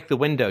want to break the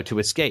window to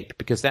escape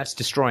because that's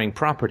destroying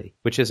property,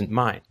 which isn't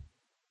mine.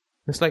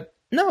 It's like,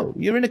 no,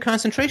 you're in a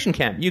concentration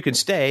camp. You can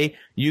stay,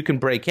 you can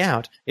break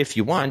out if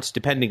you want,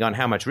 depending on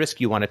how much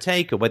risk you want to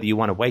take or whether you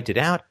want to wait it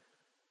out.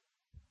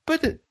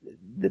 But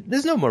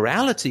there's no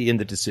morality in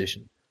the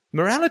decision.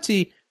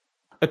 Morality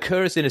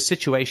occurs in a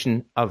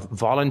situation of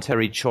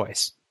voluntary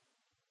choice.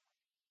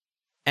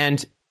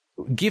 And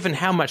given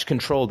how much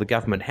control the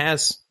government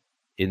has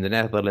in the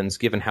Netherlands,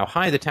 given how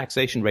high the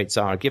taxation rates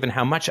are, given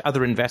how much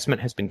other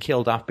investment has been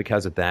killed off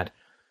because of that,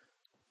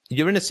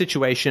 you're in a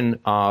situation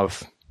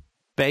of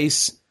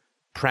base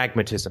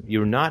pragmatism.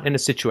 You're not in a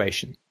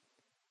situation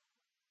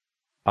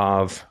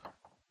of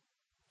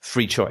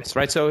free choice,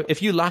 right? So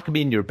if you lock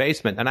me in your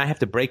basement and I have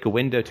to break a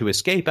window to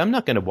escape, I'm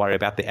not going to worry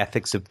about the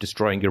ethics of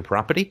destroying your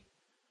property.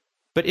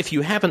 But if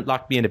you haven't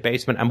locked me in a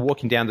basement, I'm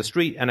walking down the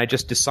street and I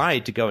just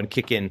decide to go and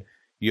kick in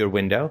your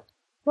window,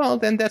 well,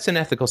 then that's an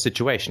ethical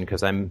situation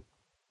because I'm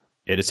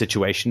in a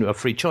situation of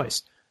free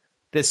choice.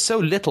 There's so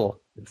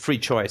little free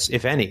choice,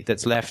 if any,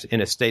 that's left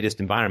in a statist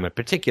environment,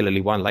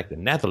 particularly one like the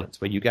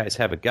Netherlands, where you guys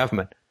have a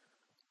government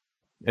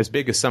as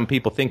big as some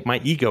people think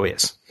my ego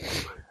is.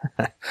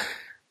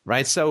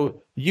 Right?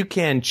 So you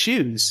can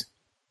choose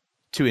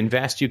to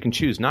invest. You can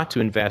choose not to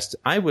invest.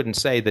 I wouldn't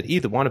say that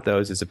either one of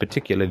those is a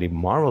particularly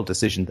moral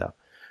decision, though.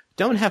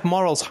 Don't have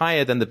morals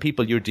higher than the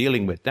people you're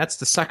dealing with. That's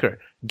the sucker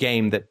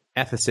game that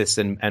ethicists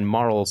and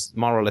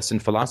moralists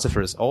and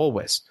philosophers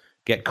always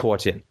get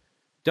caught in.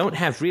 Don't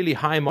have really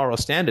high moral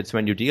standards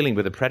when you're dealing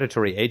with a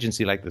predatory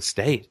agency like the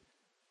state.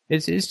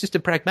 It's just a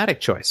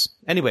pragmatic choice.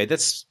 Anyway,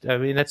 that's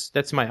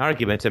my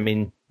argument. I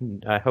mean,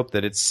 I hope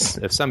that it's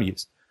of some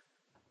use.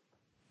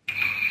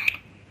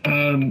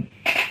 Yeah,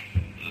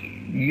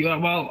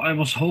 well, I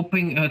was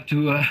hoping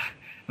to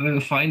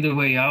find a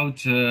way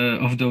out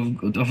of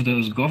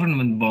those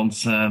government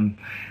bonds. And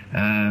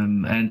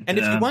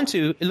if you want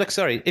to,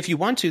 if you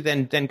want to,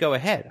 then go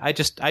ahead. I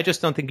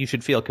just don't think you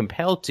should feel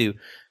compelled to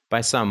by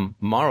some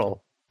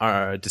moral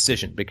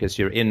decision because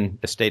you're in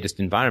a statist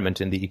environment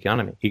in the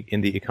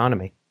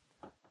economy.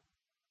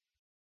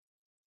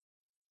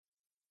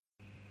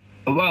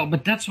 Well,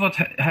 but that's what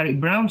Harry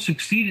Brown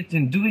succeeded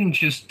in doing,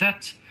 just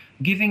that,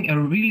 giving a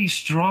really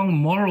strong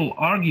moral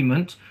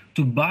argument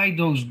to buy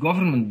those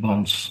government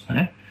bonds.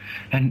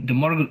 And the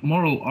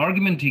moral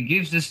argument he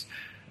gives is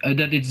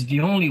that it's the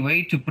only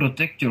way to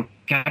protect your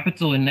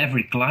capital in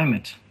every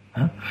climate.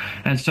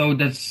 And so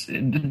that's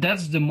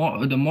the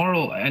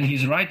moral, and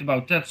he's right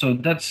about that. So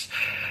that's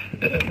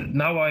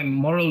now I'm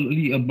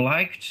morally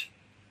obliged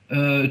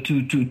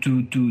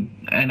to,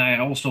 and I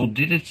also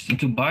did it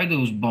to buy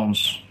those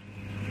bonds.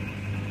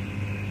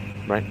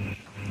 Right.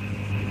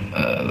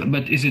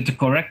 But is it the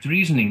correct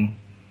reasoning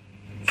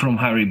from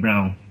Harry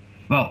Brown?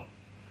 Well,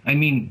 I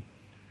mean,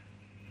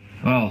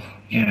 well,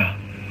 yeah.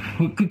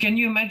 Can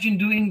you imagine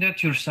doing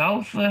that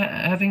yourself,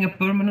 having a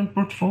permanent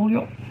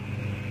portfolio?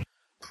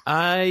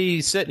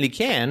 I certainly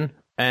can.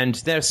 And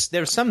there's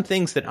some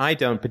things that I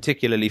don't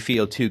particularly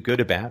feel too good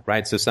about,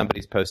 right? So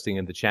somebody's posting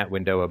in the chat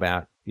window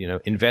about,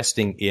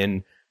 investing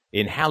in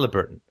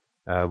Halliburton,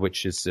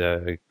 which is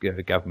a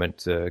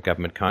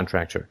government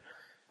contractor.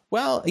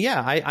 Well,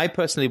 yeah, I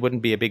personally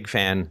wouldn't be a big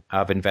fan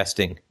of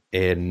investing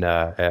in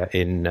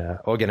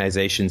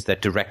organizations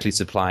that directly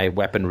supply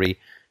weaponry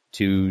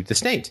to the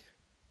state.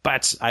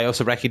 But I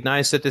also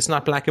recognize that it's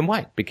not black and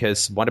white,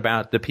 because what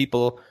about the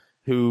people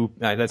who,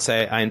 let's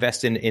say I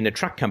invest in a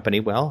truck company?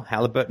 Well,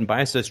 Halliburton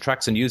buys those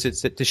trucks and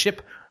uses it to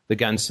ship the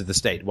guns to the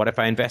state. What if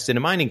I invest in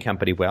a mining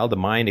company? Well, the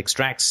mine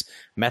extracts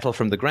metal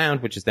from the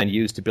ground, which is then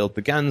used to build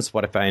the guns.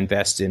 What if I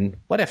invest in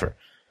whatever?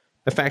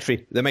 A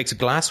factory that makes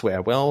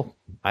glassware? Well,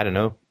 I don't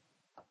know.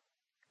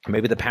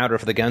 Maybe the powder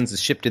for the guns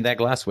is shipped in that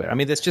glassware. I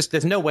mean,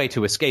 there's no way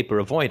to escape or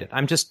avoid it.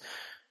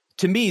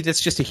 To me, that's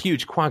just a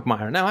huge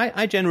quagmire. Now,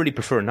 I generally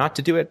prefer not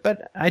to do it,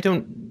 but I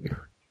don't.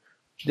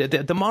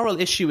 The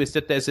moral issue is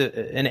that there's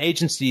an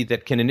agency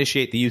that can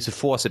initiate the use of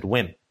force at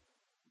whim.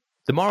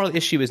 The moral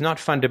issue is not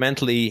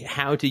fundamentally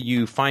how do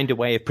you find a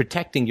way of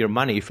protecting your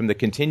money from the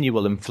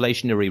continual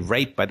inflationary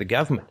rate by the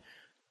government.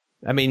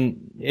 I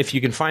mean, if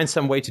you can find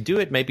some way to do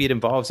it, maybe it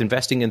involves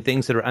investing in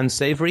things that are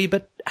unsavory.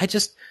 But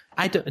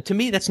to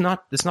me, that's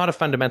not a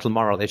fundamental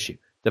moral issue.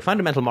 The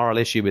fundamental moral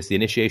issue is the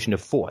initiation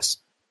of force.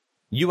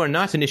 You are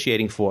not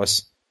initiating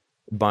force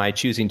by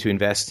choosing to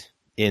invest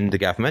in the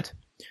government.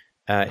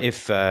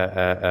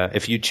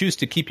 If you choose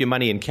to keep your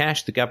money in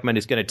cash, the government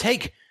is going to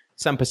take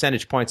some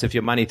percentage points of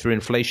your money through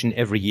inflation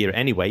every year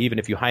anyway, even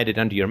if you hide it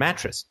under your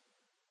mattress.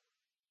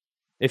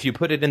 If you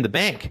put it in the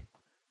bank,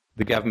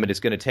 the government is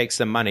going to take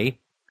some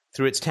money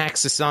through its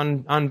taxes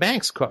on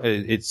banks,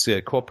 its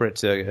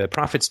corporate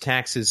profits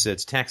taxes,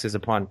 its taxes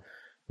upon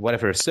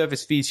whatever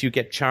service fees you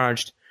get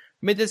charged.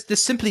 I mean,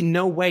 there's simply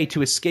no way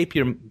to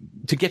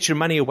to get your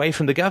money away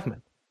from the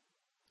government,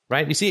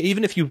 right? You see,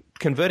 even if you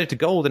convert it to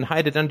gold and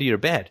hide it under your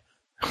bed,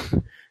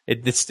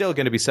 it's still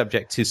going to be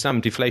subject to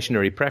some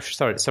deflationary pressure.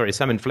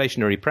 Some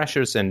inflationary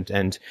pressures,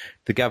 and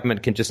the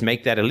government can just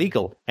make that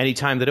illegal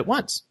anytime that it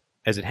wants,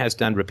 as it has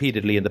done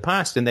repeatedly in the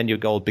past, and then your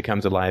gold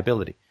becomes a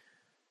liability,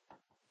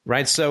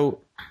 right?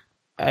 So,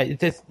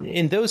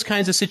 in those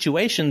kinds of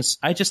situations,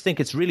 I just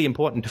think it's really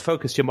important to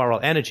focus your moral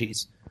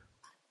energies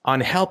on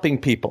helping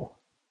people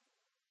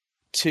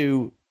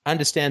to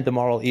understand the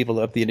moral evil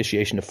of the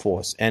initiation of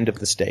force and of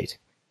the state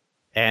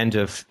and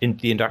of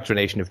the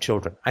indoctrination of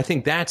children. I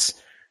think that's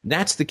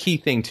the key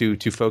thing to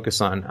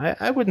focus on.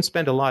 I wouldn't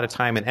spend a lot of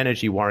time and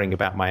energy worrying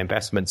about my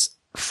investments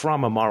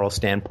from a moral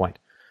standpoint.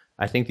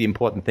 I think the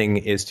important thing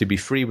is to be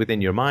free within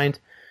your mind.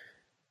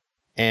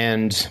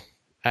 And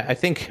I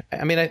think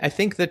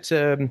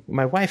that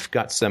my wife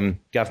got some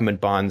government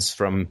bonds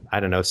from, I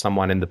don't know,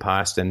 someone in the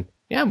past, and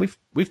yeah,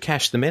 we've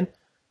cashed them in.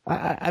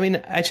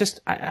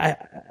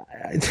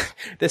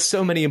 There's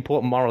so many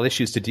important moral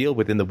issues to deal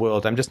with in the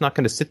world. I'm just not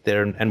going to sit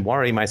there and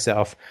worry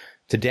myself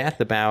to death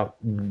about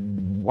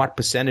what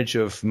percentage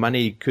of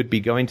money could be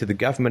going to the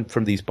government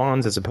from these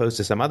bonds as opposed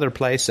to some other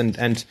place.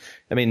 And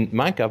I mean,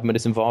 my government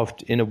is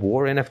involved in a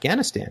war in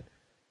Afghanistan.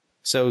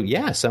 So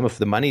yeah, some of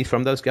the money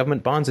from those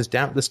government bonds is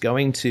doubtless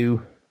going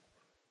to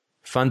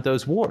fund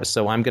those wars.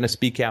 So I'm going to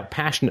speak out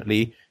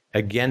passionately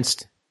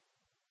against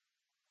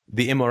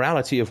the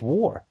immorality of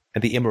war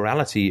and the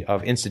immorality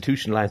of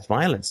institutionalized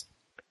violence.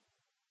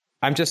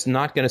 I'm just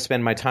not going to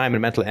spend my time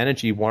and mental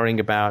energy worrying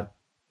about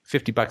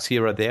 $50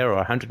 here or there,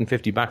 or $150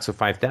 or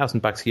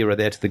 $5,000 here or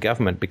there to the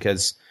government,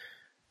 because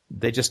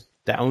they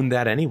own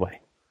that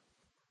anyway.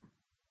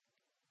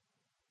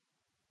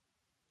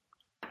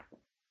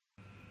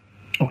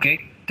 Okay.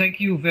 Thank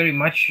you very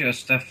much,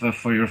 Steph,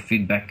 for your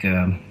feedback.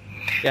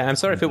 Yeah, I'm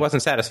sorry if it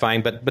wasn't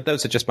satisfying, but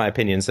those are just my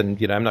opinions,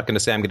 and I'm not going to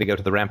say I'm going to go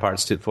to the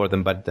ramparts for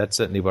them, but that's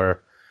certainly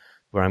where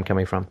I'm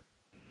coming from.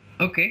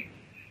 Okay.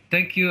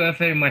 Thank you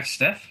very much,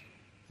 Steph.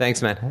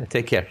 Thanks, man.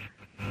 Take care.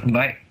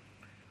 Bye.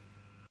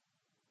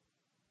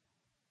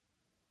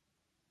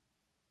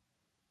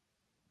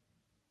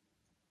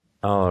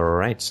 All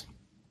right.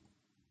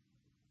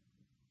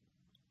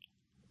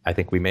 I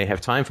think we may have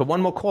time for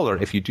one more caller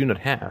if you do not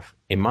have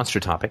a monster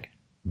topic,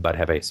 but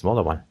have a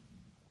smaller one.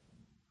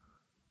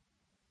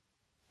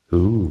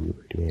 Ooh,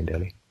 do we in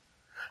Delhi?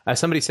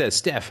 Somebody says,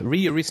 Steph,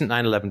 read your recent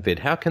 9/11 vid.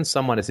 How can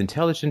someone as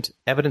intelligent,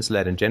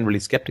 evidence-led, and generally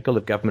skeptical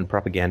of government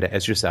propaganda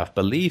as yourself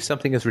believe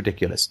something as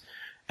ridiculous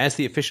as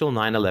the official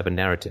 9/11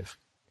 narrative?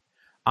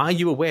 Are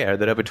you aware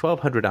that over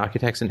 1,200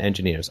 architects and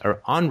engineers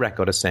are on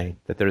record as saying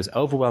that there is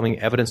overwhelming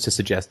evidence to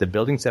suggest that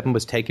Building 7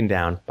 was taken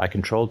down by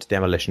controlled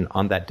demolition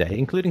on that day,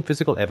 including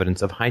physical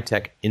evidence of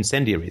high-tech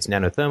incendiaries,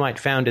 nanothermite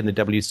found in the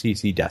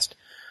WCC dust?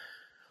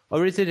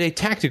 Or is it a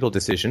tactical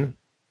decision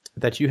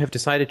that you have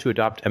decided to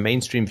adopt a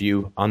mainstream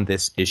view on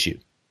this issue?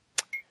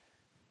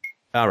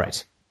 All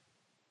right.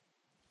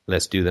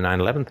 Let's do the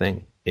 9/11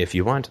 thing. If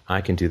you want,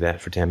 I can do that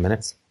for 10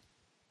 minutes.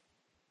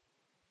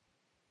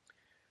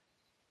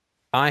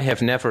 I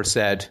have never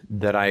said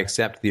that I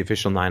accept the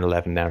official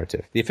 9/11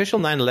 narrative. The official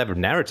 9/11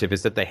 narrative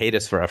is that they hate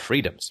us for our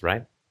freedoms,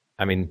 right?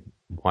 I mean,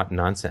 what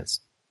nonsense.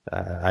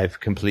 I've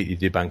completely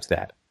debunked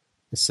that.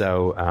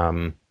 So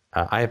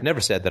I have never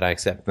said that I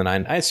accept the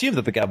 9. I assume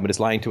that the government is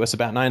lying to us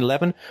about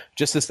 9/11,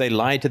 just as they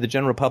lied to the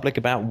general public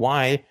about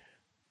why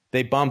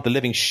they bombed the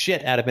living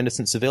shit out of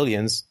innocent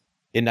civilians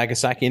in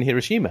Nagasaki and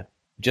Hiroshima,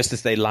 just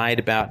as they lied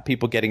about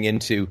people getting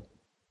into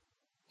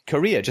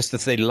Korea, just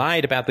as they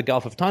lied about the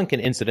Gulf of Tonkin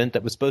incident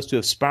that was supposed to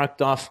have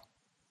sparked off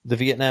the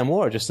Vietnam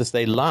War, just as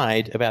they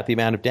lied about the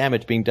amount of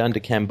damage being done to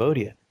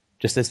Cambodia,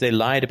 just as they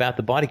lied about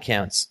the body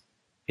counts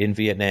in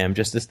Vietnam,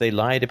 just as they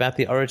lied about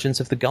the origins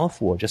of the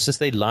Gulf War, just as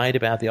they lied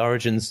about the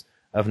origins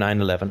of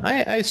 9/11.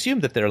 I assume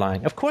that they're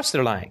lying. Of course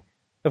they're lying.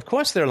 Of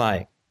course they're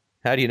lying.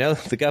 How do you know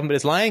the government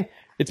is lying?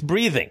 It's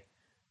breathing.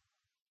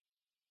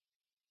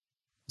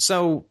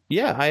 So,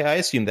 yeah, I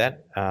assume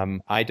that.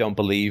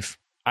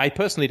 I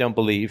personally don't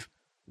believe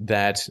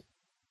that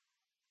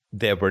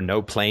there were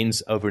no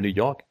planes over New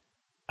York.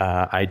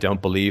 I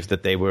don't believe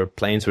that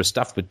planes were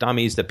stuffed with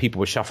dummies, that people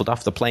were shuffled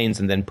off the planes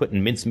and then put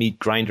in mincemeat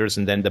grinders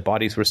and then the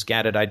bodies were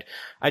scattered.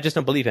 I just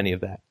don't believe any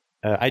of that.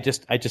 I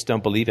just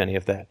don't believe any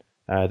of that.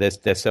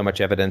 There's so much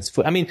evidence.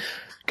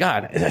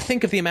 God,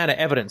 think of the amount of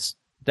evidence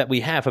that we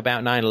have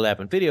about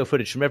 9/11, video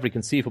footage from every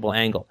conceivable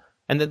angle.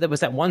 And then there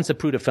was that one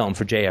Zapruder film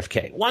for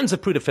JFK.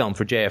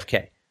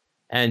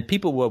 And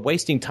people were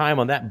wasting time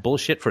on that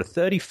bullshit for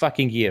 30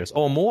 fucking years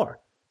or more.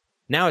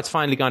 Now it's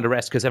finally gone to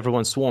rest because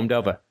everyone swarmed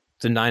over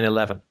to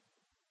 9/11.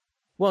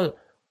 Well,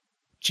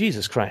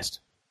 Jesus Christ.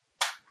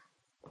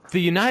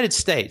 The United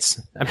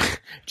States,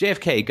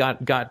 JFK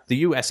got the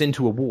U.S.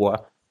 into a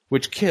war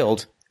which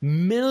killed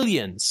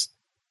millions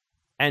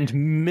and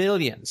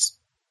millions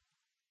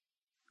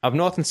of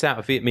North and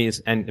South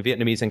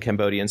Vietnamese and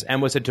Cambodians,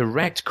 and was a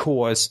direct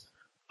cause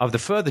of the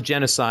further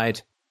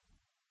genocide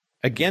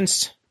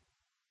against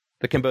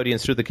the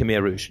Cambodians through the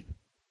Khmer Rouge.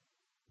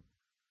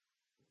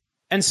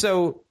 And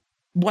so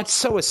what's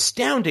so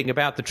astounding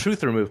about the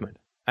truther movement,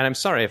 and I'm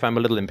sorry if I'm a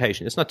little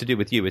impatient, it's not to do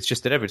with you, it's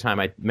just that every time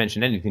I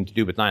mention anything to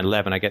do with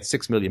 9/11, I get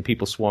 6 million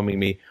people swarming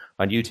me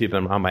on YouTube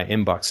and on my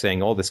inbox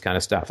saying all this kind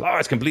of stuff. Oh,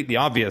 it's completely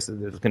obvious,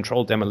 there's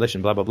controlled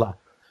demolition, blah, blah, blah.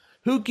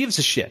 Who gives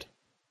a shit?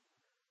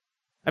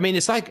 I mean,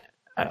 it's like,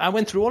 I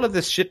went through all of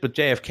this shit with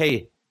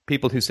JFK,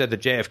 people who said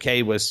that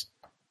JFK was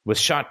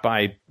shot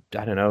by,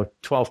 I don't know,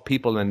 12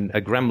 people and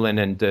a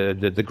gremlin and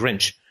the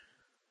Grinch.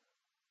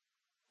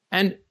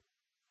 And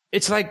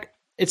it's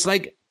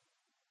like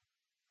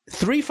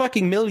 3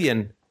 fucking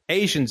million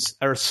Asians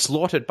are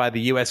slaughtered by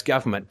the U.S.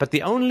 government, but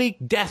the only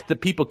death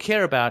that people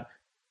care about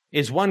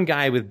is one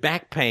guy with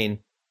back pain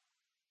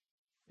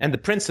and the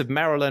Prince of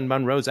Marilyn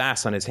Monroe's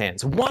ass on his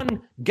hands.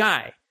 One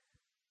guy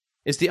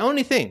is the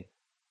only thing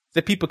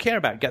that people care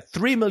about. Got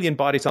 3 million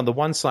bodies on the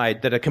one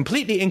side that are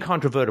completely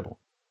incontrovertible,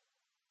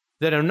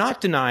 that are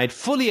not denied,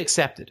 fully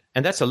accepted,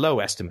 and that's a low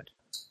estimate.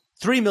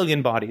 3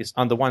 million bodies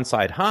on the one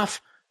side,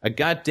 half a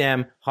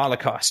goddamn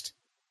Holocaust.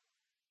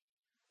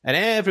 And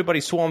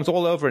everybody swarms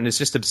all over and is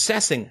just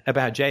obsessing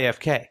about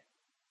JFK.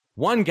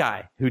 One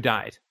guy who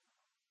died.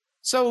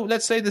 So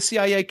let's say the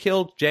CIA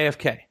killed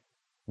JFK.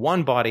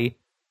 One body,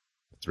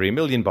 3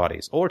 million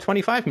bodies, or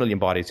 25 million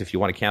bodies if you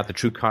want to count the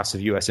true costs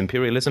of U.S.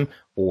 imperialism,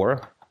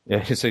 or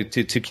so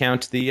to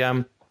count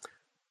the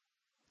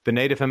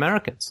Native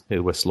Americans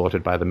who were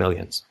slaughtered by the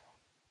millions.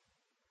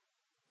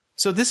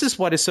 So this is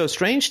what is so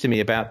strange to me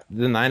about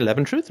the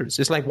 9/11 truthers.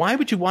 It's like, why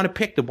would you want to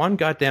pick the one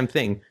goddamn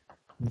thing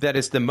that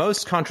is the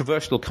most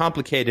controversial,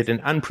 complicated,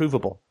 and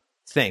unprovable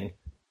thing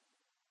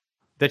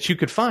that you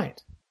could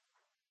find?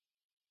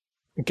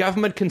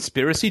 Government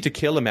conspiracy to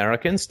kill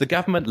Americans. The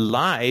government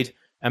lied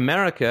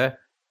America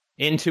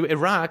into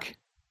Iraq,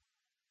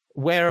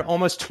 where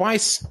almost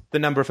twice the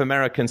number of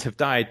Americans have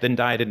died than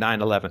died in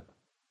 9/11.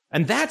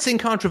 And that's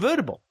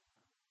incontrovertible.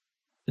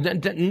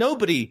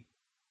 Nobody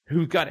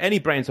who got any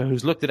brains or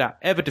who's looked it up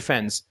ever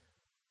defends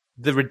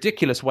the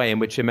ridiculous way in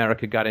which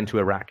America got into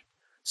Iraq.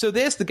 So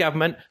there's the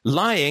government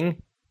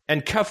lying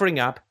and covering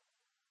up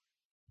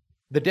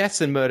the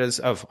deaths and murders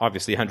of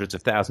obviously hundreds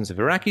of thousands of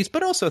Iraqis,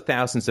 but also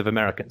thousands of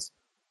Americans.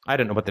 I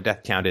don't know what the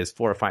death count is,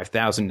 4,000 or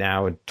 5,000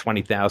 now, and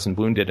 20,000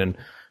 wounded, and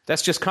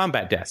that's just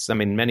combat deaths. I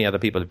mean, many other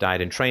people have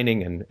died in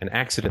training and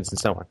accidents and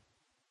so on.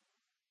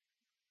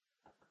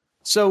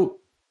 So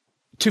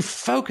to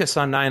focus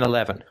on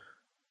 9/11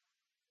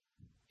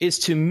 is,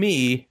 to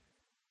me,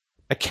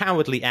 a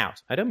cowardly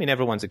out. I don't mean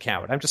everyone's a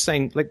coward. I'm just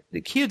saying, like,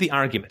 hear the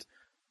argument,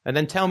 and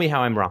then tell me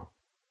how I'm wrong.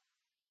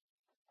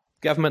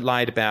 Government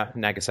lied about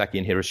Nagasaki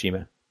and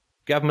Hiroshima.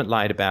 Government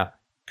lied about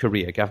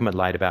Korea. Government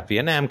lied about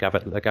Vietnam.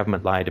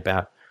 Government lied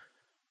about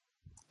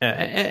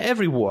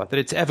every war that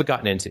it's ever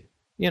gotten into.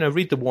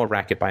 Read The War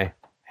Racket by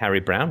Harry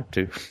Brown,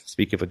 to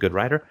speak of a good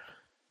writer,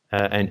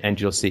 and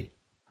you'll see.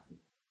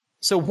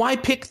 So why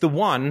pick the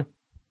one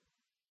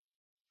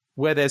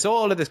where there's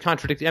all of this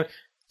contradiction?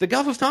 The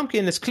Gulf of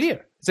Tonkin is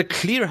clear. It's a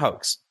clear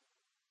hoax.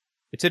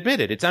 It's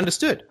admitted. It's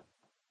understood.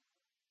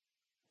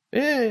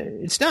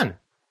 It's done.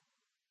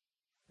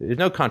 There's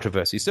no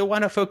controversy. So why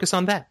not focus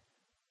on that?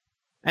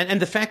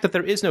 And the fact that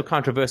there is no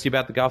controversy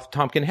about the Gulf of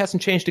Tonkin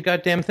hasn't changed a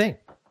goddamn thing.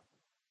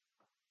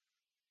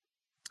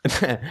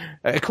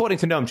 According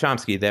to Noam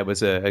Chomsky, there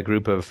was a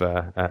group of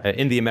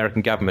in the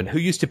American government who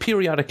used to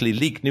periodically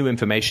leak new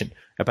information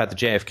about the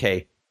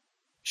JFK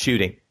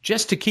shooting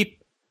just to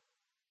keep,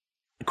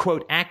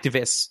 quote,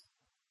 activists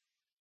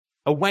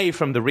away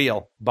from the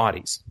real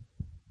bodies.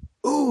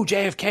 Ooh,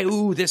 JFK,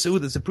 ooh, this, ooh,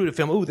 there's a Zapruder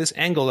film, ooh, this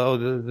angle, oh,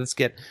 let's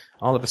get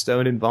Oliver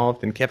Stone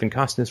involved and Kevin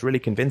Costner's really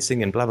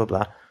convincing and blah, blah,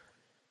 blah.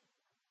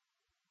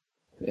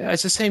 Yeah,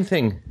 it's the same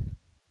thing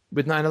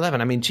with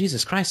 9/11. I mean,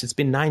 Jesus Christ, it's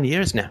been 9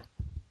 years now.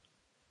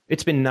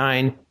 It's been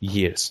 9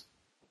 years.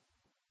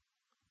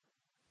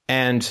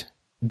 And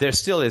there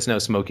still is no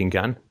smoking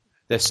gun.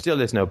 There still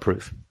is no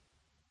proof.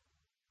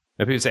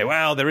 Now people say,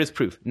 well, there is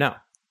proof. No,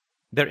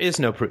 there is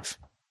no proof.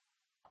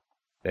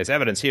 There's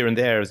evidence here and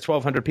there.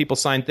 1,200 people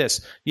signed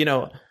this.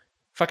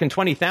 Fucking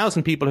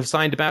 20,000 people have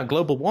signed about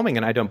global warming,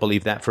 and I don't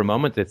believe that for a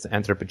moment. It's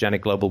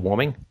anthropogenic global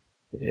warming.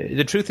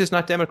 The truth is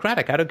not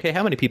democratic. I don't care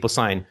how many people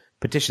sign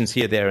petitions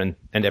here, there, and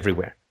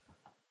everywhere.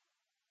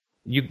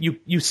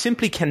 You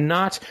simply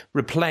cannot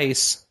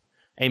replace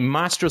a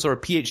master's or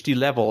a PhD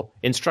level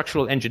in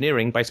structural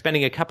engineering by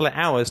spending a couple of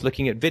hours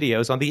looking at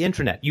videos on the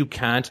internet. You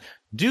can't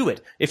do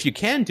it. If you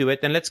can do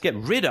it, then let's get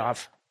rid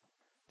of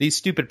these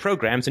stupid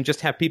programs and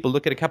just have people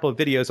look at a couple of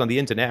videos on the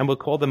internet, and we'll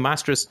call them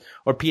masters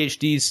or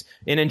PhDs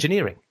in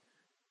engineering.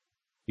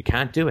 You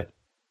can't do it.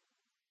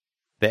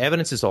 The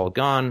evidence is all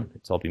gone.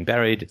 It's all been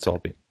buried. It's all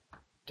been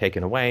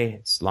taken away.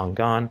 It's long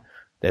gone.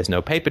 There's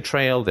no paper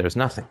trail. There's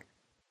nothing.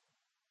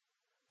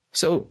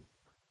 So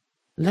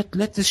let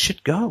this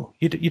shit go.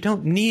 You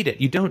don't need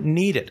it. You don't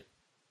need it.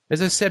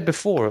 As I said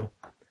before,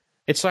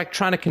 it's like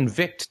trying to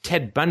convict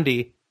Ted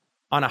Bundy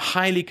on a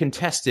highly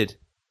contested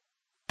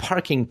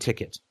parking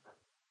ticket.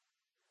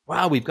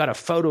 Wow, we've got a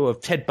photo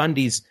of Ted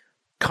Bundy's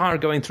car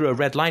going through a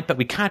red light, but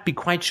we can't be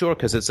quite sure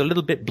because it's a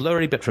little bit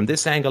blurry, but from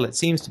this angle it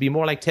seems to be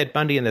more like Ted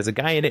Bundy, and there's a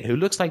guy in it who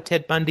looks like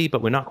Ted Bundy,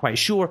 but we're not quite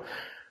sure.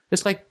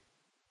 It's like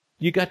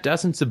you got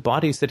dozens of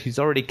bodies that he's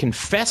already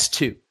confessed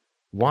to.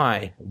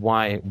 Why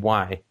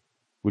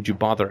would you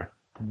bother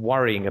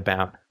worrying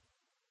about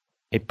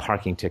a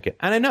parking ticket?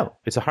 And I know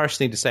it's a harsh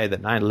thing to say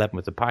that 9/11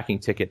 was a parking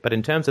ticket, but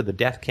in terms of the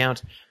death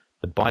count,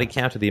 the body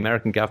count of the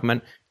American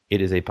government,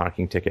 it is a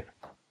parking ticket.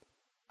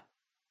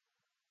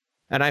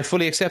 And I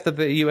fully accept that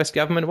the U.S.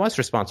 government was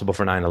responsible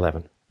for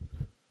 9/11.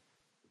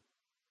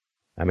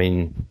 I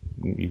mean,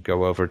 you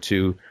go over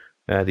to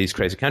these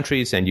crazy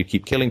countries and you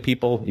keep killing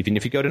people, even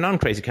if you go to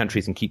non-crazy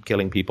countries and keep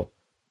killing people,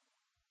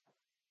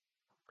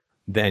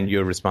 then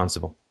you're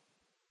responsible.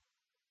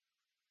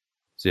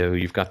 So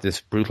you've got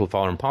this brutal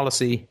foreign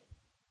policy,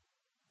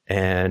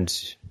 and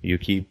you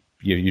trained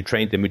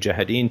the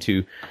Mujahideen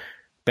to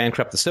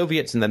bankrupt the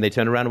Soviets, and then they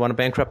turn around and want to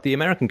bankrupt the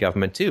American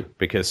government too,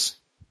 because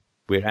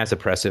we're as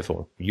oppressive,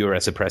 or you're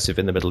as oppressive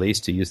in the Middle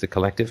East, to use the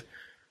collective,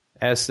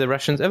 as the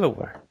Russians ever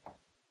were.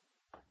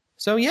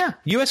 So yeah,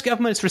 U.S.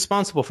 government is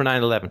responsible for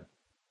 9/11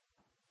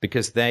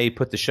 because they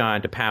put the Shah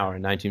into power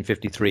in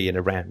 1953 in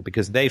Iran,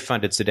 because they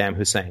funded Saddam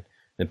Hussein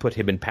and put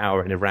him in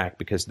power in Iraq,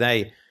 because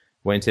they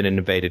went in and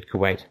invaded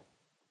Kuwait,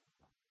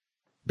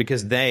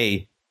 because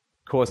they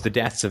caused the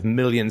deaths of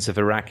millions of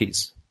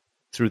Iraqis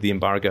through the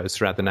embargoes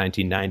throughout the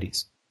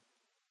 1990s.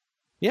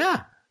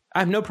 Yeah, I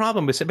have no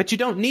problem with it, but you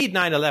don't need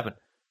 9/11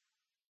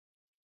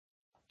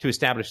 to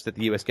establish that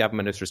the U.S.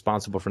 government is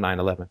responsible for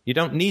 9/11. You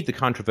don't need the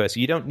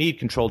controversy. You don't need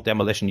controlled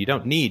demolition. You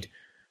don't need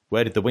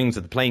where did the wings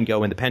of the plane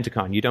go in the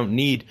Pentagon. You don't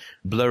need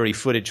blurry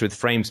footage with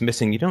frames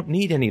missing. You don't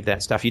need any of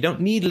that stuff. You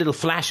don't need little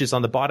flashes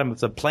on the bottom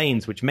of the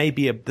planes, which may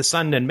be the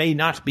sun and may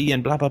not be,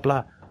 and blah, blah,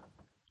 blah.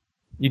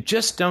 You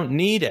just don't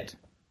need it.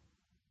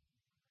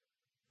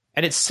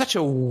 And it's such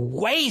a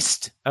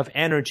waste of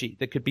energy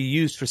that could be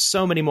used for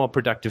so many more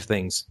productive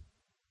things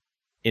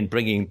in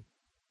bringing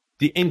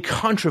the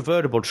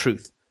incontrovertible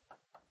truth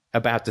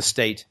about the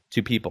state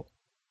to people.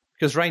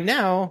 Because right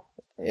now,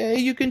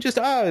 you can just,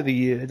 the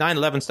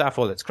 9/11 stuff,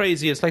 that's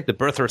crazy. It's like the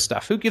birther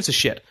stuff. Who gives a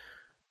shit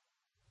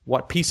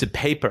what piece of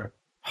paper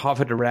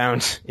hovered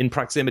around in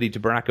proximity to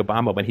Barack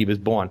Obama when he was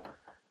born?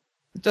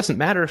 It doesn't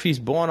matter if he's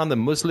born on the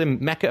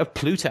Muslim Mecca of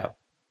Pluto.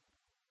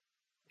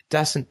 It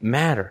doesn't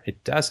matter.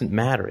 It doesn't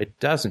matter. It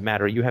doesn't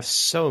matter. You have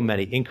so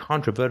many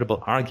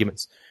incontrovertible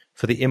arguments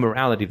for the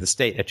immorality of the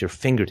state at your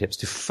fingertips.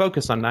 To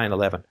focus on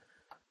 9/11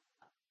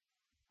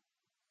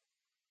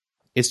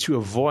 is to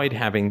avoid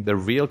having the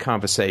real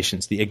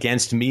conversations, the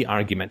against me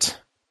argument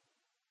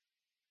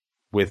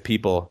with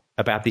people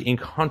about the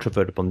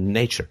incontrovertible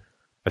nature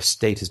of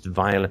statist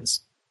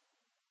violence.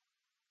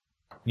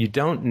 You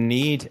don't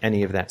need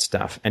any of that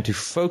stuff, and to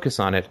focus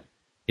on it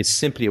is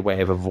simply a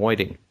way of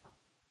avoiding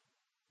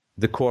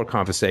the core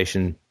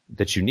conversation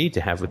that you need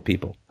to have with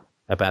people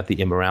about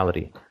the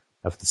immorality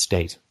of the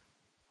state.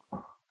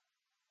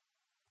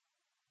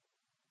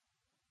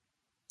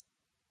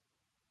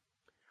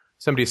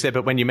 Somebody said,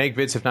 but when you make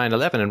vids of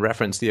 9/11 and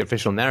reference the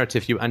official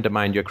narrative, you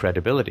undermine your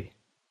credibility.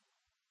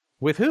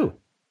 With who?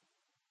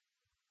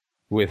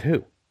 With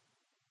who?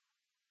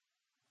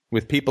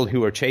 With people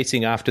who are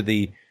chasing after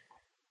the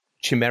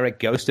chimeric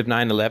ghost of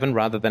 9/11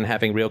 rather than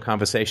having real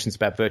conversations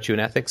about virtue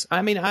and ethics?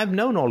 I mean, I've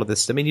known all of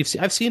this. I mean,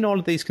 I've seen all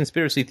of these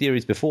conspiracy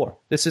theories before.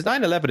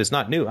 9/11 is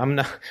not new.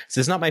 This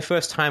is not my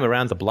first time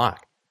around the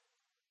block.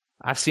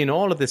 I've seen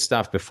all of this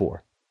stuff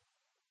before.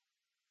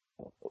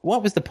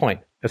 What was the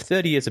point of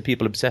 30 years of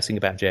people obsessing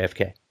about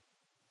JFK?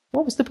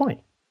 What was the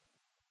point?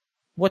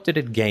 What did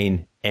it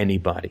gain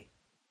anybody?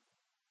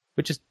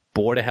 It just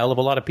bored a hell of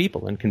a lot of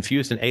people and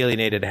confused and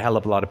alienated a hell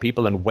of a lot of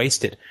people and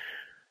wasted.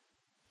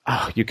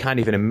 Oh, you can't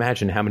even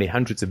imagine how many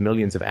hundreds of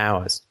millions of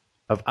hours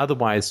of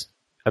otherwise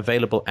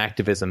available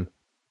activism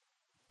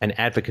and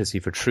advocacy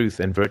for truth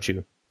and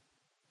virtue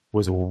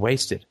was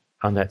wasted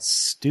on that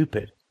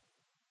stupid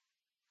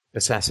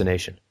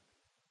assassination.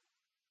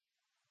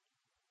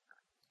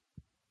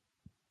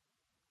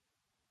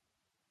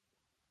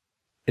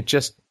 It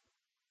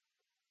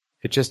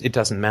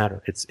doesn't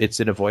matter. It's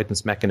an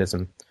avoidance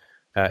mechanism.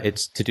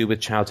 It's to do with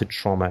childhood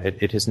trauma.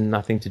 It has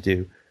nothing to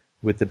do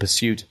with the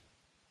pursuit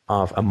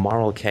of a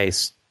moral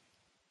case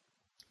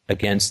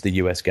against the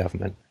U.S.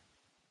 government.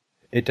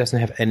 It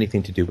doesn't have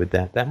anything to do with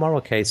that. That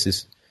moral case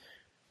is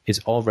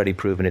already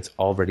proven. It's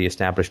already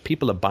established.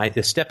 People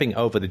they're stepping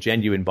over the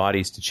genuine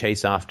bodies to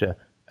chase after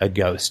a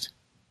ghost.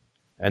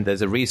 And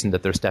there's a reason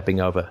that they're stepping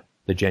over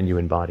the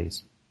genuine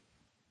bodies.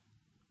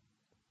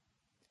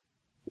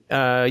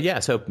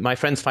 So my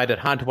friends find it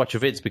hard to watch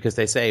your vids because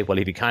they say, well,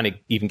 if he can't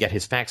even get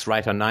his facts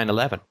right on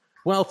 9/11.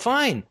 Well,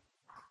 fine.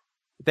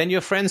 Then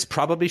your friends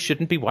probably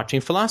shouldn't be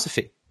watching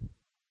philosophy.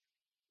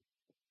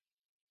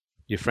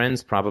 Your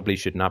friends probably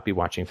should not be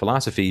watching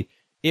philosophy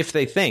if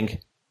they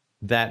think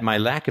that my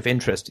lack of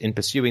interest in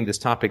pursuing this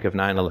topic of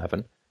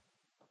 9/11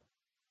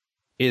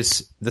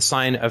 is the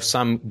sign of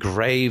some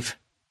grave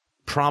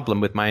problem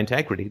with my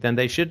integrity. Then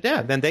they should,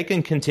 then they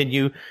can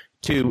continue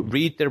to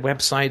read their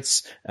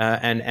websites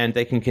and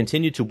they can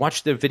continue to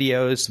watch their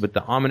videos with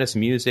the ominous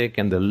music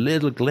and the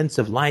little glints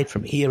of light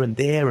from here and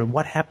there and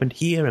what happened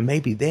here and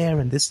maybe there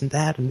and this and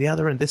that and the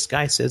other and this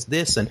guy says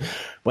this and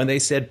when they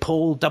said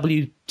pull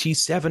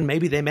WT7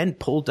 maybe they meant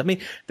pull. I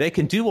mean, they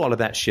can do all of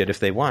that shit if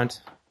they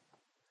want.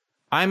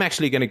 I'm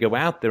actually going to go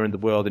out there in the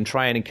world and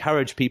try and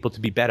encourage people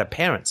to be better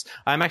parents.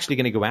 I'm actually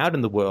going to go out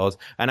in the world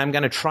and I'm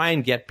going to try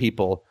and get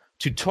people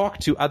to talk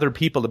to other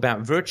people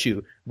about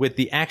virtue with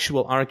the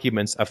actual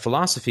arguments of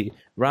philosophy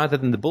rather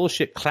than the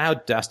bullshit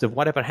cloud dust of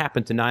whatever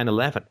happened to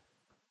 9/11.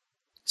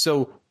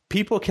 So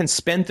people can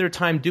spend their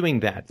time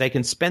doing that. They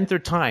can spend their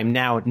time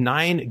now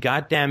 9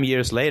 goddamn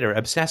years later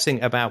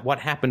obsessing about what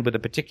happened with a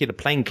particular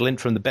plane glint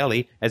from the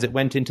belly as it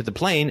went into the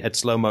plane at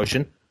slow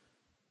motion.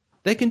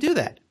 They can do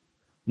that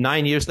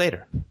 9 years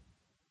later.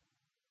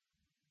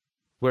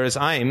 Whereas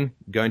I'm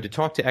going to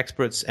talk to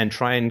experts and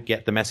try and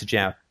get the message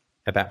out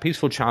about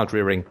peaceful child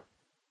rearing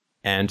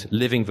and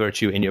living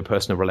virtue in your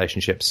personal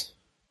relationships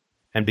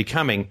and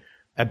becoming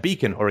a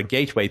beacon or a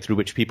gateway through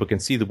which people can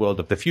see the world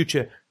of the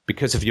future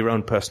because of your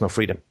own personal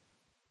freedom.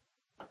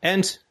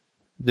 And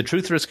the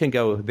truthers can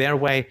go their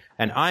way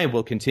and I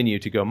will continue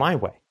to go my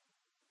way.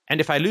 And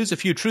if I lose a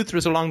few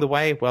truthers along the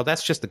way, well,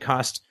 that's just the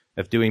cost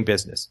of doing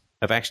business,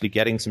 of actually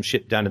getting some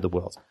shit done in the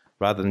world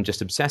rather than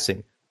just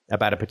obsessing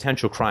about a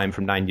potential crime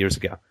from 9 years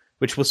ago,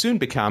 which will soon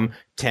become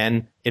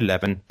 10,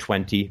 11,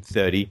 20,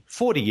 30,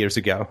 40 years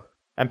ago.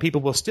 And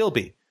people will still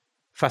be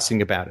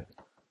fussing about it.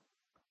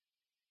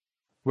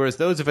 Whereas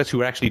those of us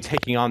who are actually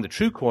taking on the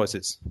true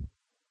causes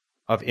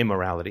of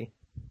immorality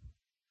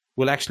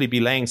will actually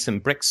be laying some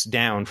bricks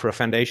down for a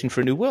foundation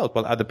for a new world,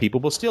 while other people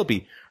will still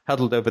be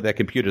huddled over their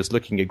computers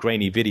looking at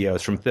grainy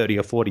videos from 30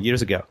 or 40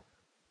 years ago,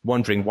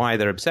 wondering why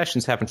their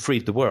obsessions haven't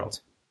freed the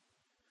world.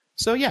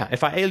 So yeah,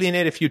 if I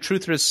alienate a few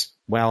truthers,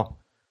 well,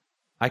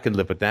 I can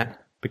live with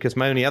that, because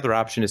my only other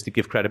option is to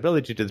give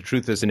credibility to the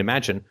truthers and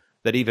imagine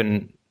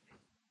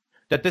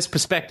that this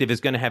perspective is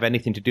going to have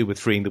anything to do with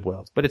freeing the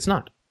world. But it's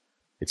not.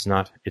 It's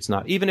not. It's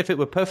not. Even if it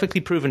were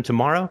perfectly proven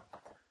tomorrow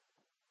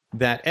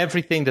that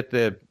everything that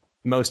the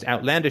most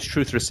outlandish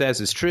truther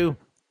says is true,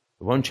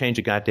 it won't change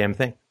a goddamn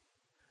thing.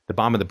 The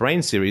Bomb of the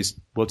Brain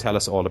series will tell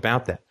us all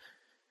about that.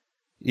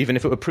 Even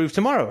if it were proved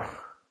tomorrow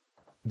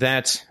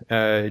that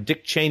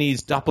Dick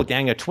Cheney's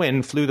doppelganger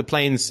twin flew the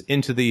planes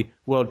into the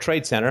World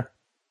Trade Center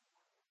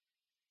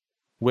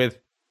with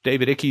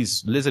David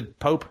Ickey's lizard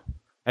Pope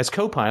as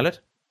co-pilot,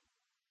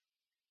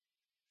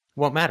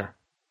 won't matter.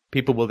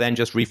 people will then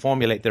just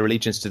reformulate their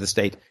allegiance to the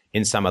state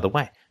in some other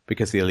way,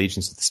 because the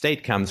allegiance to the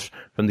state comes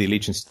from the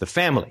allegiance to the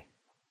family.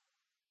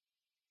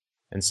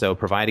 And so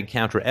providing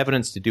counter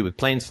evidence to do with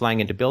planes flying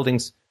into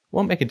buildings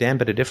won't make a damn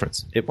bit of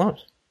difference. It won't.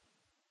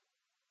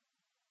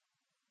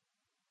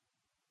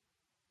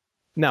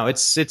 No,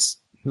 it's just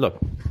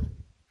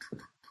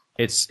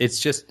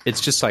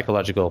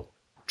psychological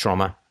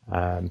trauma.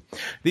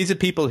 These are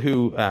people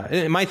who,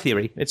 in my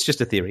theory, it's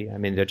just a theory. I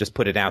mean, they just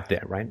put it out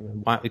there, right?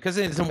 Why? Because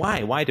it isn't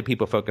why. Why do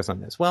people focus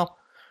on this? Well,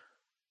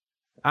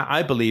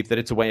 I believe that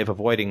it's a way of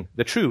avoiding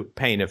the true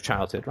pain of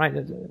childhood, right?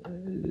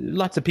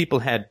 Lots of people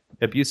had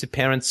abusive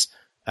parents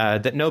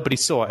that nobody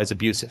saw as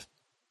abusive.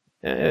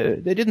 They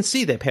didn't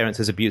see their parents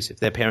as abusive.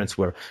 Their parents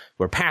were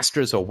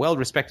pastors or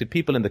well-respected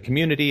people in the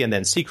community, and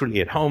then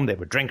secretly at home they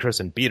were drinkers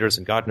and beaters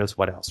and God knows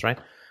what else, right?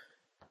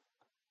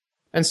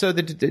 And so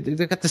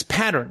they've got this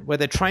pattern where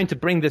they're trying to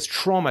bring this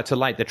trauma to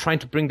light. They're trying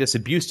to bring this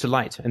abuse to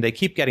light, and they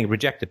keep getting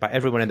rejected by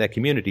everyone in their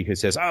community who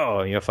says,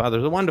 oh, your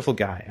father's a wonderful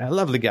guy, a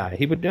lovely guy.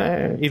 He would,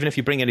 even if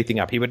you bring anything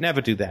up, he would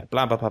never do that,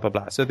 blah, blah, blah, blah,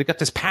 blah. So they've got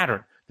this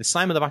pattern, this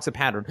Simon the Boxer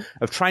pattern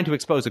of trying to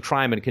expose a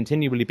crime and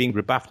continually being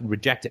rebuffed and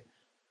rejected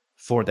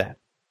for that.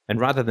 And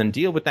rather than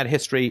deal with that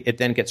history, it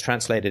then gets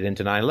translated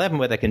into 9/11,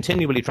 where they're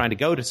continually trying to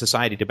go to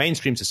society, to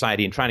mainstream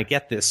society, and trying to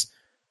get this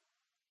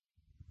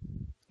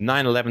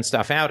 9/11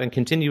 stuff out and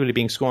continually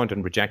being scorned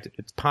and rejected.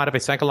 It's part of a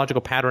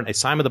psychological pattern, a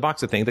Simon the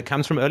Boxer thing that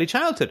comes from early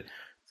childhood.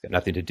 It's got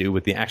nothing to do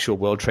with the actual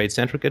World Trade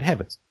Center. Good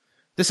heavens.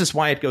 This is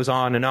why it goes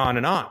on and on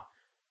and on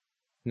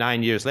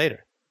 9 years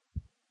later,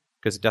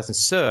 because it doesn't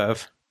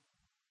serve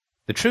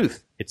the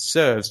truth. It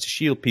serves to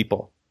shield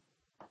people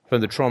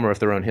from the trauma of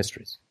their own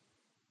histories.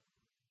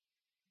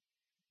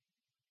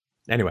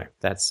 Anyway,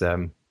 that's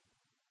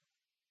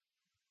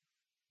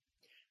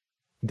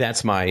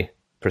my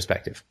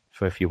perspective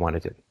for if you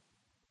wanted it.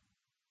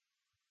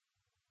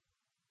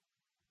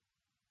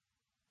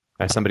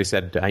 Somebody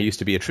said, I used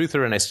to be a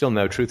truther, and I still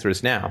know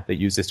truthers now that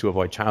use this to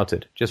avoid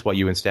childhood, just what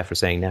you and Steph are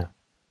saying now.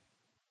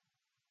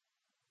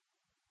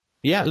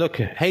 Yeah, look,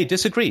 hey,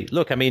 disagree.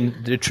 Look, I mean,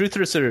 the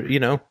truthers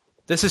are,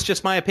 this is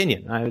just my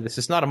opinion. This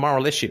is not a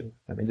moral issue.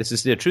 I mean, this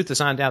is the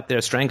truthers aren't out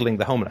there strangling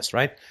the homeless,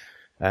 right?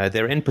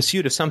 They're in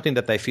pursuit of something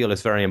that they feel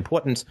is very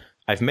important.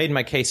 I've made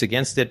my case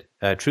against it.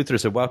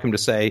 Truthers are welcome to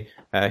say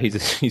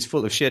he's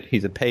full of shit,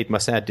 he's a paid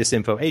Mossad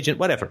disinfo agent,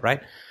 whatever,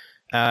 right?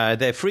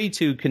 They're free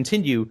to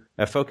continue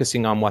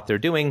focusing on what they're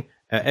doing.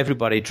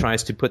 Everybody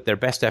tries to put their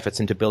best efforts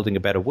into building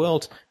a better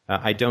world.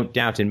 I don't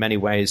doubt in many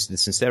ways the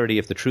sincerity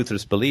of the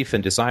truthers' belief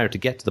and desire to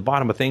get to the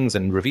bottom of things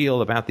and reveal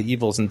about the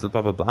evils and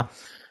blah, blah, blah.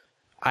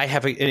 I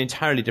have an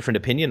entirely different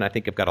opinion. I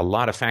think I've got a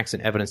lot of facts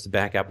and evidence to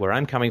back up where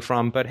I'm coming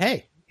from. But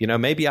hey,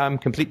 maybe I'm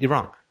completely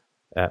wrong.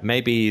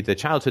 Maybe the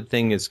childhood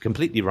thing is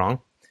completely wrong.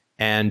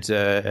 And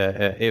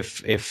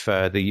if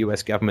the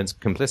U.S. government's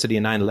complicity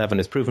in 9/11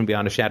 is proven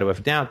beyond a shadow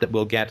of doubt, that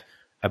we'll get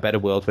a better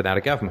world without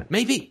a government.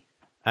 Maybe.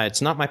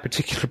 It's not my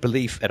particular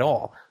belief at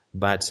all.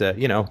 But,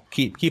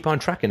 keep on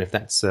trucking if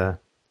that's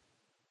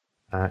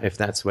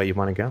where you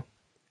want to go.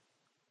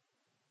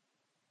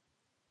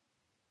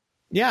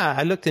 Yeah,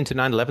 I looked into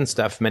 9/11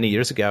 stuff many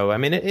years ago. I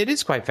mean, it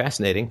is quite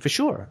fascinating, for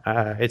sure.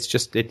 It's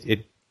just,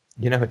 it's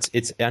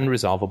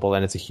unresolvable,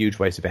 and it's a huge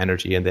waste of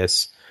energy. And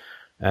there's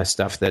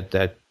stuff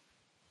that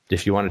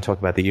if you want to talk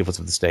about the evils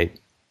of the state,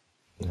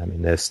 I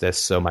mean, there's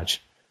so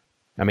much.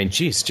 I mean,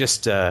 geez,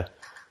 just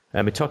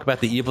talk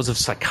about the evils of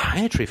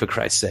psychiatry, for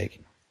Christ's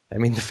sake. I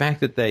mean, the fact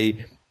that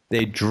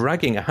they're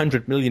drugging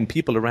 100 million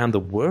people around the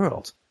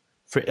world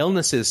for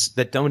illnesses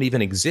that don't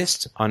even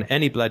exist on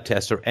any blood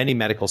test or any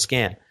medical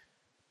scan.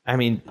 I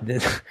mean,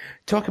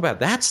 talk about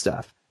that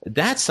stuff.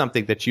 That's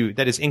something that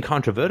is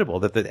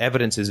incontrovertible, that the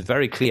evidence is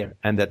very clear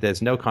and that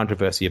there's no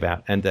controversy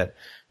about, and that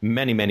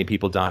many, many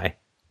people die.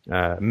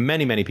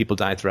 Many, many people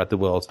die throughout the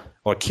world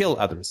or kill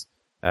others,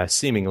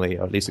 seemingly,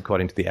 or at least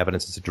according to the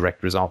evidence, as a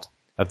direct result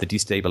of the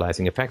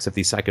destabilizing effects of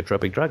these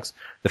psychotropic drugs.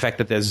 The fact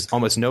that there's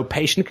almost no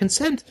patient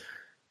consent,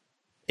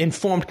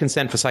 informed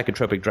consent for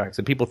psychotropic drugs,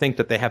 and people think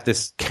that they have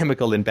this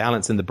chemical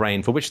imbalance in the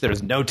brain for which there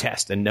is no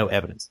test and no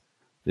evidence.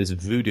 This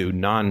voodoo,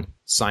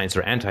 non-science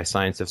or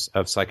anti-science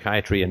of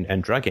psychiatry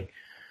and drugging.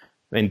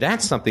 I mean,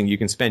 that's something you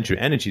can spend your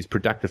energies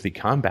productively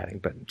combating.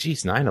 But,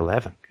 geez,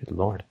 9/11, good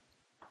Lord.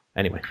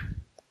 Anyway.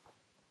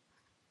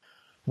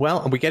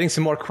 Well, we're getting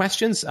some more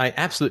questions. I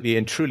absolutely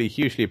and truly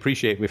hugely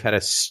appreciate we've had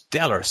a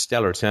stellar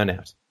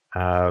turnout.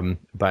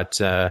 So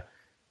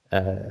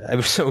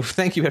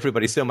thank you,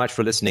 everybody, so much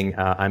for listening.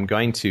 I'm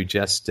going to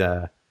just...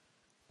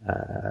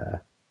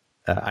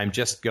 I'm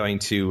just going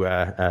to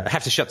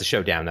have to shut the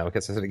show down now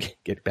because I sort of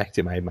get back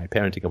to my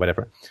parenting or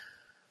whatever.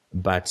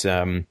 But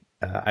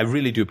I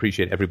really do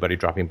appreciate everybody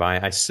dropping by.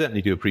 I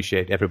certainly do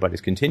appreciate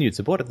everybody's continued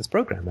support of this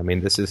program. I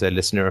mean, this is a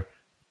listener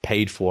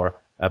paid for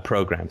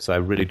program, so I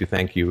really do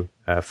thank you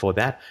for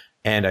that.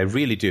 And I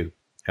really do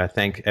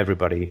thank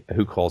everybody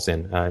who calls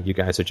in. You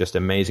guys are just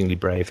amazingly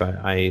brave.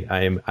 I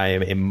am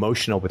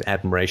emotional with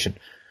admiration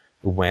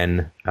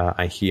when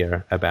I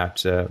hear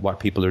about what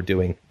people are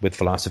doing with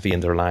philosophy in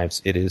their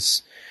lives. It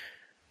is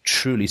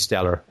truly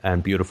stellar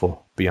and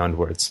beautiful beyond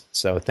words.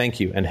 So thank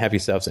you, and have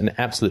yourselves an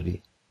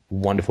absolutely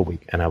wonderful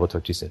week, and I will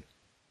talk to you soon.